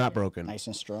 collarbone's not broken. Nice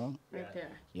and strong. Right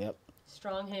there. Yep.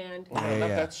 Strong hand. Not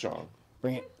that strong.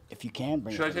 Bring it if you can.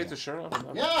 Bring Should I it. take the shirt off?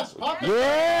 Yes. Pop it.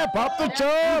 Yeah. Pop the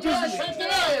chop.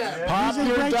 Pop in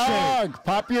your great dog.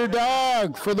 Pop your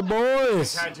dog for the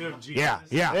boys. Yeah.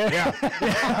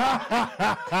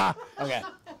 Okay.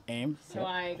 Aim. So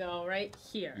I go right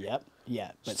here. Yep.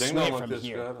 Yeah. But Sting swing don't it look from this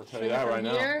here. good. I'll tell Swing you it that from right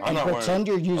now. here? I'm And not pretend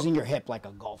you're using your hip like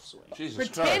a golf swing. Jesus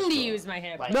Pretend Christ, to though. use my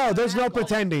hip. No, there's no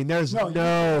pretending. There's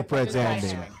no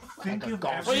pretending.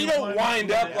 Well, you don't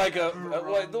wind up like a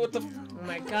what the? Oh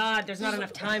my God, there's not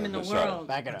enough time in the world.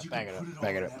 Back it up.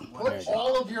 Put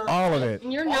all of your All of it.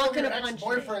 And you're all not of your gonna punch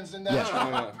me. ex-boyfriends in that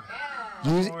chop.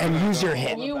 Use your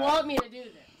hip. And you want me to do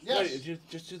this. Yes.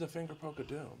 Just do the finger poke of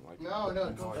doom. Like, No.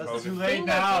 That's too late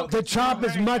now. The chop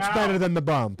is much better than the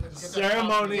bump.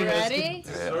 Ceremony You has ready?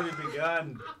 already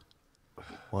begun.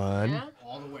 One. Yeah?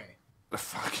 All the way.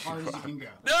 fuck As hard as you can go.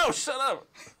 No, shut up.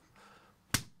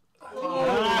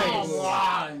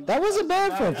 That wasn't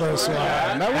bad for a first one.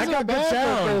 That wasn't bad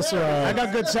for a first one. I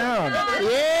got good sound.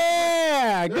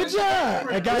 Yeah, good job.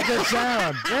 I got good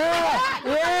sound.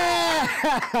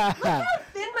 Yeah.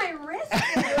 Thin my wrist.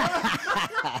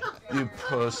 You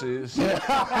pussies.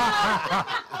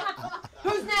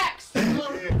 Who's next?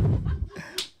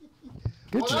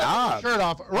 Good job. Shirt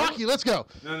off. Rocky, let's go.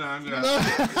 No, I'm gonna.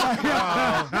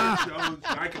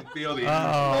 I can feel the.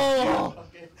 Oh,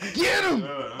 get him!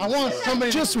 I want somebody.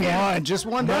 Just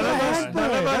one. None of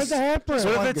us.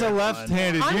 What if it's a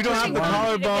left-handed? You don't have the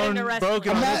collarbone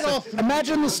broken.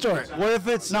 Imagine the story. What if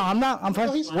it's No, I'm not. I'm fine.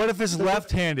 What if it's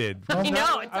left-handed? You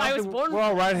know, I was born We're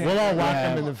all right-handed. We'll all whack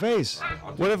him in the face.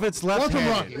 What if it's One from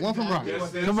left-handed? Rocky. One from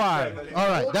Rocky. Come on. All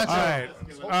right, that's All it. right.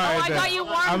 All right. I then. got you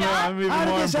warmed I'm up. even How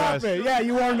more did this impressed. happen? Yeah,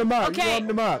 you warmed him up. Okay. You warmed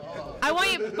him up. I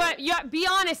want you, but you, be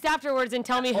honest afterwards and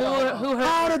tell me who hurt.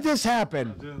 How did this happen?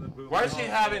 Why is he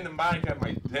having the mic at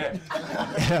my dick?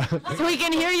 So he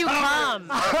can hear you come.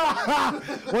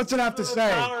 What's it have to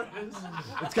say?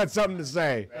 It's got something to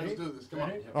say. Let's do this. Come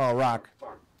on. Oh, rock.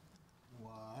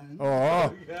 One,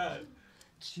 Oh.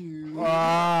 two.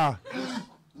 Ah.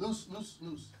 Loose.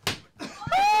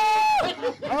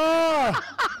 Oh.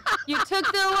 You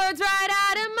took the words right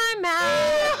out of my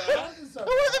mouth. It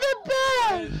wasn't that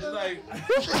bad.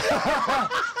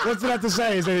 What's it have to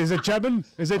say? Is it chubbing?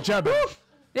 Is it chubbing?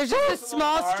 There's just a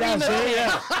small stream of See,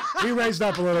 yeah. He raised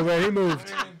up a little bit. He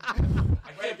moved.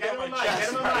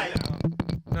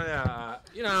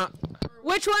 You know,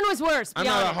 Which one was worse? I'm Be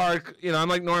not a honest. hard. You know, I'm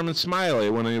like Norman Smiley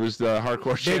when he was the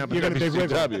hardcore champ you of got a big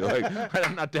wiggle. WCW. Like,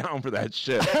 I'm not down for that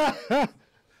shit.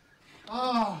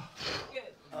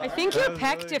 I think your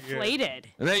pec deflated.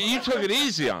 And then you took it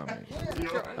easy on me.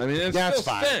 I mean, it That's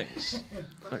still fine. stinks.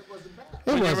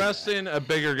 When you're wrestling a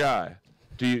bigger guy,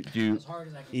 do you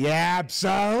Yeah,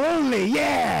 absolutely.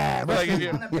 Yeah. like if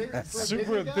you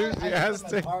Super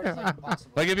enthusiastic.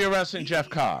 like if you're wrestling Jeff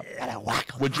Cobb,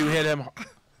 would you hit him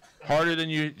harder than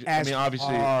you? I mean,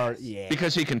 obviously, Hard, yeah.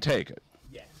 because he can take it.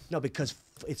 No, because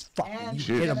it's fucking.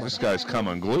 Jeez, this guy's come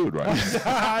unglued right now. So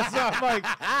I'm like,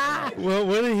 well,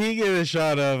 what did he get a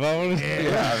shot of? I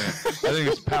think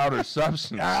it's powdered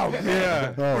substance.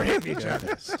 Yeah. Don't hit me,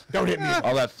 Travis. Don't hit me.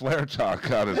 All that flare talk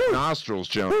out his nostrils,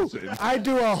 Jones. I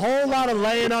do a whole lot of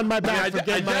laying on my back for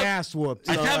getting my ass whooped.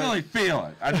 I so, definitely feel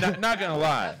it. I'm not gonna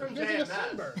lie.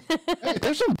 Hey,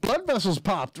 there's some blood vessels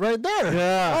popped right there.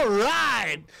 Yeah. All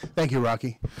right. Thank you,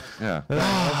 Rocky. Yeah.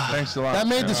 Thanks a lot. That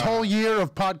made this whole year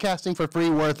of podcasting for free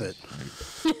worth it.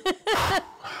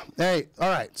 Hey, all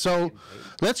right. So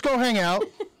let's go hang out.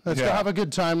 Let's go have a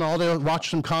good time all day. Watch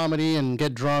some comedy and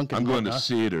get drunk. And I'm going to whatnot.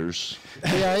 Cedars.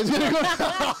 Yeah, he's going to go to the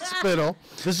hospital.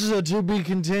 This is a to be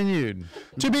continued.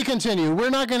 To be continued. We're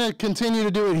not going to continue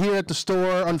to do it here at the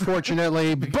store,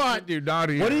 unfortunately. But What are you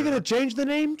going to change the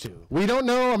name to? we don't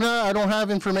know. I don't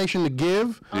have information to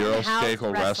give. The Earl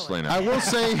Skakel Wrestling. I will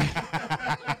say,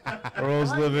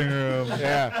 Earl's living room.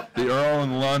 Yeah. The Earl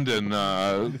in London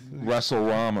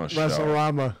Wrestle-Rama show.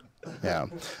 WrestleRama. yeah,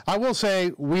 I will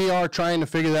say we are trying to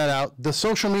figure that out. The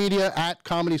social media at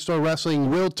Comedy Store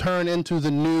Wrestling will turn into the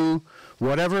new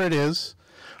whatever it is.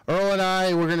 Earl and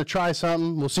I, we're going to try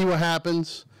something. We'll see what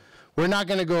happens. We're not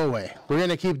going to go away. We're going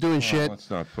to keep doing shit. Let's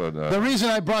not put. The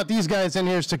reason I brought these guys in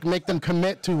here is to make them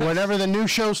commit to whenever the new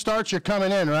show starts, you're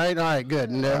coming in, right? All right, good.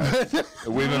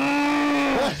 We've been.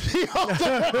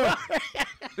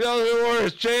 The other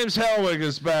Warriors, James Hellwig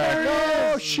is back.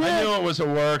 Oh, shit. I knew it was a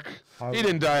work. He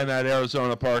didn't die in that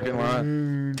Arizona parking lot.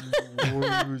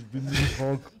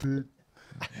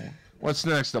 What's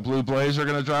next? The blue blazer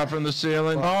going to drop from the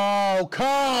ceiling? Oh,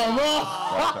 come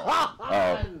on.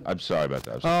 Oh, I'm sorry about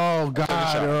that. Oh, God.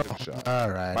 Take a shot.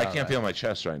 All right. I can't feel my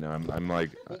chest right now. I'm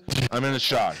like, I'm in a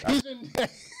shock.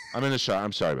 I'm in a shock.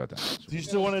 I'm sorry about that. Do you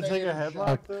still want to take a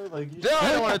headlock though? Like, No,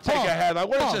 I don't want to take a headlock.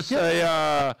 What is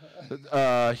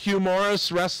this? Hugh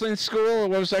Morris Wrestling School?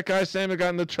 What was that guy's name that got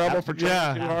into trouble for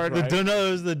trying too hard? The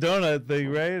donut was the donut thing,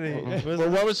 right? Well,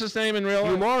 what was his name in real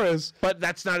life? Hugh Morris. But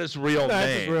that's not his real That's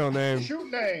name. his real name.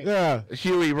 Shoot name. Yeah.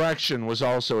 Hugh Erection was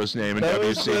also his name in That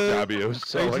was WCW.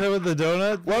 So, Are you talking about the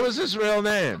donut? what was his reil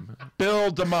name?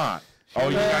 Bill DeMott. Oh,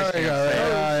 you guys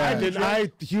can't say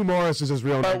it. Hugh Morris is his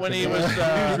real name. But when he was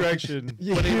Direction.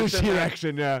 when he was in that-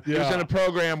 Erection, yeah. he was in a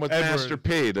program with Edward. Master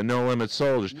P, the No Limit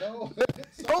Soldiers.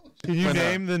 Can you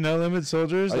name the No Limit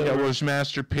Soldiers? Yeah, it was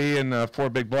Master P and four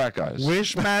big black guys.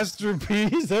 Wishmaster P?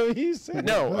 Is that what you said?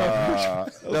 No,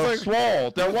 there was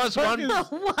Swole. There was one.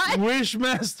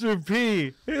 Wishmaster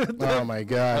P. Oh, my By the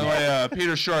God. way,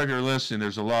 Peter Shaw, if you're listening,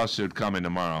 there's a lawsuit coming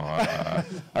tomorrow.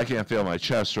 I can't feel my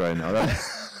chest right now.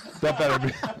 That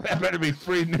better be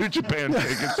free New Japan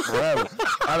tickets forever.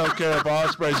 I don't care if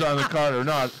Ospreay's on the card or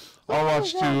not. I'll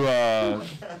watch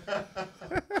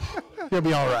You'll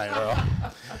be all right, Earl.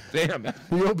 Damn.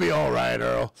 You'll be all right,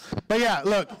 Earl. But yeah,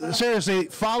 look, seriously,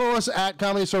 follow us at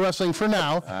Comedy Store Wrestling for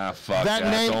now. Fuck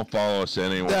that. Don't follow us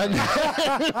anywhere.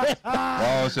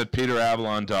 Follow us at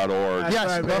peteravalon.org.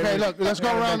 Yes. Okay. Look. Let's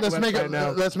go around. Let's make a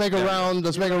round. Let's make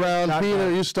a round.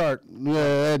 Peter, you start.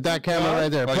 That camera right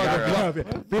there. Plug yourself.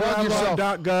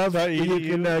 PeterAvalon.gov. You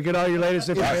can get all your latest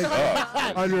information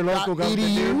on your local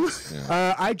government news.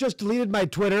 I just deleted my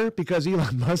Twitter because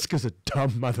Elon Musk is a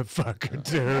dumb motherfucker,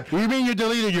 dude. You mean you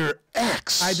deleted your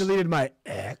ex? I deleted my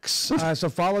ex. So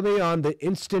follow me on the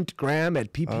Instagram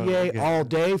at PPA all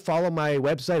day. Follow my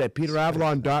website at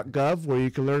peteravalon.gov where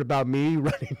you can learn about me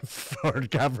running for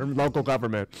local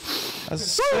government. That's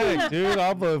sick, dude.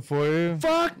 I'll vote for you.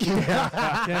 Fuck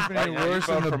yeah. Can't be any worse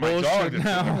vote than the for my dog. bullshit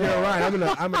now. You're right.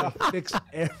 I'm gonna fix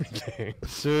everything.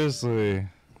 Seriously.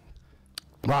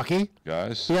 Rocky?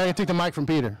 Guys. Yeah, you take the mic from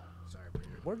Peter.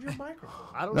 Where's your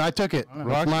microphone? I took it.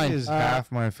 Rocky Mine. is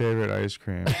half my favorite ice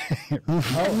cream.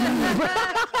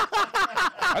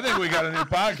 I think we got a new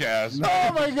podcast.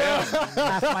 Oh my God!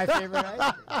 That's my favorite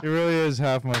ice cream. It really is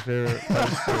half my favorite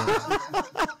ice cream.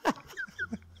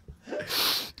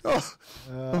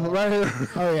 Right here.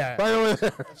 Oh yeah. Right over there.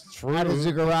 At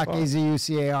Zuccarocki,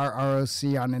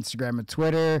 ZUCARROC on Instagram and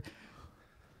Twitter.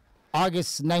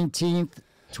 August 19th,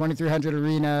 2300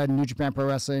 Arena, New Japan Pro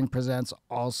Wrestling presents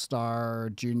All-Star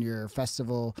Junior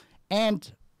Festival.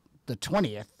 And the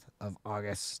 20th of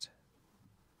August,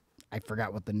 I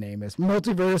forgot what the name is,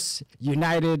 Multiverse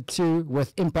United 2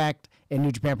 with Impact and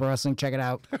New Japan Pro Wrestling. Check it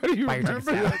out. How do you remember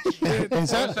that shit?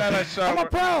 Is that I'm a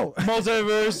pro.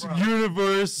 Multiverse,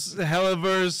 Universe,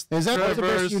 Helliverse, Is that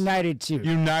Multiverse United 2.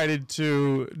 United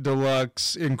 2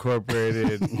 Deluxe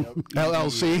Incorporated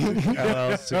LLC?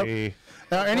 LLC.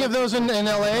 Are any of those in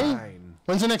LA?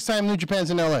 When's the next time New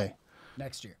Japan's in LA?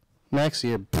 Next year. Next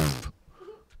year. Pfft.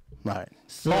 Right.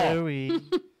 Sorry.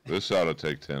 This ought to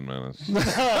take 10 minutes. I'm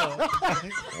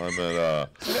at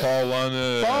Paul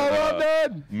London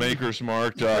at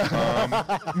makersmark.com.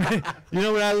 You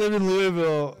know, when I lived in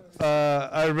Louisville,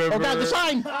 I remember. Oh, God, the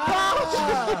sign!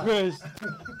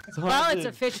 Well, it's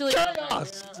officially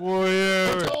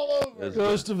Warrior.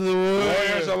 Ghost of the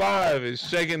Warrior's Warrior. alive. He's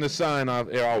shaking the sign off.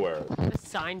 Here, I'll wear it. the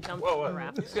sign jumped to the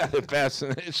raft. He's got a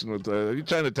fascination with Are you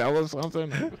trying to tell us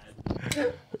something?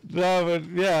 No, but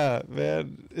yeah,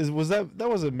 man. Was that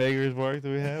wasn't Maker's Mark that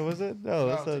we had, was it? No,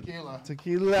 that's not tequila.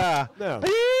 tequila. No.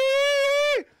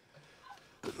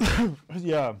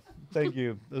 Yeah, thank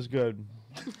you. That's good.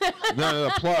 No,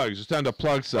 plugs. It's time to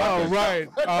plug something. Oh, right.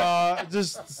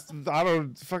 Just I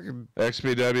don't fucking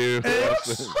XPW.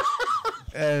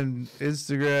 and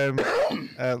Instagram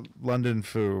at London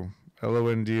Foo.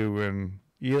 LONDON.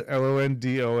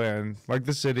 LONDON. Like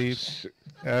the city.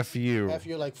 FU. F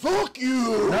you're like, fuck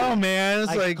you! No, man.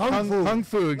 It's like Kung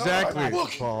Fu. Oh, Exactly.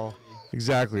 Paul.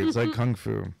 Exactly. It's like Kung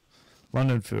Fu.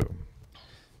 London Foo.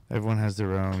 Everyone has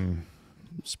their own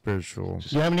spiritual.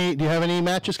 Do you have any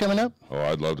matches coming up? Oh,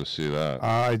 I'd love to see that.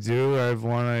 I do. I have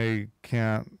one I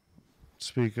can't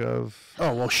speak of.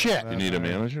 Oh, well, shit. You need a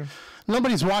manager?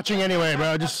 Nobody's watching anyway,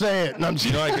 bro. Just say it. No, I'm just-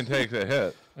 You know I can take the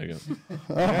hit.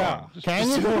 Yeah. Can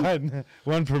you?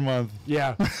 One per month.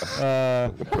 Yeah.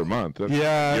 Per month. That's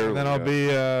Yeah. yearly, Then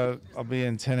I'll be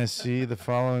in Tennessee the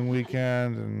following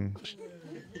weekend and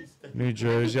New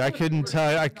Jersey. I couldn't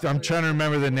tell you. I'm trying to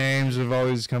remember the names of all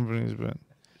these companies, but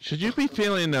Should you be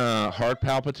feeling heart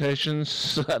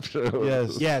palpitations after?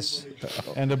 Yes.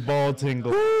 And a ball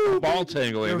tingle. Ball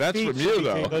tingling. That's from you,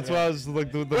 though. That's why I was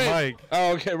like the mic.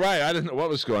 Oh, okay, right. I didn't know what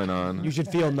was going on. You should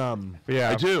feel numb. But yeah,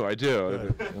 I do.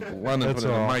 London That's putting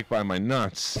the all. mic by my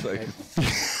nuts. Like,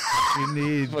 you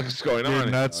need what's going your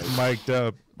on? nuts mic'd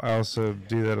up. I also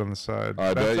do that on the side.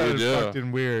 I bet you sounded do.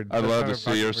 Fucking weird. I'd That love to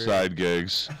sounded see your fucking side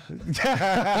gigs.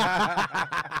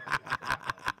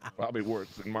 Probably worse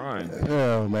than mine.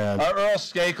 Oh, man. Earl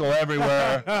Skakel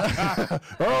everywhere.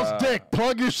 Earl's dick.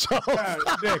 Plug yourself.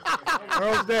 Dick.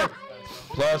 Earl's dick.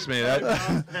 Plus me.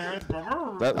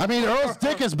 That, I mean, Earl's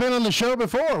dick has been on the show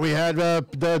before. We had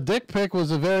the dick pic was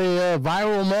a very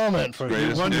viral moment for you.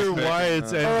 Greatest Wonder dick pic why in,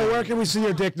 it's Where can we see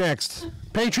your dick next?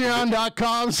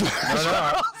 Patreon.com.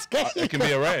 It can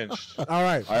be arranged. All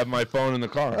right. I have my phone in the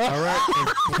car. All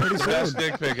right. Pretty Best soon.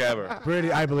 dick pic ever.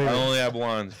 I believe I it. only have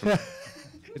one.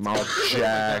 I'm all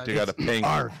jacked. I got a pink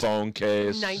phone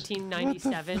case.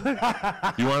 1997.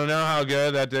 You want to know how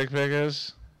good that dick pic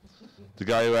is? The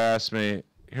guy who asked me,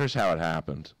 here's how it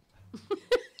happened.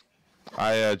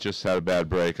 I just had a bad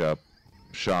breakup.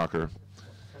 Shocker.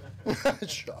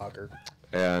 Shocker.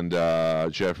 And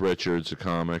Jeff Richards, a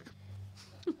comic,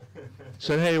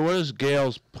 said, hey, what does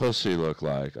Gail's pussy look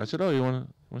like? I said, oh, you want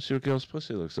to see what Gail's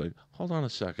pussy looks like? Hold on a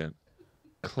second.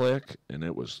 Click. And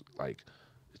it was like,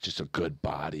 it's just a good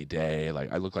body day.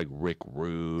 Like, I look like Rick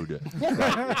Rude.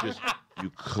 Like,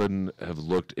 you couldn't have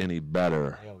looked any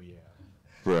better. Hell yeah.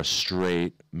 For a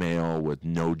straight male with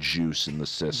no juice in the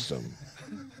system.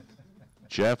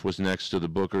 Jeff was next to the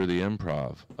booker of the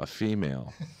Improv, a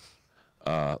female.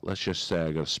 Let's just say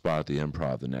I got a spot at the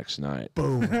Improv the next night.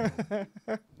 Boom.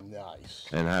 Nice.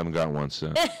 And I haven't gotten one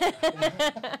since.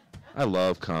 I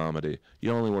love comedy.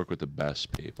 You only work with the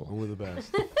best people. We're the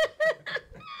best.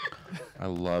 I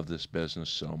love this business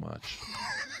so much.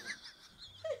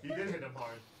 You did hit him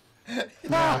hard.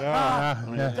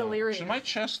 Delirious. Should my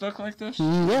chest look like this?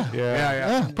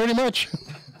 Yeah, pretty much.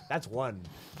 That's one.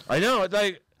 I know. It's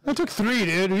like, That took 3,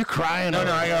 dude. You're crying. no,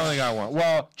 I only got one.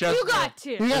 Well, just. You got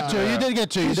two. You got 2. You did get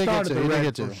 2. You did get 2. You did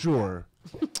get 2. For sure.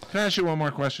 Can I ask you one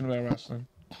more question about wrestling?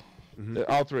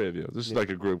 All three of you. This is like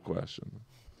a group question.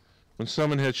 When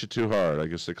someone hits you too hard, I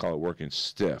guess they call it working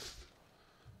stiff.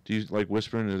 Do you like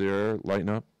whisper into the ear, lighten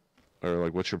up? Or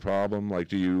like, what's your problem?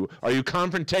 Like, are you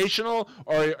confrontational,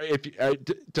 or if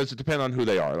does it depend on who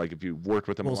they are? Like, if you worked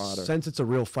with them a lot. Or? Since it's a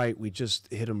real fight, we just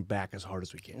hit him back as hard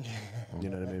as we can. You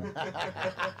know what I mean?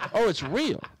 Oh, it's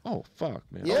real. Oh, fuck,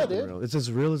 man. Yeah, Oh, dude. It's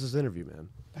as real as this interview, man.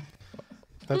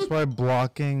 That's why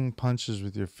blocking punches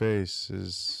with your face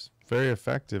is very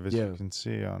effective, as you can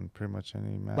see on pretty much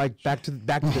any match. Like back to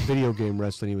the video game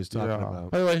wrestling he was talking Yeah.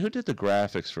 about. By the way, who did the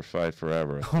graphics for Fight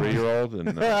Forever? A 3-year-old in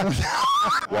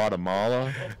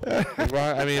Guatemala?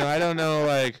 I mean, I don't know,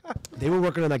 like. They were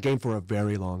working on that game for a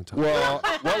very long time. Well,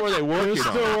 what were they working They're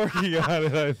on? still working on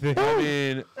it, I think. I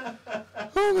mean,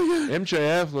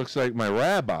 MJF looks like my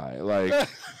rabbi. Like,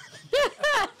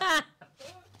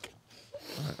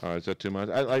 oh, is that too much?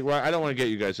 I don't want to get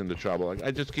you guys into trouble. Like,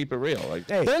 I just keep it real. Like,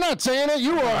 Hey, They're not saying it.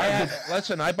 You are.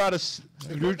 listen, I bought a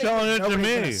You're telling it to Nobody's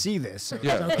gonna me. see this. So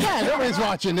Yeah. Yeah, nobody's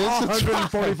watching this. It's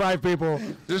 145 people.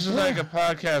 This is like a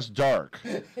podcast dark.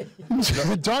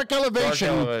 Dark elevation.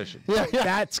 Dark elevation. Yeah, yeah.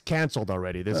 That's canceled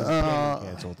already. This is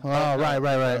canceled. Oh,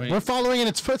 right. mean- We're following in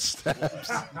its footsteps.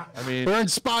 I mean, We're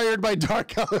inspired by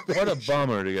Dark Elevation. what a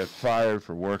bummer to get fired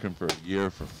for working for a year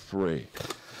for free.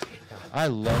 I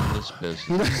love this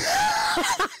business.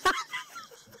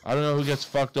 I don't know who gets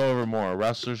fucked over more,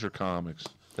 wrestlers or comics.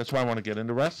 That's why I want to get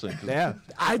into wrestling. 'Cause Yeah.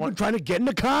 I've been trying to get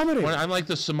into comedy. I'm like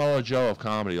the Samoa Joe of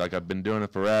comedy. Like, I've been doing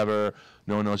it forever.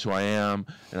 No one knows who I am,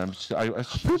 and I start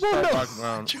walking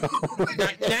around.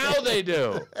 Now they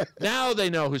do. Now they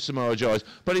know who Samoa Joe is.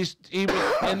 But he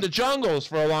was in the jungles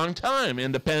for a long time.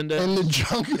 Independent. In the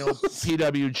jungle.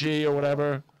 PWG or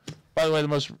whatever. By the way,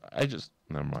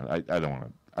 never mind. I don't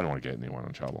want to get anyone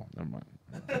in trouble. Never mind.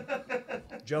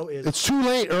 Joe is. It's too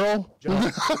late, Earl.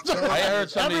 I heard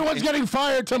something Everyone's getting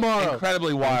fired tomorrow.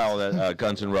 incredibly wild at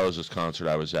Guns N' Roses concert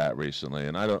I was at recently,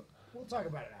 and I don't. We'll talk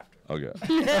about it after. Okay.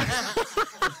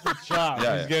 Chop.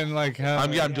 Yeah, He's getting like.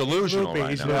 I'm delusional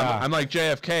right now. Yeah. I'm like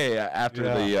JFK after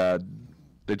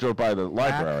they drove by the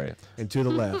library. And to the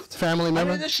left. Family I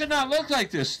member. mean, this should not look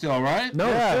like this still, right? No,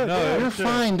 Yeah, no, You're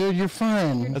fine, dude. You're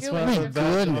fine. That's one of the Thank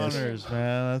best goodness. honors,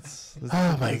 man. That's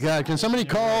Oh my God! Can somebody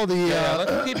call the? Yeah,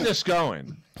 let's keep this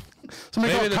going.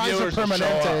 Somebody maybe the call Kaiser viewers will show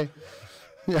Permanente.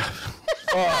 Yeah,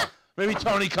 Oh, maybe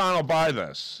Tony Khan will buy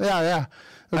this. yeah.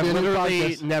 It'll I've be a new literally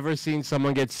podcast. never seen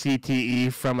someone get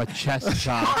CTE from a chest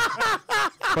chop,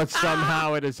 but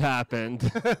somehow it has happened.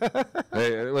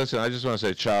 Hey, listen, I just want to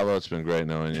say, Chavo, it's been great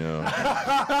knowing you.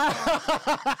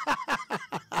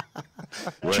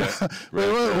 Wait,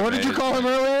 what did you call him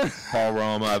earlier? Paul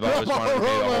Roma. I've always wanted to be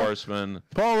Roma. a horseman.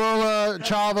 Paul Roma,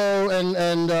 Chavo,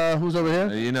 and who's over here?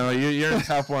 You know, you're a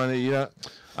tough one.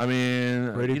 I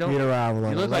mean, Brady you don't. Peter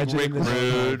Avalon. You look like legend Rick in this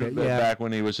Rude market, yeah. back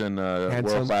when he was in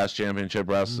Handsome. World Class Championship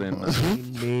Wrestling,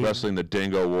 Mean, wrestling the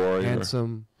Dingo Warrior.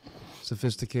 handsome,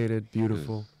 sophisticated,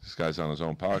 beautiful. This guy's on his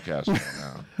own podcast right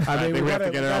now. I I think we have to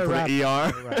get her out to the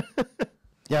ER.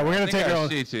 Yeah, we're I gonna think take I her have on.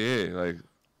 CTE. Like,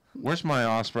 where's my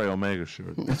Osprey Omega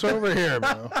shirt? It's over here,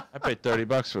 bro. I paid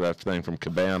 $30 for that thing from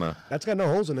Cabana. That's got no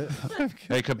holes in it.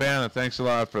 Hey, Cabana, thanks a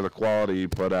lot for the quality you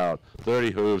put out.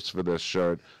 30 hooves for this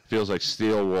shirt. Feels like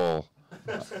steel wool.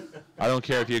 I don't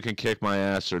care if you can kick my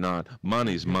ass or not.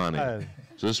 Money's money.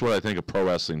 So this is what I think of pro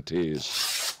wrestling tees.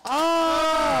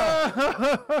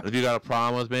 If you got a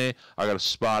problem with me, I got a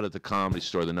spot at the Comedy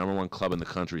Store, the #1 club in the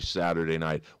country, Saturday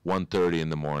night, 1:30 in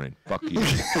the morning. Fuck you.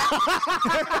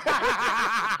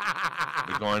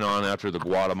 You're going on after the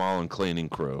Guatemalan cleaning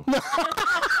crew.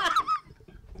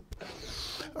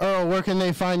 Earl, where can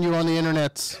they find you on the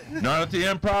internet? Not at the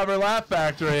Improv or Laugh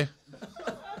Factory.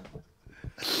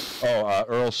 Oh,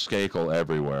 Earl Skakel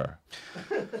everywhere.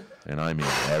 And I mean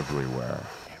everywhere.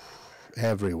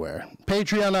 Everywhere.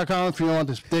 Patreon.com if you want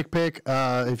this dick pic.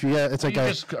 If you get, it's like You a.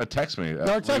 just text me.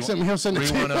 No, text him. He'll send it to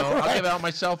you. 310. I'll give out my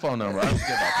cell phone number. I don't give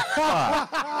a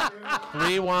fuck.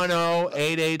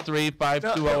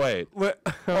 310-883-5208.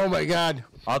 Oh my God.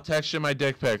 I'll text you my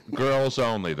dick pic. Girls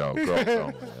only, though. Girls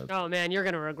only. Oh man, you're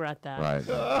gonna regret that. Right.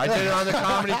 I did it on the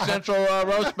Comedy Central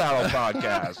Roast Battle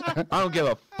podcast. I don't give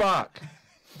a fuck.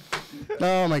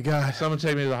 Oh my God. Someone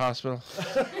take me to the hospital.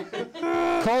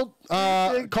 Cult.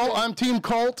 Cult. I'm Team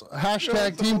Cult.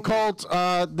 Hashtag Team Cult.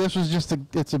 This was just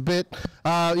it's a bit.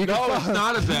 You No, can it's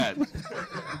not a bet.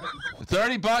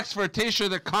 $30 for a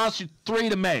T-shirt that costs you $3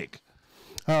 to make.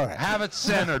 All right. Have it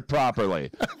centered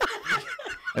properly.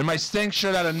 And my stink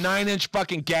shirt had a 9-inch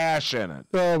fucking gash in it.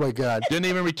 Oh my God. Didn't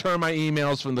even return my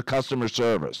emails from the customer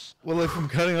service. Well, if I'm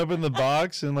cutting up in the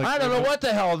box and like I don't know what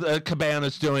the hell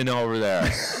Cabana's doing over there.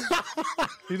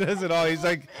 he does it all. He's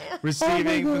like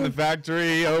receiving from the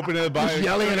factory, opening the box, Just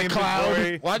yelling at a cloud.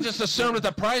 inventory. Well, I just assumed at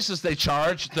the prices they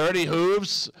charge, 30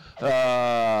 hooves.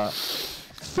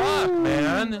 Fuck,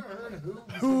 man.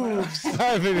 Hooves. I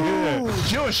haven't heard it.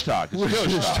 Jewish talk. It's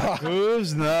Jewish talk.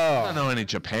 Hooves? I No. don't know any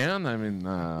Japan. I mean,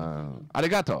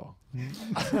 arigato.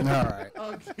 All right.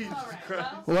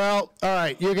 Well, all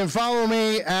right. You can follow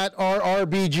me at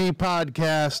RRBG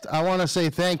Podcast. I want to say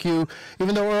thank you.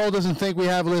 Even though Earl doesn't think we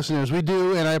have listeners, we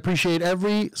do, and I appreciate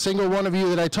every single one of you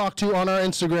that I talk to on our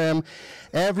Instagram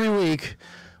every week.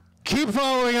 Keep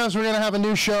following us. We're going to have a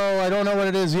new show. I don't know what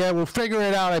it is yet. We'll figure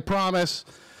it out, I promise.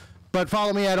 But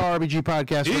follow me at RBG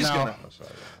Podcast for now.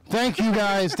 Thank you,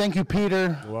 guys. Thank you,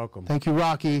 Peter. You're welcome. Thank you,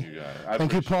 Rocky.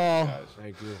 Thank you, Paul.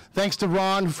 Thank you. Thanks to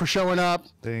Ron for showing up.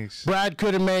 Thanks. Brad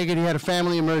couldn't make it. He had a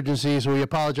family emergency, so we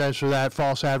apologize for that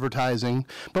false advertising.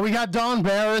 But we got Don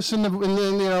Barris in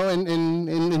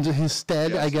his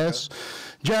stead, I guess.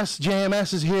 Jess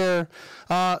JMS is here.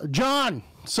 John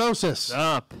Sosis.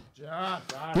 Up.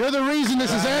 You're the reason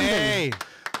this is ending.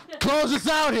 Close us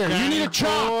out here. You need a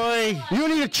chop. You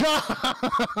need a chop.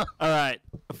 All right.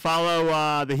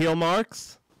 Follow the heel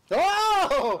marks.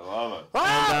 Oh! I love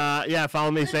it. And, yeah, follow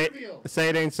me, Say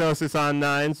It Ain't Sosis on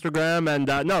Instagram.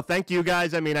 And no, thank you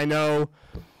guys. I mean, I know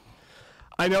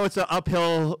it's an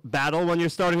uphill battle when you're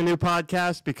starting a new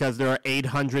podcast because there are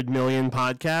 800 million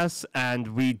podcasts, and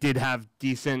we did have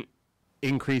decent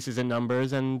increases in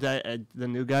numbers, and the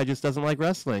new guy just doesn't like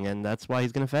wrestling, and that's why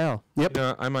he's going to fail. Yep. You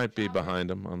know, I might be behind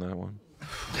him on that one.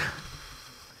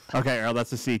 Okay, Earl,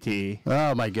 that's a CTE.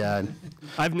 Oh, my God.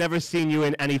 I've never seen you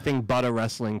in anything but a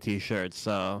wrestling T-shirt,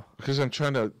 so. Because I'm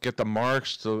trying to get the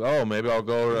marks to, maybe I'll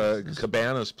go to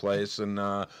Cabana's place and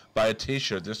buy a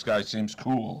T-shirt. This guy seems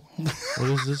cool. What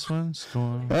is this one?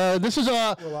 Storm. This is when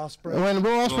Will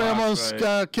Ospreay almost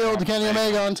killed Kenny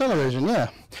Omega on television. Yeah.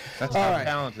 That's All how right.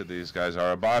 talented these guys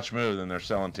are. A botch move, and they're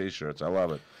selling T-shirts. I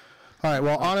love it. All right.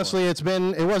 Well, honestly, it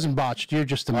wasn't botched. You're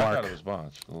just a I mark. thought it was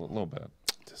botched a little bit.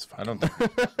 I don't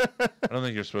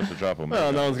think you're supposed to drop them.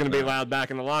 Well, no one's going to be allowed back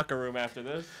in the locker room after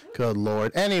this. Good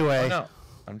Lord. Anyway. Oh, no.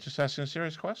 I'm just asking a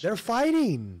serious question. They're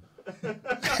fighting.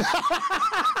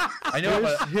 I know,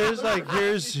 but Here's like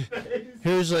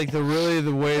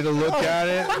the way to look at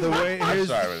it. The way here's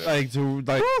sorry with it. like to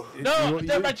like. no,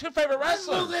 they're my two favorite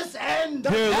wrestlers. This end.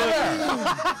 Here,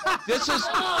 look. This is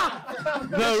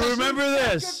No, remember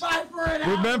this.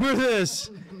 Remember this.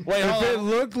 wait. If Hold it on.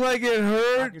 looked like it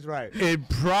hurt, He's right. it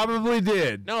probably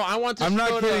did. No, I want this. I'm to not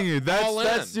go kidding to you. That's- All In.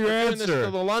 that's your We're doing this answer.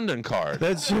 to the London card.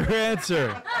 That's your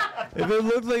answer. If it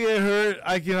looked like it hurt,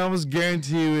 I can almost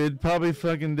guarantee you it probably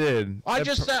fucking did. I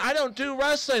just said I don't do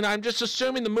wrestling. I'm just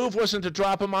assuming the move wasn't to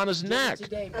drop him on his neck.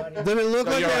 Did it look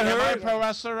So like you're it am I a hurt? pro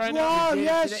wrestler right now? Oh,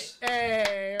 yes.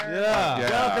 Yeah.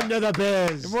 Yeah. To the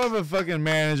biz. You're more of a fucking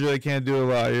manager that can't do a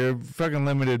lot. You're a fucking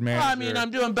limited manager. I mean,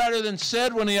 I'm doing better than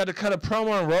Sid when he had to cut a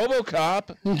promo on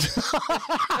RoboCop. You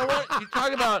know what? You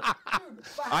talk about.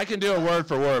 I can do it word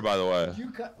for word, by the way.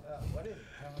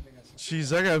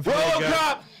 Jeez, I got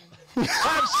RoboCop!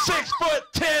 I'm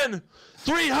 6'10",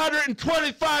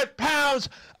 325 pounds.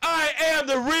 I am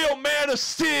the real man of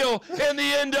steel in the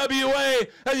NWA,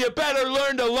 and you better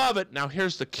learn to love it. Now,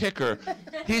 here's the kicker.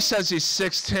 He says he's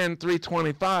 6'10",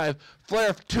 325.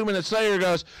 Flair, 2 minutes later,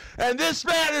 goes, and this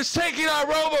man is taking on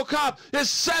RoboCop is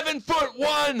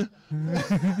 7'1",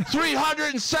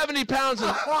 370 pounds.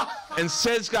 And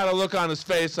Sid's got a look on his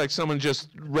face like someone just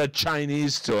read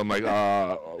Chinese to him. Like,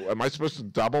 am I supposed to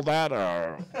double that?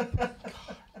 Or...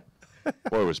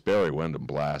 Boy, was Barry Windham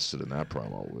blasted in that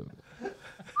promo.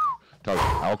 Talking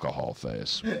alcohol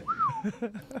face. All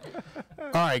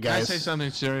right, Can I guys. say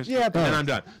something serious? Yeah, Then I'm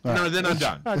done. No, then I'm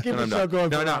done. keep Then the I'm show done. going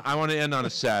No, for no, Rocky. I want to end on a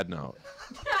sad note.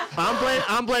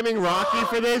 I'm blaming Rocky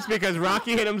for this because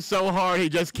Rocky hit him so hard he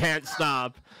just can't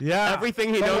stop. Yeah.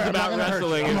 Everything he knows about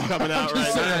wrestling is coming out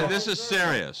right now. This is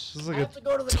serious. This is like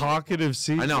a talkative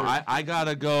secret. I know. I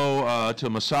gotta go to a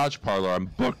massage parlor. I'm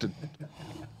booked at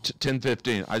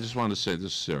 10:15. I just wanted to say this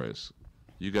is serious.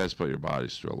 You guys put your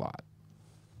bodies through a lot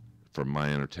for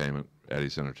my entertainment,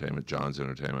 Eddie's entertainment, John's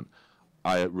entertainment.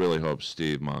 I really hope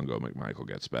Steve Mongo McMichael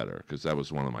gets better because that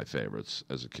was one of my favorites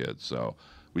as a kid. So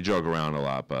we joke around a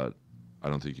lot, but I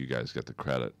don't think you guys get the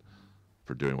credit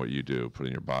for doing what you do,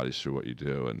 putting your bodies through what you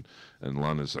do. And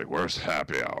London's like, where's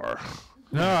happy hour?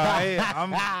 No,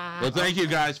 I'm. Well, thank you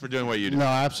guys for doing what you do. No,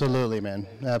 absolutely, man.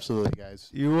 Absolutely, guys.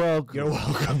 You're welcome. You're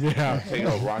welcome. Yeah. Hey,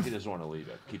 no, Rocky doesn't want to leave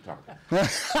it. Keep talking.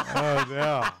 Oh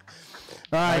yeah.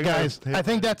 All right, guys. I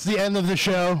think that's the end of the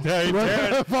show. Yeah, you're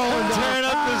We're falling down. tearing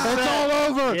up the It's set. all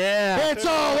over. Yeah. It's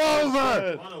all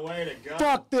over. What a way to go.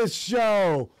 Fuck this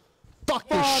show. Fuck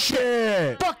this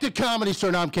shit. Fuck the Comedy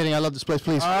Store. No, I'm kidding. I love this place.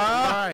 Please. All right.